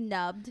was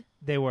snubbed.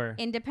 They were.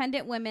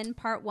 Independent Women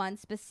Part 1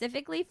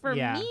 specifically for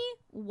me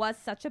was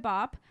such a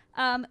bop.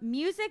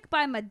 Music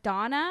by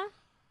Madonna.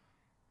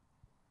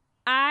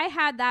 I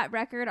had that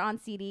record on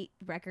CD.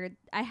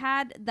 I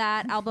had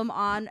that album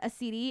on a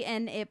CD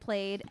and it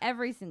played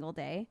every single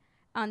day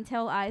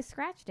until I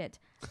scratched it.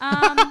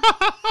 Also,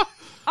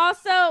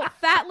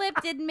 Fat Lip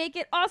didn't make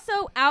it. Also,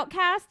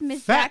 Outkast,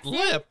 Miss Jackson. Fat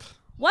Lip?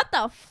 What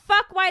the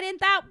fuck? Why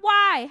didn't that?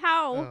 Why?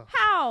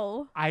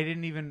 How? I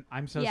didn't even.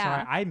 I'm so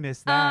sorry. I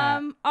missed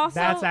that. Also,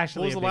 that's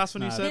actually. What was the last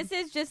one you said? This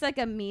is just like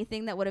a me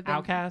thing that would have been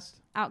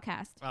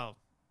Outkast. Oh.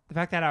 The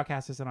fact that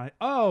Outkast isn't on it.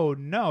 Oh,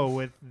 no,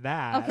 with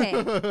that. Okay.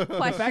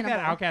 The fact that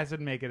Outkast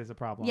didn't make it is a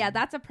problem. Yeah,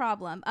 that's a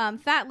problem.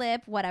 Fat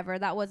Lip, whatever.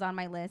 That was on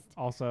my list.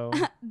 Also.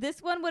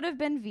 This one would have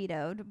been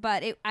vetoed,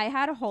 but I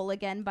had a Hole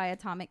Again by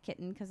Atomic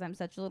Kitten because I'm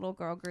such a little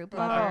girl group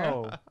lover.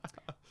 Oh.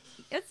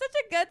 It's such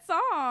a good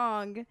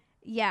song.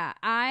 Yeah,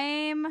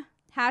 I'm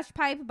Hash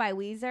Pipe by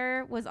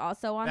Weezer was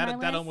also on my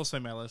list. That almost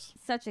made my list.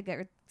 Such a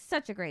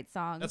great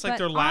song. That's like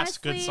their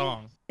last good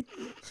song.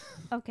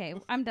 Okay,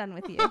 I'm done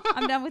with you.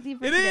 I'm done with you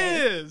for It today.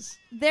 is.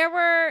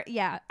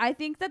 I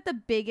think that the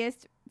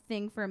biggest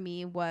thing for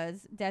me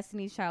was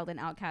Destiny's Child and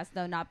Outkast,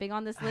 though not being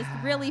on this list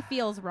really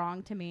feels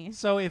wrong to me.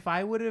 So if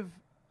I would have,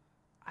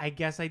 I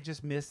guess I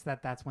just missed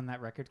that's when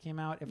that record came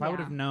out. If I would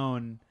have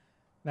known,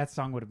 that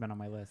song would have been on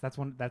my list.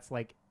 That's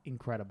like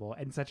incredible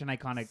and such an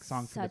iconic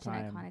song for the time.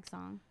 Such an iconic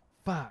song.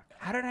 Fuck.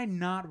 How did I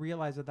not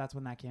realize that's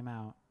when that came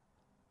out?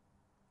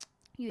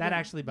 You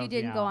actually bummed me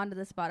You didn't go out. onto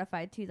the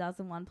Spotify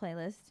 2001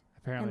 playlist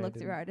Apparently and I look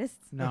through didn't.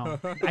 artists. No,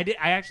 I did.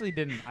 I actually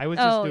didn't. I was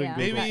just doing yeah.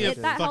 Google Maybe searches.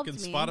 if that fucking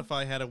helped me.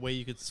 Spotify had a way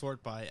you could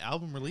sort by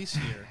album release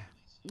year.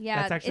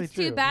 Yeah, That's actually it's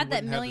true. too bad You that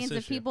wouldn't have millions this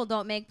of issue. people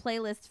don't make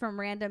playlists from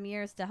random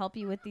years to help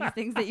you with these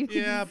things that you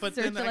can Yeah, but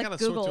search then I like gotta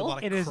sort through a Google. lot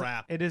of It is.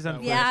 crap. It is that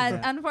unfortunate.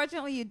 Yeah,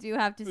 unfortunately, you do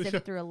have to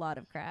sift through a lot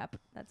of crap.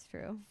 That's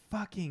true.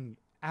 Fucking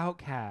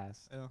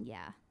Outcast.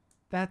 Yeah,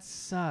 That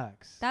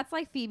sucks. that's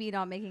like Phoebe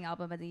not making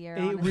album of the year.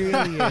 It honestly.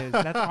 really is.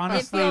 That's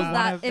honestly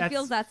it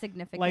feels that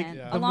significant, like,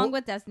 Yeah. along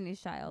with Destiny's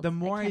Child. The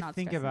more I cannot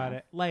think stress about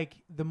enough.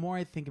 the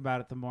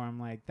more I'm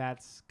like,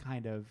 that's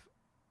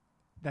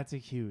a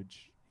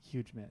huge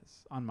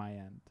miss on my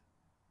end.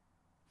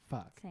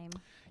 Fuck. Same,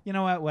 You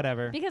know what?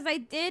 Whatever. because I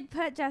did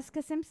put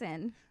Jessica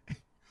Simpson.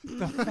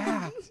 The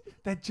fact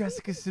that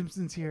Jessica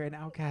Simpson's here and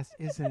Outkast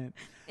isn't.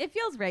 It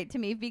feels right to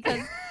me because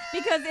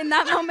in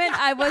that moment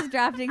I was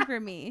drafting for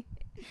me.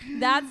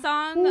 That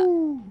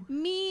song,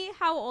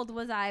 how old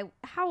was I?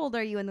 How old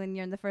are you when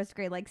you're in the first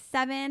grade? Like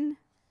 7?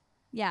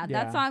 Yeah,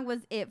 Yeah. that song was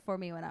it for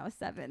me when I was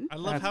 7. I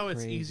love That's how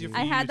it's crazy. easier for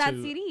I you had that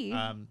to CD.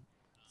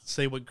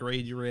 say what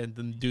grade you were in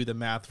than do the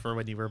math for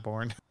when you were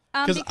born.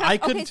 Because I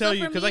couldn't tell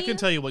you for because I me- couldn't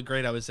tell you what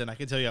grade I was in. I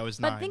could tell you I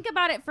was 9. But think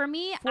about it. For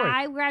me, Fourth.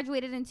 I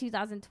graduated in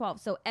 2012.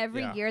 So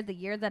every Yeah. year, the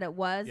year that it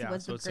was Yeah, so the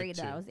it's like grade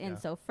that I 2, was in. yeah.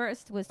 So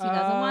first was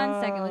 2001,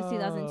 second was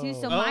 2002.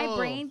 So my Oh.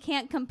 brain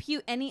can't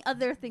compute any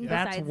other thing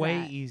That's besides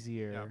way that.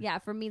 easier. Yeah,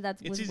 for me,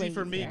 It's was easy way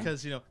for me easier.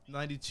 because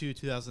 92,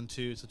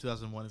 2002, so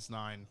 2001 is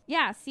 9.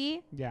 Yeah,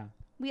 see? Yeah.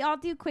 We all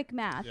do quick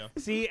math. Yeah.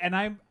 See, and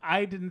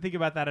I didn't think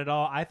about that at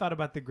all. I thought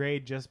about the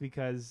grade just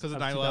because 'Cause of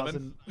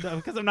 9/11?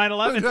 Because of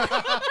 9/11.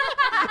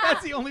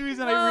 That's the only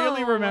reason I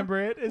really Whoa. remember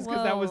it is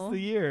because that was Whoa. the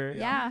year.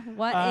 Yeah,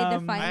 what I a had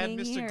defining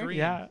Mr. year. Green.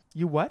 Yeah.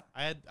 You what?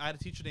 I had a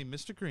teacher named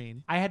Mr.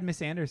 Green, I had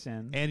Miss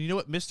Anderson. and you know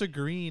what, Mr.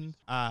 Green,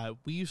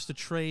 we used to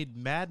trade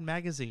Mad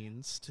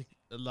magazines to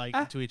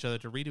to each other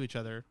to read to each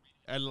other,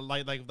 and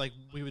like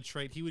we would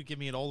trade. He would give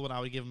me an old one, I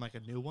would give him like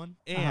a new one,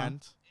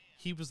 and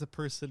he was the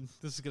person.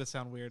 This is gonna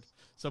sound weird,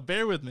 so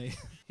bear with me.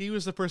 He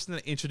was the person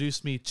that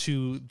introduced me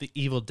to The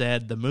Evil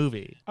Dead, the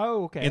movie,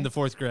 Oh, okay. in the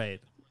 4th grade.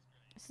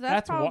 So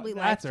that's probably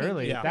that's life-changing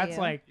early. Yeah. for That's you.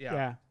 like Yeah.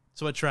 yeah.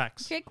 So it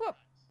tracks. Jake,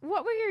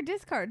 what were your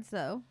discards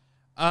though?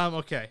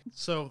 Okay,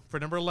 so for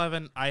number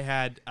 11, I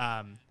had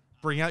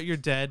 "Bring Out Your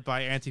Dead"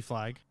 by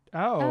Anti-Flag.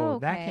 Oh,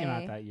 that came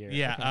Okay. out that year.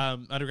 Yeah,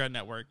 Okay. Underground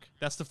Network.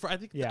 That's the I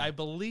think Yeah. I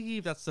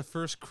believe that's the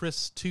first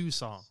Chris 2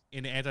 song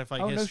in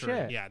Anti-Flag Oh, no history.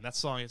 shit. Yeah, that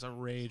song is a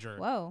rager.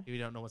 Whoa. If you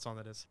don't know what song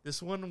that is, this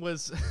one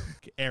was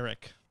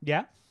Eric,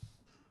 Yeah.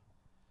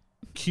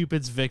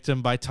 Cupid's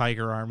Victim by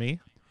Tiger Army,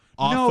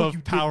 off No, you of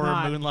did Power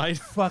not. of Moonlight.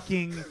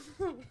 Fucking.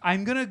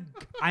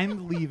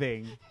 I'm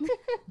leaving.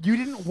 You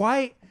didn't.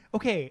 Why?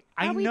 Okay.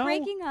 I Are we know.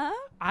 breaking up?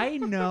 I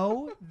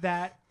know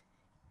that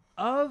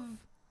of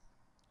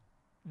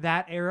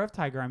that era of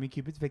Tiger Army,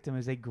 Cupid's Victim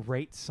is a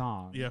great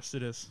song. Yes,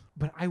 it is.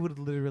 But I would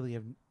literally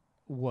have.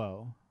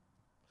 Whoa.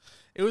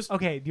 It was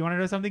Okay. Do you want to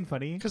know something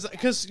funny?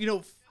 because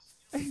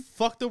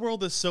Fuck the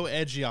World is so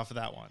edgy off of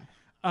that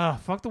one.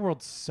 Fuck the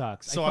World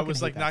sucks. So I fucking was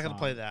hate like that not gonna song.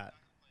 play that.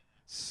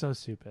 So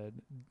stupid.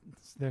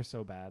 They're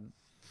so bad.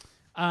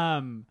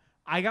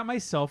 I got my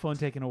cell phone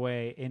taken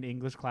away in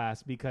English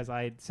class because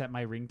I had set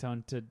my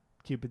ringtone to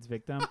Cupid's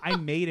Victim. I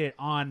made it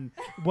on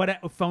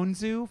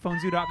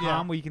phonezoo.com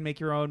Yeah. where you can make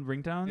your own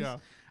ringtones. Yeah.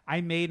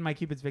 I made my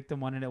Cupid's Victim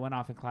one and it went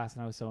off in class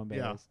and I was so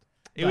embarrassed.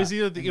 It was But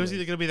either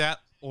anyways. gonna be that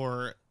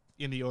or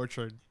In the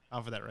Orchard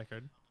off of that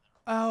record.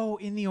 Oh,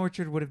 In the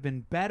Orchard would have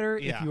been better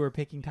if Yeah. you were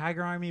picking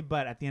Tiger Army,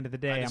 but at the end of the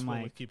I day, just I'm went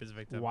like, with Cupid's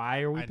Victim.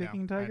 why are we I know,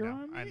 picking I Tiger know,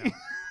 Army? I know.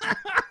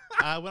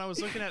 When I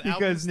was looking at Because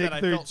albums Nick that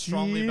I felt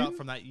strongly 13? about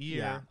from that year,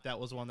 Yeah. that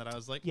was one that I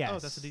was like, Yes. oh,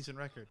 that's a decent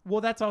record.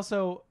 Well, that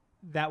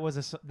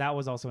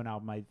was also an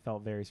album I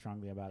felt very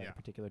strongly about at Yeah. a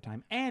particular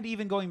time. And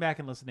even going back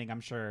and listening,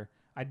 I'm sure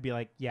I'd be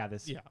like, yeah,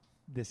 this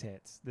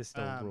hits. This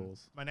still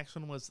rules. My next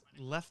one was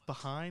Left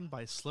Behind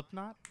by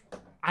Slipknot.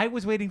 I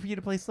was waiting for you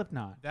to play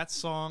Slipknot. That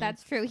song.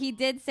 That's true. He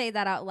did say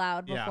that out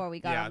loud before we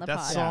got on the that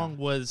pod. song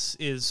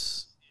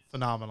is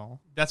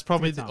phenomenal. That's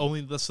probably It's a the good song.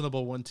 only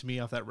listenable one to me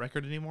off that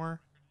record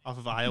anymore, off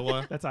of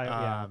Iowa. That's Iowa,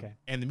 yeah, okay.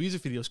 And the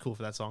music video is cool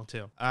for that song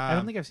too. I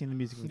don't think I've seen the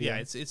music video. Yeah,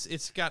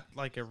 it's got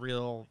like a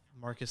real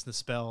Marcus and the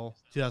Spell,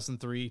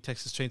 2003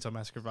 Texas Chainsaw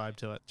Massacre vibe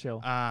to it.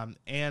 Chill.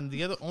 And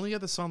the only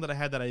other song that I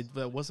had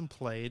that wasn't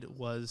played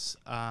was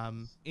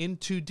In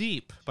Too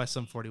Deep by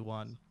Sum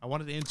 41. I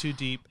wanted In Too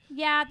Deep.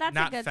 Yeah, that's a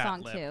not good Fat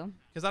song Lip. too.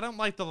 Because I don't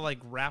like the like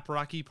rap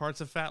rocky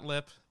parts of Fat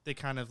Lip. They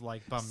kind of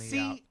like bum me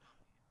out.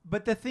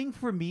 But the thing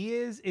for me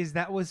is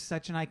that was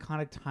such an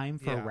iconic time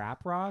for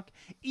rap rock.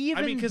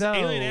 Even I mean, because though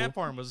Alien Ant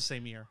Farm was the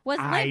same year. Was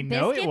I Limp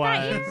know it Bizkit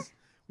that year?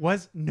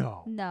 was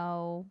no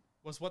No.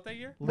 Was what that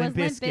year? Limp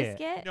Was Bizkit. Limp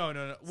Bizkit?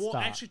 No. Well,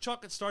 Stop. actually,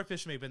 Chocolate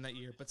Starfish may have been that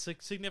year, but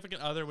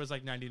Significant Other was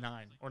like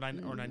 99 or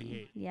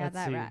 98. Yeah,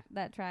 Let's see.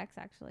 that tracks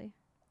actually.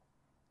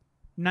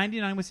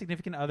 99 was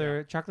Significant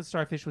Other. Chocolate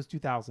Starfish was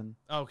 2000.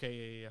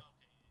 Okay, yeah.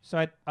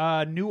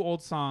 So New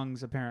Old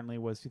Songs apparently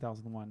was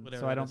 2001.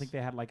 Whatever so I it don't is. think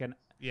they had like an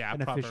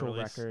Proper official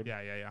release. record.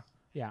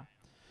 Yeah.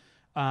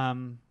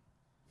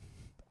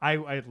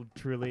 I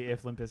truly,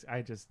 if Limp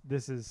Bizkit,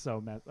 this is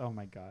so mess. Oh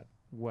my god,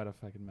 what a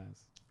fucking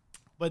mess.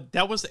 But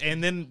that was,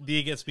 and then the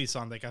Against Me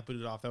song that got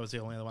booted off. That was the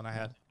only other one I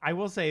had. I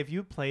will say, if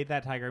you played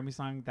that Tiger Army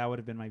song, that would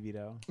have been my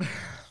veto.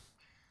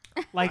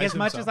 Like I as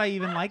much assume as so. I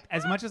even liked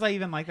that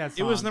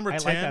song. It was number I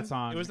 10. liked that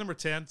song. It was number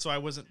 10, so I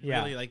wasn't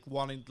really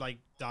like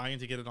dying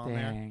to get it on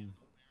there. Dang.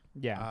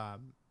 Yeah.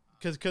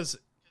 Because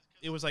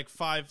it was like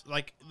 5,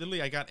 like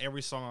literally I got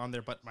every song on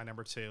there but my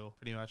number 2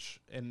 pretty much,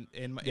 and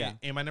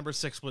my number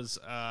 6 was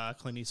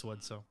Clint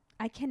Eastwood. So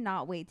I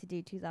cannot wait to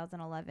do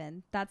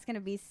 2011. That's gonna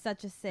be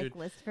such a sick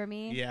list for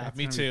me. yeah, That's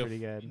me gonna be too. pretty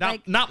good.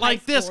 Not high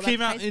like this school. came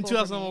That's out high in school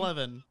for me.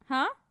 2011.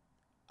 Huh?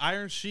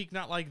 Iron Sheik,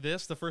 Not Like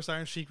This. The first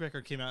Iron Sheik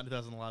record came out in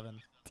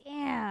 2011.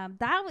 Damn,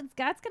 that'll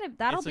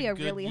It's be a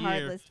good really hard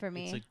year. list for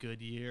me. It's a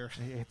good year.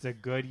 It's a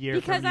good year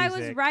Because for I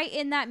music. was right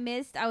in that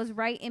mist. I was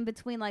right in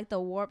between like the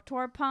Warped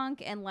Tour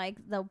punk and like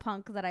the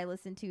punk that I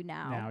listen to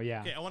now. Now,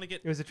 yeah. Okay, I want to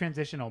get. It was a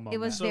transitional moment. It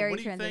was So very what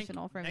do you think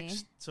transitional for me.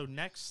 So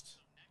next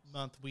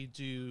month we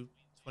do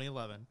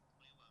 2011,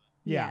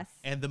 yeah. Yes.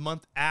 and the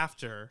month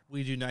after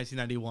we do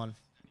 1991.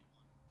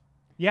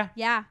 Yeah,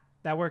 Yeah,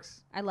 that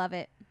works. I love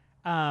it.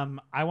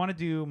 I want to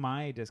do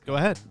my disc. Go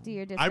ahead. Do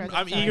your I'm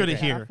Discord. Sorry eager to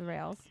get hear. off the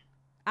rails.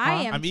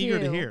 I am I'm eager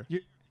to too. hear.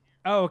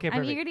 Oh, okay, I'm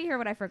perfect. eager to hear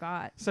what I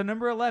forgot. So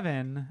number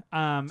 11,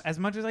 as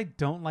much as I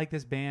don't like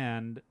this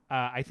band,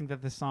 I think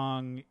that the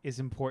song is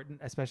important,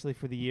 especially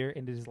for the year,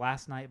 and it is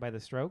Last Night by The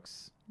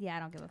Strokes. Yeah, I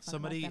don't give a fuck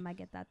Somebody- about them. I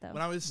get that though.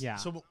 When I was Yeah.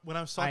 when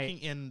I was talking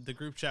in the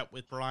group chat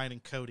with Brian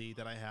and Cody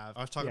that I have,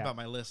 I was talking about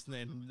my list,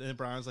 and then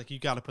Brian was like, "You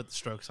got to put the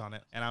Strokes on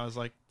it," and I was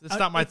like, "It's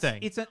not my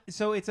thing."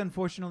 It's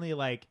unfortunately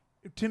like,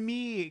 to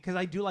me, because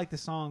I do like the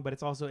song, but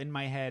it's also in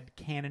my head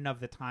canon of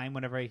the time.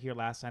 Whenever I hear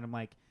Last Night, I'm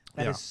like,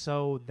 that is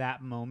so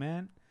that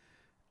moment.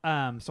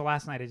 So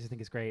Last Night I just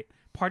think is great.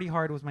 Party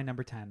Hard was my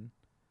number 10.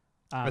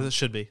 As it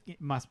should be.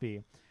 It must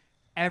be.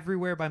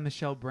 Everywhere by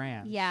Michelle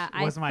Branch. yeah,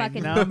 I was my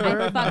fucking number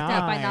I fucked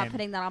up by 9. not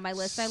putting that on my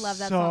list. I love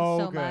that song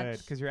so much.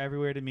 Because you're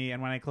everywhere to me,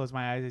 and when I close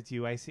my eyes, it's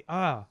you. I see.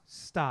 Oh,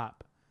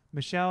 stop,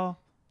 Michelle.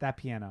 That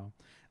piano.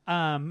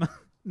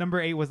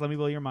 Number 8 was Let Me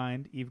Blow Your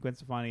Mind. Eve Gwen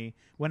Stefani.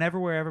 Whenever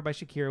Wherever by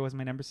Shakira was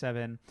my number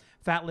 7.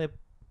 Fat Lip.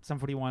 Sum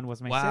 41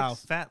 was my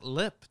 6. Fat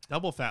Lip,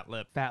 double Fat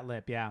Lip. Fat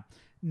Lip. Yeah.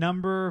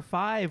 Number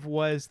 5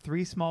 was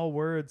Three Small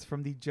Words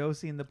from the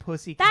Josie and the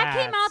Pussycats. That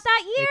came out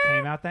that year. It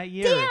came out that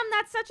year. Damn,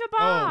 that's such a bop.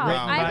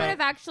 wow. I By- would have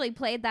actually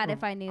played that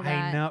if I knew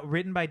that. I know.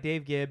 Written by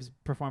Dave Gibbs,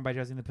 performed by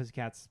Josie and the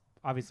Pussycats.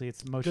 Obviously,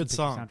 it's motion Good picture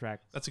song. soundtrack.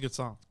 That's a good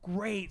song.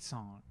 Great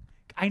song.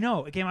 I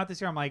know. It came out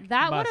this year. I'm like,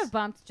 That would must. have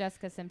bumped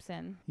Jessica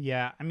Simpson.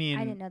 Yeah, I mean,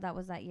 I didn't know that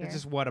was that year. it's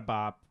just what a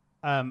bop.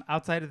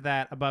 Outside of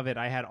that, above it,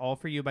 I had All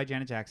For You by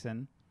Janet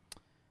Jackson.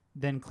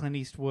 Then Clint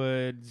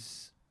Eastwood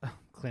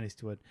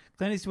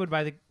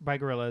by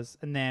Gorillaz,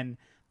 and then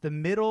The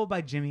Middle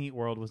by Jimmy Eat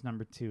World was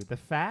number 2. The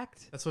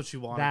fact That's what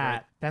you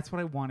wanted. that's what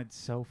I wanted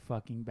so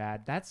fucking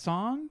bad. That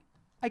song,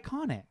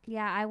 iconic.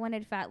 Yeah, I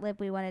wanted Fat Lip.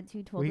 We wanted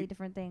two totally We-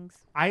 different things.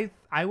 I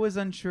was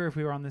unsure if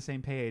we were on the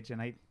same page,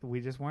 and we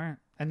just weren't.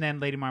 And then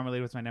Lady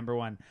Marmalade was my number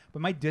 1.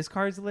 But my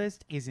discards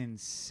list is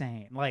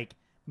insane. Like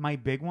my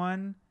big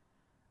one,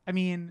 I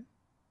mean,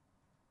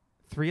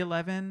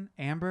 311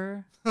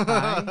 Amber.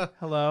 Hi,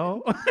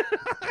 hello,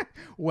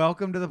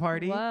 welcome to the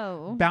party.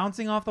 Whoa.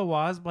 Bouncing Off the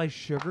Walls by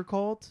Sugar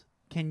Cult.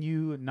 Can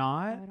you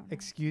not? I don't know.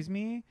 Excuse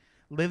me.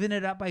 Living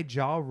It Up by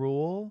Ja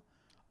Rule.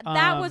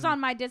 That was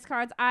on my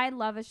discards. I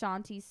love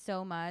Ashanti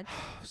so much.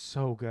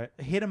 So good.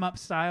 Hit 'Em Up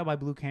Style by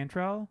Blue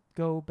Cantrell.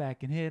 Go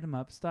back and hit 'em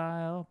up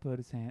style. Put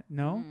his hand.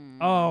 No?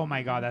 Oh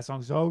my God, that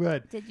song's so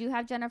good. Did you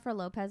have Jennifer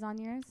Lopez on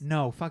yours?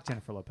 No, fuck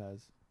Jennifer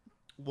Lopez.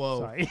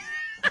 Whoa. Sorry.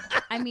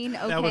 I mean,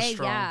 okay, That was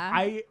strong.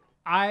 yeah.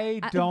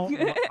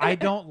 I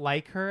don't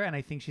like her, and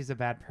I think she's a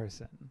bad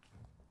person.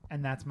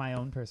 And that's my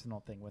own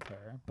personal thing with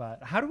her.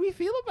 But how do we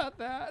feel about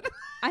that?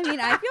 I mean,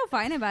 I feel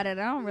fine about it.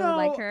 I don't really No.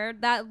 like her.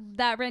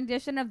 That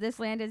rendition of This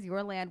Land Is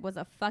Your Land was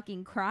a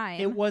fucking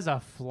crime. It was a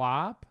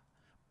flop.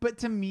 But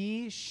to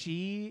me,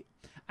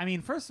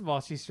 first of all,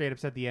 she straight up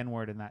said the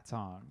N-word in that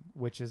song,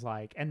 which is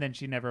like, and then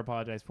she never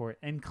apologized for it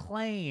and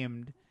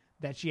claimed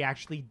that she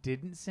actually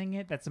didn't sing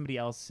it, that somebody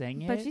else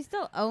sang it. But she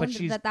still owned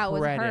she's that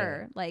was credit.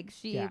 her. Like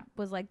she Yeah.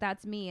 was like,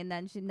 "That's me," and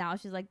then now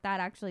she's like, "That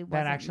actually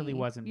That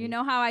wasn't me." me. You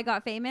know how I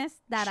got famous?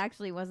 That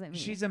actually wasn't me.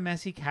 She's a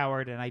messy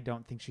coward, and I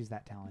don't think she's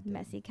that talented.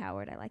 messy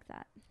coward. I like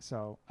that.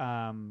 So,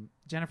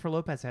 Jennifer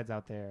Lopez heads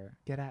out there,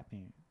 get at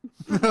me,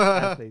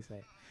 as they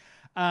say.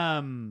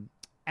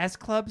 S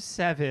Club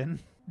 7.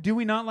 Do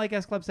we not like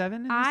S Club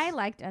 7? I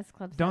liked S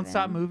Club 7. Don't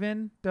Stop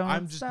Moving. Don't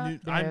I'm just stop.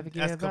 I'm Never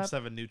give S Club up.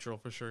 7 neutral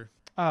for sure.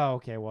 Oh,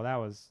 okay. Well, that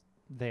was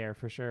there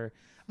for sure.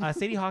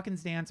 Sadie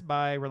Hawkins Dance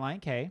by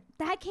Reliant K.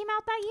 That came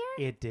out that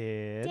year? It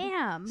did.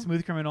 Damn.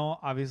 Smooth Criminal,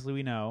 obviously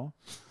we know.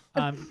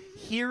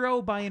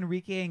 Hero by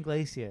Enrique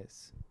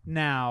Iglesias.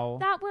 Now,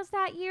 That was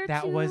that year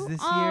That too? was this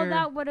Oh, year.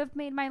 that would have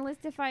made my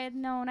list if I had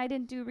known. I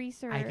didn't do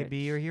research. I Could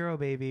Be Your Hero,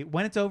 Baby.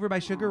 When It's Over by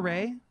Sugar Aw.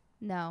 Ray.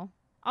 No.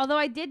 Although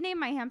I did name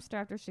my hamster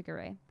after Sugar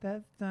Ray.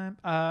 That time.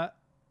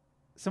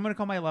 Someone to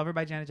Call My Lover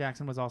by Janet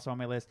Jackson was also on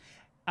my list.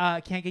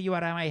 Can't Get You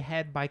Out of My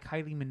Head by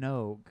Kylie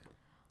Minogue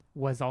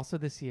was also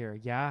this year.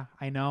 Yeah,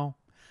 I know.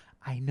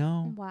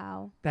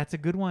 Wow. That's a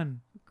good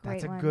one. Great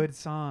That's a one. good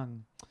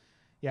song.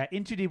 Yeah,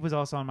 In Too Deep was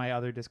also on my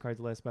other discards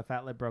list, but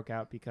Fat Lip broke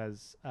out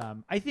because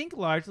I think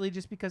largely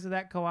just because of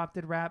that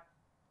co-opted rap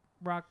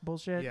rock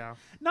bullshit. Yeah.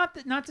 Not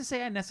to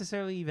say I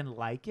necessarily even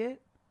like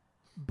it,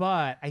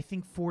 but I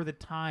think for the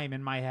time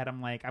in my head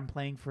I'm like I'm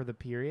playing for the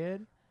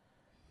period.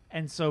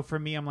 And so for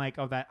me I'm like,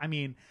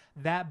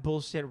 that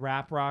bullshit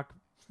rap rock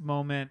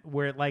moment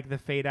where like the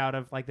fade out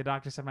of like the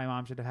doctor said my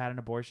mom should have had an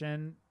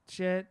abortion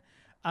shit.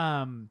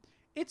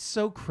 It's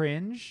so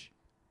cringe,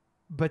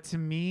 but to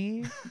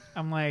me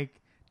I'm like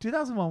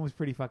 2001 was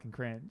pretty fucking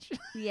cringe.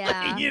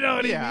 Yeah. You know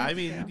what I I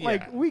mean? mean,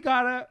 Like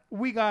yeah.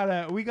 we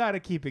gotta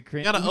keep it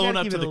cringe. You gotta own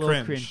up keep to it the a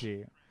little cringe.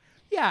 cringy.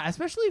 Yeah,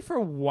 especially for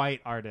white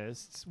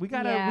artists. We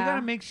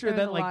gotta make sure There's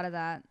that a like lot of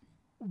that.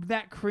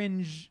 that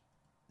cringe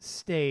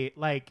state,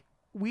 like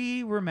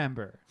we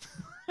remember.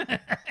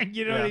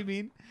 You know what I Yeah.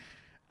 mean?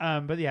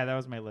 But yeah, that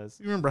was my list.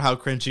 You remember how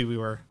cringy we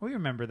were? We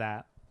remember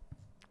that.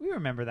 We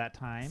remember that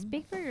time.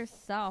 Speak for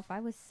yourself. I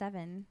was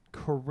 7.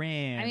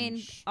 Cringe. I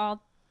mean,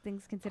 all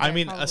things considered. I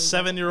mean, probably a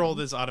 7-year-old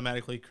wasn't is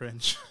automatically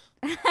cringe.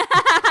 fine.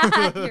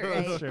 You're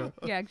right. That's true.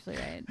 You're actually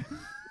right.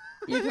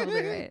 You're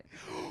totally right.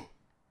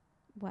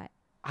 What?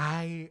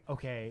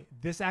 Okay,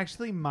 this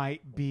actually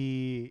might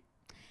be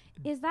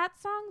Is that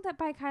song that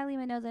by Kylie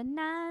Minogue? The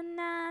na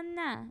na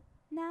na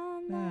na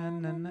na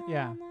na na.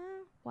 Yeah. na?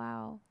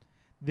 Wow.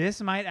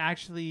 this might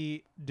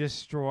actually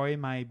destroy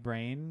my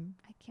brain.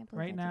 I can't believe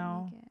Right I didn't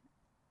now. make it.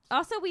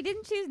 Also, we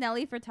didn't choose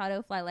Nelly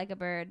Furtado, Fly Like a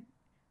Bird,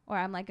 or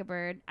I'm Like a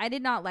Bird. I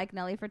did not like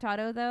Nelly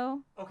Furtado,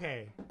 though.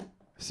 Okay.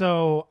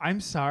 So I'm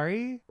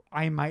sorry.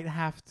 I might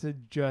have to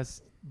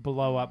just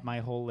blow up my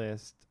whole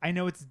list. I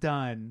know it's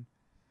done,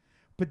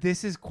 but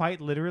this is quite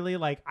literally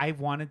like I've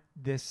wanted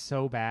this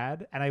so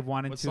bad, and I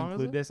wanted What to song is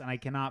include it? this, and I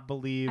cannot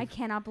believe I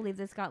cannot believe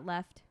this got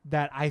left.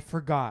 that I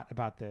forgot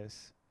about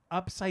this.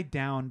 Upside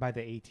Down by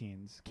the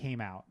 18s came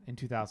out in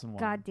 2001.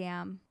 God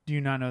damn. Do you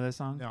not know this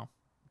song? No.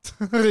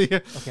 Yeah.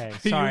 Okay,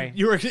 sorry.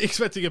 You were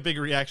expecting a big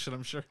reaction,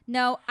 I'm sure.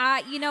 No,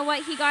 you know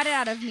what? He got it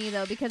out of me,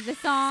 though, because the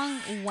song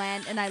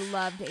went, and I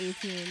loved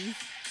 18s.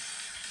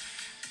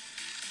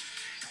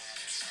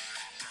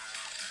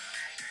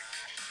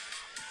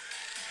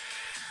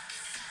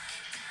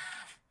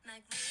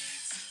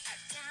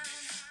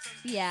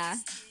 Yeah.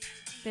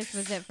 This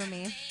was it for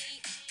me.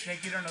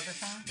 Jake, you don't know this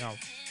song? No.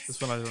 This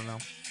one I don't know.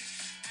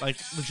 Like,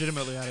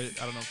 legitimately, I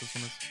don't know what this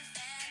one is.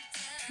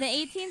 The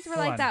 18s were Hold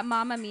like on. that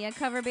Mamma Mia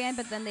cover band,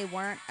 but then they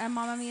weren't a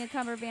Mamma Mia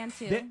cover band,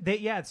 too.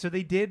 So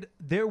they did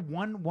their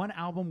one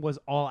album was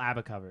all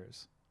ABBA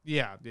covers.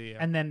 Yeah.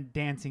 And then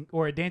Dancing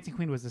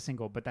Queen was the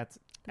single, but that's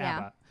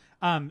Yeah.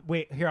 ABBA.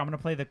 Wait, here I'm gonna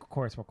play the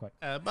chorus real quick.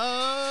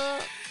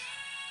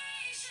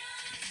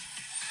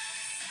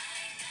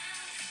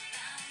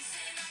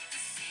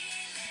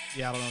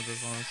 Yeah, I don't know what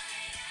this one is.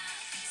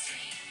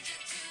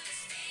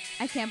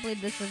 I can't believe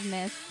this was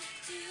missed.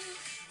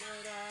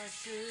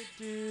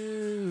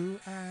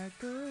 I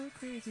go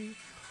crazy.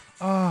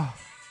 Oh,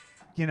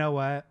 you know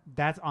what?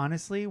 That's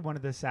honestly one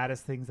of the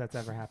saddest things that's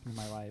ever happened in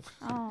my life.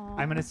 Oh.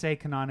 I'm gonna say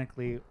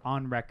canonically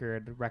on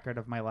record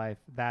of my life.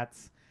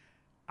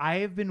 I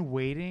have been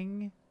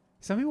waiting.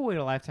 Some people wait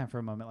a lifetime for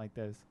a moment like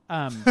this.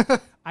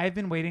 I've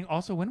been waiting.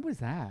 Also, when was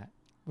that?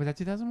 Was that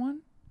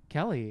 2001?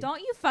 Kelly. Don't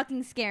you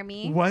fucking scare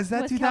me. Was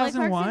that Kelly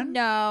 2001? Clarkson?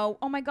 No.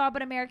 Oh my god,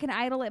 but American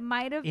Idol, it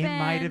might have been. It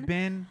might have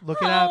been. Look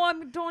it Oh,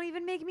 up. don't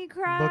even make me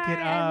cry. Look it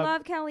I up.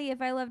 love Kelly.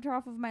 If I left her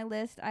off of my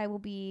list, I will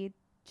be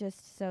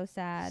just so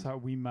sad. So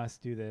we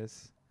must do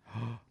this.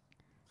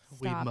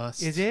 We Stop.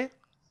 must. Is it?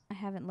 I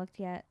haven't looked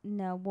yet.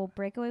 No. Well,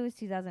 Breakaway was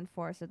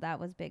 2004, so that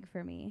was big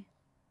for me.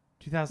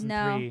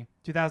 2003. No.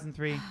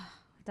 2003.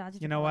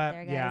 Dodged You a know bullet what?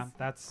 there, Yeah,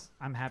 guys.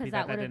 I'm happy 'Cause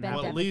that that would've didn't been Well,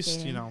 happen. at least,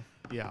 devastating.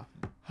 yeah.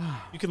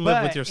 You can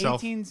live with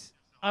yourself. 18's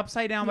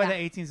Upside Down by Yeah. the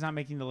 18's not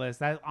making the list.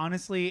 That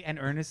honestly and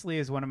earnestly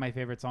is one of my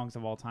favorite songs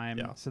of all time.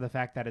 Yeah. So the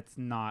fact that it's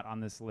not on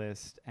this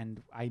list,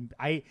 and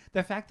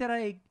the fact that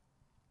I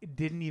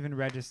didn't even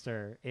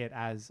register it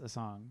as a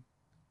song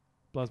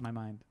blows my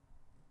mind.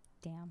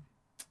 Damn.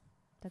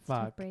 That's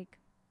Fuck. tough break.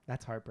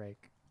 That's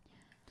heartbreak.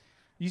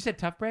 You said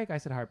tough break. I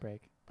said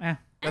heartbreak.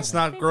 That's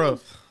not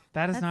growth.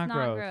 That is That's not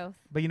growth. growth.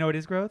 But you know what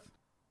is growth?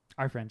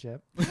 Our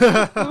friendship.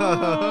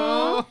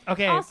 Aw.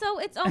 Okay. Also,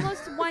 it's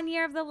almost 1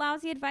 year of the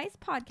Lousy Advice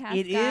podcast.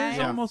 It is guys.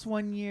 Yeah. almost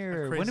 1 year.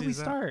 How When crazy did we is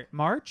that? start?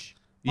 March?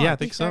 Yeah, I We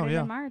think so. started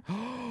Yeah. in March.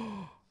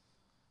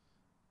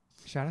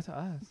 Shout out to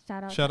us.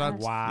 Shout out. Shout to out.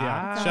 us. Wow.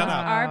 Yeah. It's Shout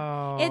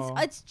almost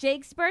out. It's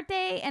Jake's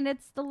birthday and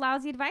it's the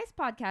Lousy Advice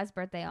podcast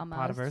birthday almost.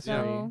 Podiversary.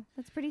 So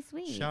that's pretty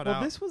sweet. Shout Well,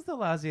 out. this was the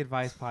Lousy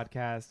Advice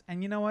podcast.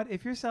 And you know what?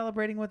 If you're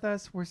celebrating with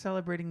us, we're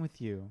celebrating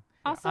with you.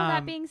 Also,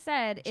 that being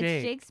said, it's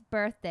Jake. Jake's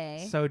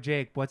birthday. So,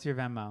 Jake, what's your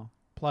Venmo?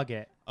 Plug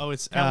it. Oh,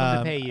 it's Tell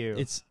them to pay you.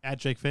 It's at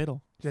Jake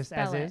Fatal. Just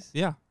Spell as it. is.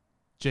 Yeah.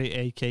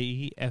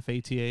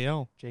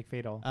 JAKEFATAL. Jake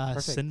Fatal.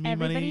 Perfect. Send me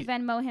Everybody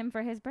money. Venmo him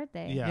for his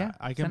birthday. Yeah, Yeah,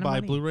 I send can him buy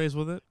money. Blu-rays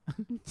with it.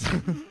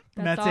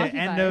 That's all it. he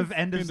End buys. of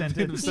End of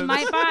sentence. He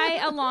might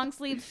buy a long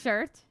sleeve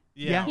shirt.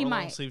 Yeah, He or a might.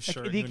 long-sleeve Like,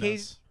 shirt. the who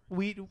occasion,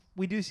 knows?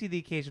 we do see the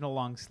occasional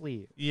long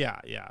sleeve. Yeah.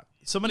 You guys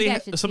should Somebody see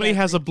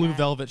has a us blue read that.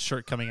 velvet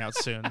shirt coming out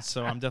soon,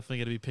 so I'm definitely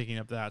going to be picking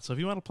up that. So if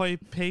you want to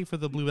pay for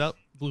the blue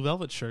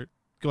velvet shirt,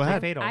 go Jake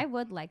ahead. Fatal. I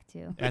would like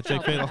to. At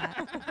Jake Fatal.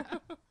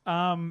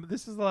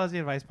 This is the Lousy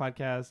Advice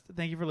podcast.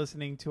 Thank you for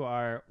listening to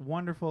our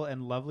wonderful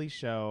and lovely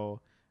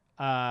show.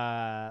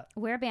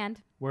 We're a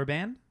band. We're a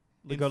band.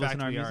 In Go fact, listen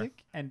to our we are.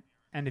 music, and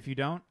if you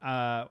don't,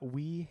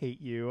 we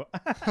hate you.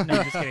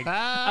 No, just kidding.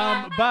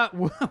 But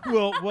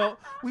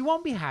we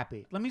won't be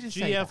happy. Let me just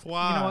say that. You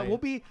know what?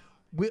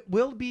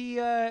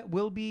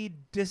 We'll be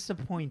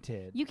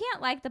disappointed. You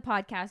can't like the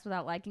podcast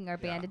without liking our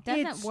band. It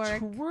It's doesn't work.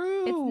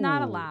 True. It's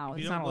not allowed. If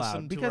you It's don't not listen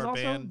allowed to because our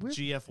also band, we're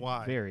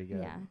GFY. very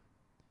good. Yeah.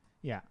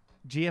 Yeah.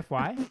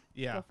 GFY.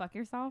 Yeah. Go fuck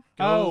yourself.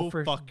 Go Oh,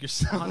 for fuck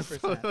yourself.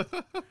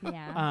 100%.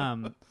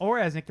 Yeah. Or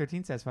as Nick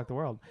 13 says, fuck the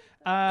world.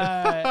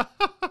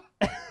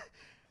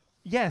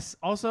 Yes.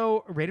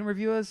 Also, rate and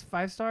review us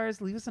 5 stars.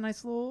 Leave us a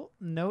nice little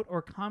note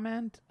or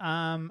comment.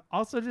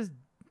 Also, just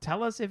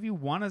tell us if you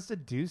want us to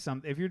do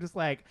something. If you're just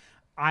like,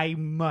 I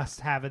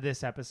must have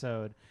this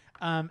episode.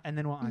 And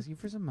then we'll ask you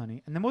for some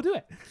money, and then we'll do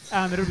it.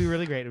 It'll be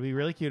really great. It'll be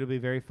really cute. It'll be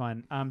very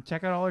fun.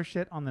 Check out all our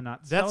shit on the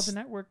Nostalgia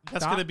Network.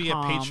 That's going to be a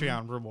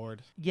Patreon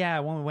reward. Yeah,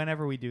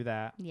 whenever we do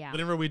that. Yeah.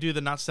 Whenever we do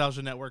the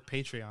Nostalgia Network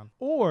Patreon.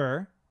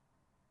 Or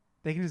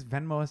they can just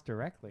Venmo us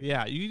directly.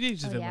 Yeah, you can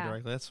just Oh, Venmo yeah.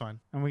 directly. That's fine.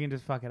 And we can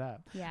just fuck it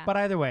up. Yeah. But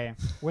either way,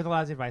 we're the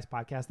Lousy Advice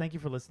Podcast. Thank you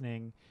for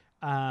listening.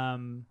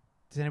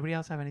 Does anybody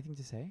else have anything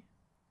to say?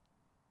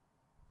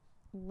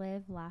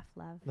 Live, laugh,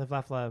 love. Live,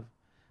 laugh, love.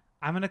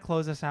 I'm going to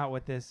close us out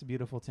with this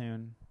beautiful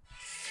tune.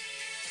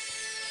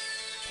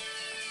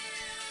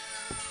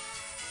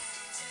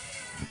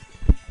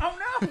 Oh,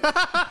 no!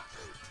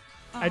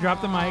 I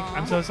dropped the mic.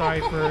 I'm so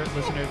sorry for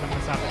listeners. I'm going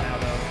to stop it now,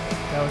 though.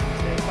 That was a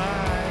mistake.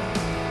 Bye.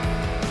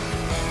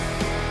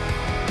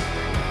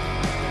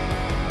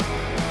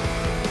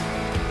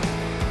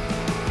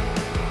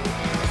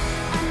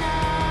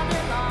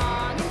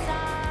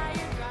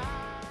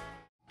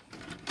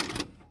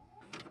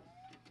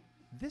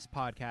 This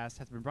podcast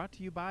has been brought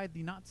to you by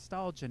the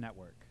Nostalgia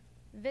Network.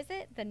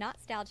 Visit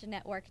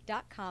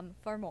thenostalgianetwork.com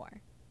for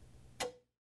more.